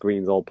 individual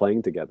screens all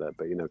playing together,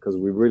 but because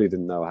we really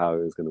didn't know how it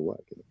was going to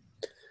work.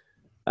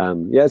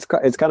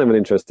 It's kind of an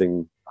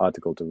interesting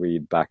article to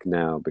read back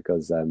now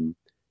because.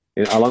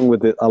 Along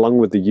with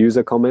the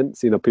user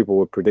comments, people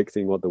were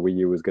predicting what the Wii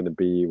U was going to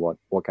be, what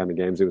kind of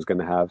games it was going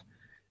to have.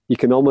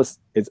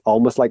 It's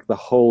almost like the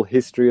whole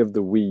history of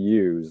the Wii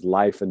U's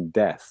life and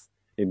death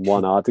in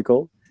one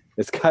article.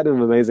 It's kind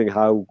of amazing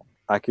how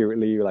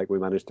accurately we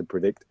managed to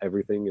predict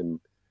everything, and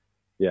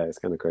yeah, it's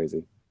kind of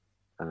crazy.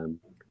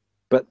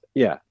 But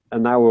yeah,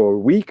 and now we're a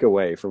week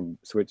away from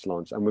Switch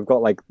launch, and we've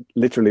got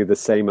literally the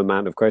same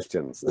amount of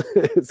questions.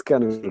 It's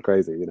kind of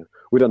crazy,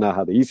 We don't know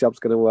how the eShop's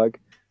going to work.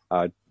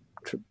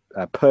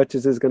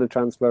 Purchase is going to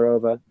transfer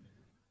over.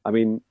 I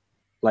mean,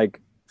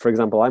 for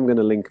example, I'm going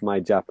to link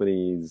my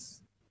Nintendo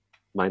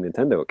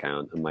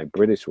account and my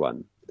British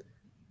one,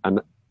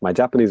 and my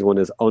Japanese one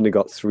has only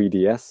got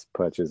 3DS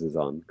purchases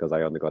on because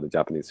I only got a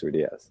Japanese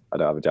 3DS. I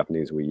don't have a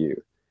Japanese Wii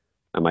U,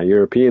 and my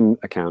European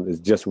account is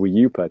just Wii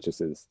U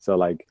purchases. So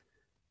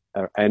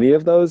are any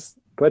of those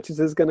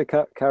purchases going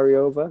to carry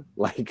over?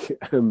 I've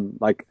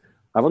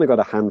only got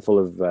a handful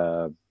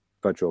of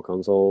Virtual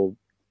Console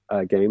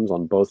games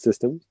on both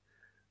systems.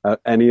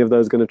 Any of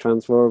those going to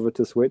transfer over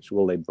to Switch?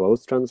 Will they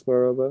both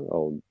transfer over,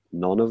 or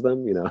none of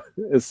them?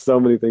 There's so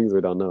many things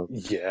we don't know.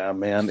 Yeah,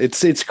 man,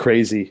 it's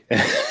crazy,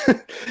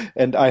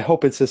 and I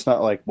hope it's just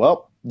not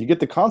you get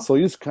the console,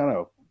 you just kind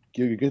of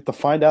you get to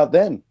find out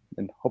then,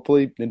 and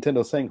hopefully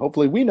Nintendo's saying,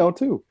 hopefully we know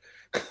too.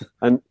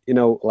 And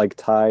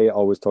Ty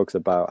always talks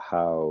about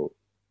how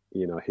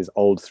his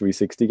old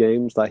 360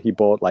 games that he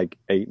bought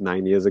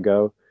 8-9 years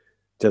ago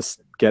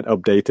just get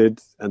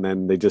updated, and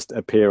then they just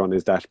appear on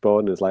his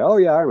dashboard, and it's like, oh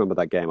yeah, I remember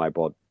that game I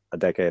bought a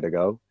decade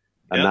ago,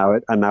 and now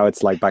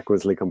it's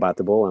backwardsly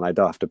compatible, and I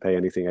don't have to pay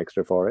anything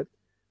extra for it.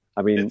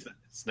 I mean,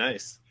 it's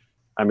nice.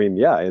 I mean,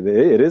 yeah, it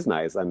is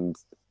nice, and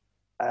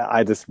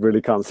I just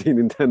really can't see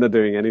Nintendo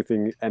doing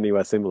anything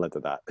anywhere similar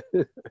to that.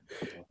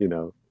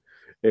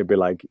 It'd be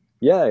like,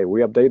 yeah,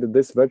 we updated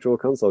this Virtual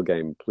Console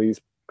game. Please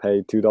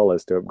pay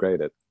 $2 to upgrade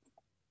it.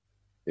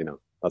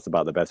 That's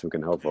about the best we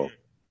can hope for.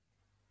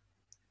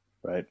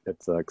 Right,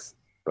 it sucks,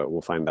 but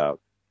we'll find out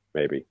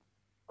maybe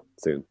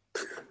soon.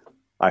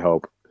 I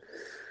hope.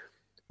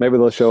 Maybe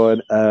they'll show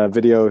a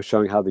video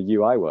showing how the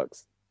UI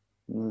works.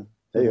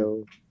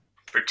 Heyo.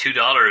 For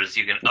 $2,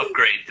 you can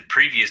upgrade the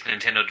previous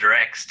Nintendo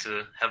Directs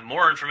to have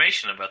more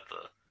information about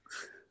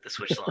the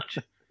Switch launch.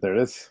 There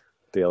it is.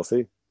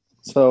 DLC.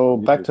 So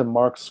back to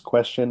Mark's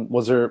question,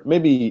 was there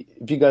maybe,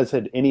 if you guys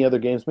had any other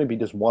games, maybe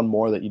just one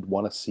more that you'd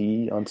want to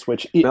see on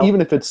Switch, even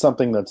if it's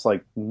something that's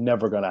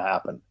never going to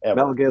happen ever?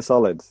 Metal Gear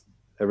Solid.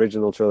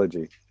 Original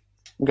trilogy.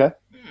 Okay.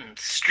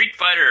 Street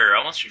Fighter.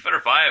 I want Street Fighter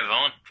 5.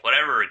 I want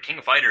whatever. King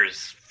of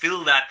Fighters.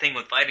 Fill that thing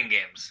with fighting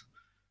games.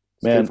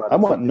 Man, I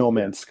want No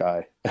Man's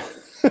Sky.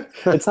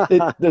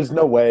 There's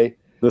no way.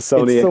 The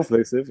Sony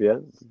exclusive, yeah.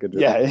 Good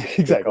job. Yeah,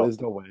 exactly. There's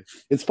no way.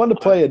 It's fun to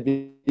play. It'd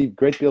be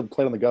great to be able to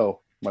play on the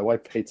go. My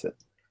wife hates it.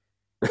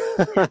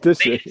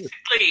 Basically,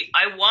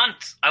 I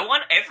want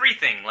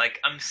everything.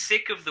 I'm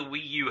sick of the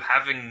Wii U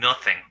having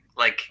nothing.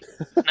 Now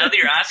that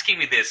you're asking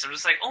me this, I'm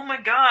just like, oh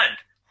my god.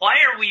 Why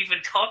are we even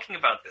talking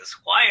about this?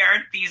 Why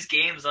aren't these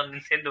games on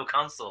Nintendo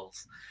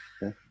consoles?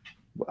 Yeah.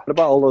 What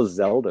about all those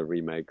Zelda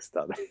remakes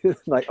that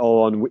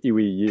on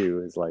Wii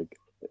U? Is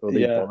will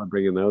they bother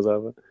bringing those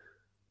over?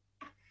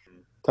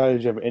 Ty,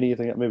 did you have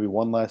anything, maybe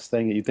one last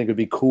thing that you think would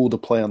be cool to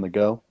play on the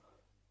go?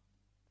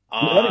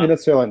 Not even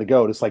necessarily on the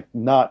go, just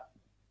not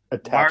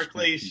attached.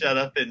 Barkley, shut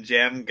up and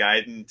jam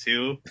Gaiden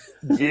 2.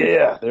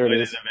 Yeah, there it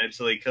is. When it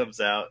eventually comes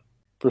out.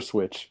 For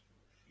Switch.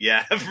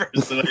 Yeah, for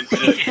Switch.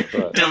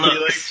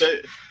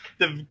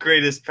 The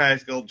greatest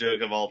practical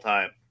joke of all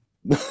time.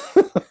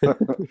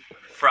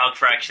 Frog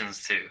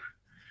Fractions 2.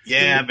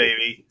 Yeah,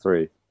 baby.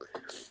 3.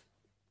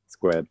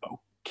 Squared.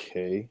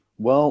 Okay.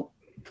 Well,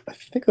 I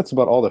think that's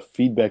about all the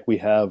feedback we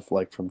have,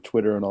 from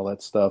Twitter and all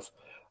that stuff.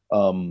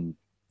 Even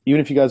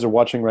if you guys are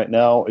watching right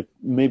now,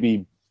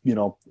 maybe,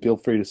 feel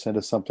free to send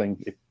us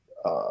something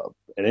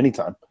at any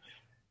time,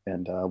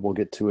 and we'll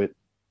get to it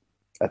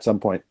at some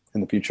point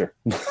in the future.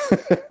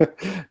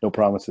 No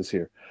promises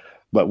here,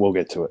 but we'll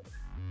get to it.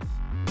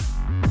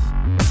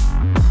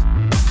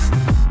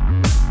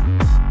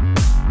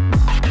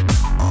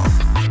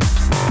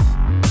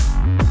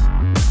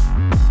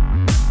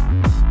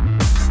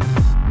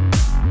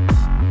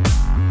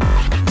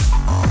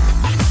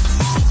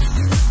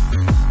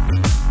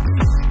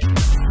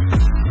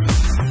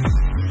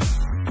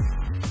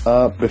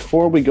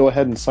 Before we go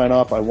ahead and sign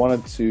off, I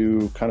wanted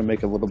to kind of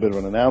make a little bit of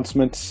an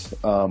announcement.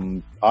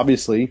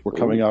 Obviously, we're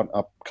coming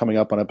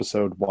up on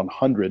episode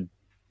 100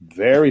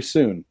 very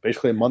soon.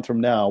 Basically, a month from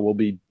now, we'll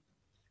be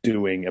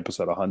doing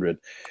episode 100.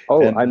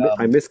 Oh, And,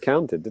 I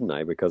miscounted, didn't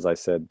I? Because I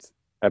said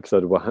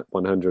episode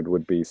 100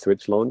 would be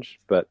Switch launch,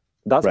 but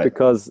that's Right.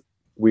 because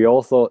we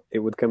all thought it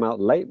would come out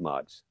late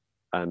March,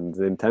 and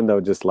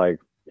Nintendo just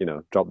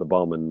dropped the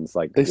bomb and it's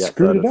like They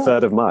screwed it up.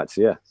 3rd of March,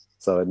 yeah.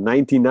 So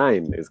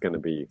 99 is going to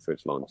be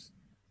Switch launch,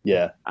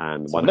 Yeah.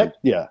 and So 100.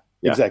 yeah,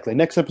 exactly.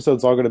 Next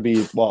episode's all going to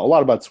be, a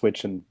lot about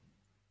Switch, and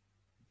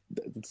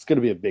it's going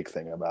to be a big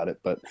thing about it.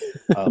 But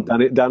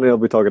Danny will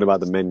be talking about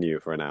the menu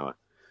for an hour.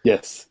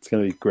 yes, it's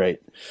going to be great.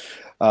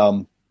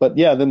 But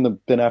yeah, then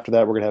after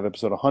that, we're going to have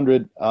episode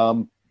 100.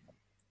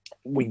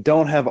 We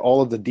don't have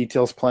all of the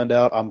details planned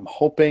out. I'm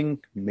hoping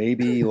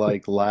maybe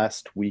like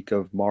last week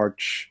of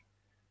March.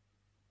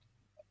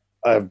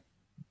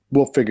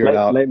 We'll figure it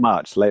out. Late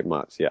March,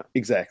 yeah.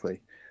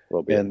 Exactly.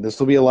 Will be. And this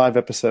will be a live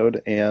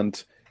episode.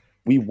 And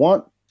we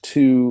want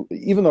to,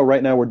 even though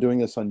right now we're doing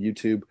this on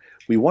YouTube,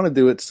 we want to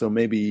do it so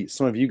maybe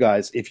some of you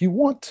guys, if you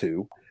want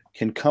to,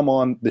 can come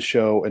on the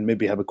show and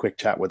maybe have a quick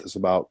chat with us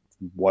about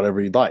whatever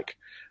you'd like.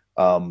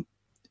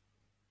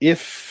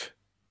 If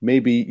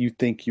maybe you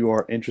think you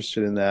are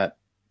interested in that,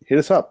 hit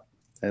us up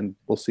and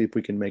we'll see if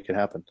we can make it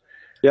happen.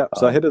 Yeah,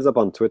 so hit us up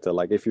on Twitter.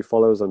 Like, if you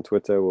follow us on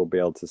Twitter, we'll be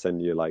able to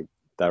send you like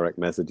direct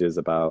messages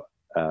about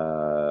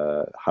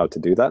how to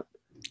do that.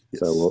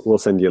 Yes. So we'll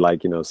send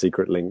you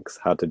secret links,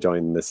 how to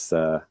join this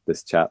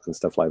chat and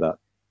stuff like that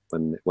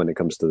when it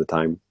comes to the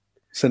time.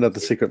 Send out the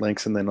secret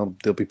links and then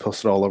they'll be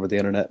posted all over the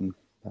internet. And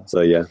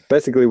so yeah,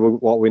 basically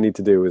what we need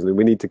to do is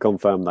we need to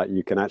confirm that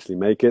you can actually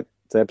make it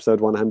to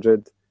episode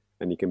 100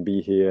 and you can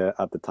be here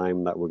at the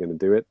time that we're going to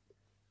do it,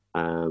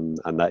 and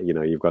that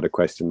you've got a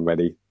question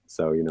ready,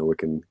 so we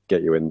can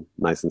get you in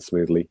nice and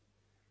smoothly.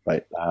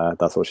 Right.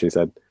 That's what she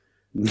said.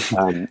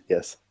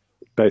 Yes.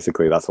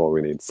 Basically, that's all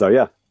we need. So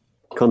yeah,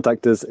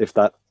 contact us if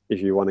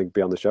you want to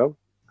be on the show,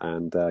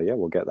 and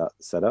we'll get that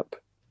set up,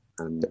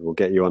 and we'll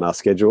get you on our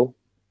schedule,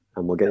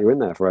 and we'll get you in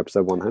there for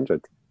episode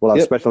 100. We'll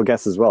have special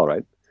guests as well,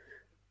 right?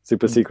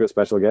 Super secret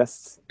special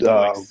guests.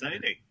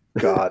 Exciting!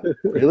 God,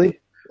 really?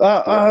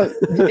 Okay,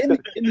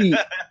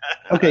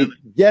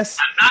 yes.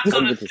 I'm not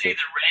going to say that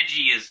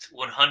Reggie is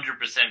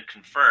 100%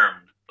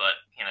 confirmed, but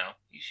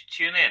you should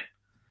tune in.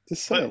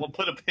 Just saying. We'll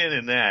put a pin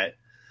in that.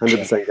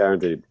 100%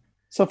 guaranteed.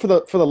 So for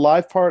the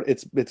live part,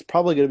 it's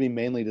probably going to be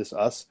mainly just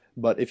us.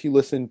 But if you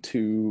listen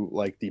to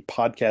like the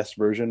podcast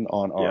version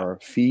on our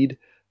feed,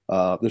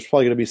 there's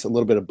probably going to be a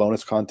little bit of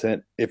bonus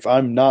content. If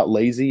I'm not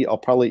lazy, I'll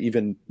probably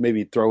even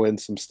maybe throw in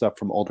some stuff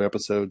from older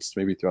episodes,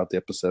 maybe throughout the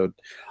episode.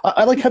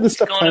 I like have this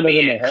stuff kind of in my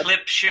head. It's going to be a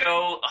clip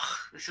show. Ugh,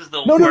 this is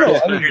the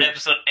worst 100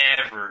 episode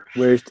ever.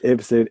 Worst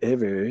episode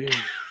ever.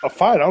 Oh,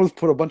 fine, I'll just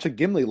put a bunch of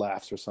Gimli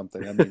laughs or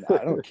something. I mean, I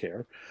don't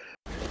care.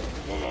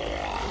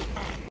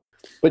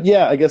 But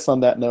yeah, I guess on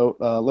that note,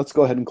 let's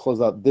go ahead and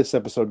close out this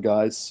episode,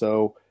 guys.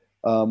 So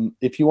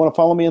if you want to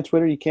follow me on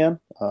Twitter, you can.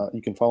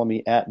 You can follow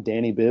me at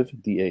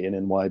DannyBiv,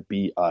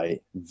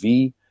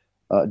 DANNYBIV.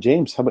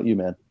 James, how about you,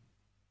 man?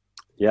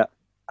 Yeah,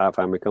 I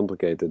Family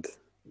Complicated.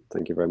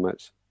 Thank you very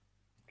much.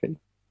 Okay.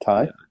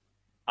 Ty? Yeah.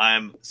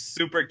 I'm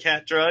Super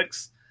Cat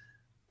Drugs.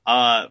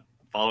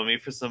 Follow me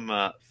for some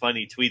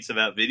funny tweets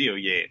about video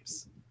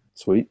games.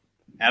 Sweet.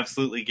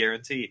 Absolutely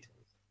guaranteed.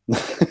 Not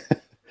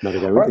a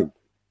guarantee. Right.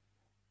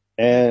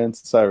 And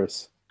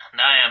Cyrus.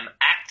 And I am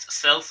Act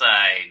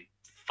Cellside.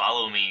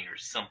 Follow me or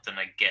something,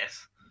 I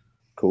guess.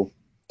 Cool.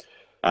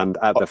 And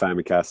at the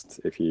Famicast,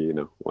 if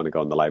you want to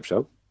go on the live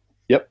show.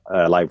 Yep.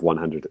 Live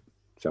 100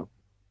 show.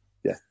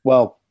 Yeah.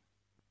 Well,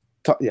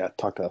 talk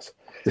to us.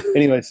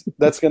 Anyways,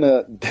 that's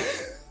gonna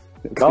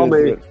call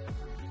me.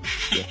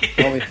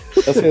 Call me.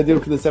 That's gonna do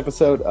it for this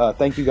episode.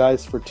 Thank you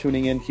guys for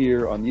tuning in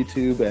here on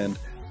YouTube and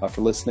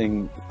for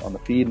listening on the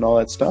feed and all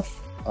that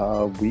stuff.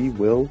 We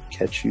will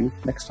catch you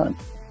next time.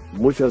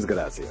 Muchas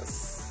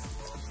gracias.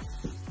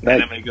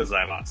 Anime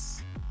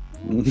gozaimasu.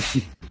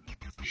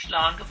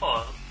 Schlange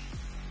vor.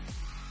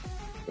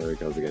 There it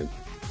goes again.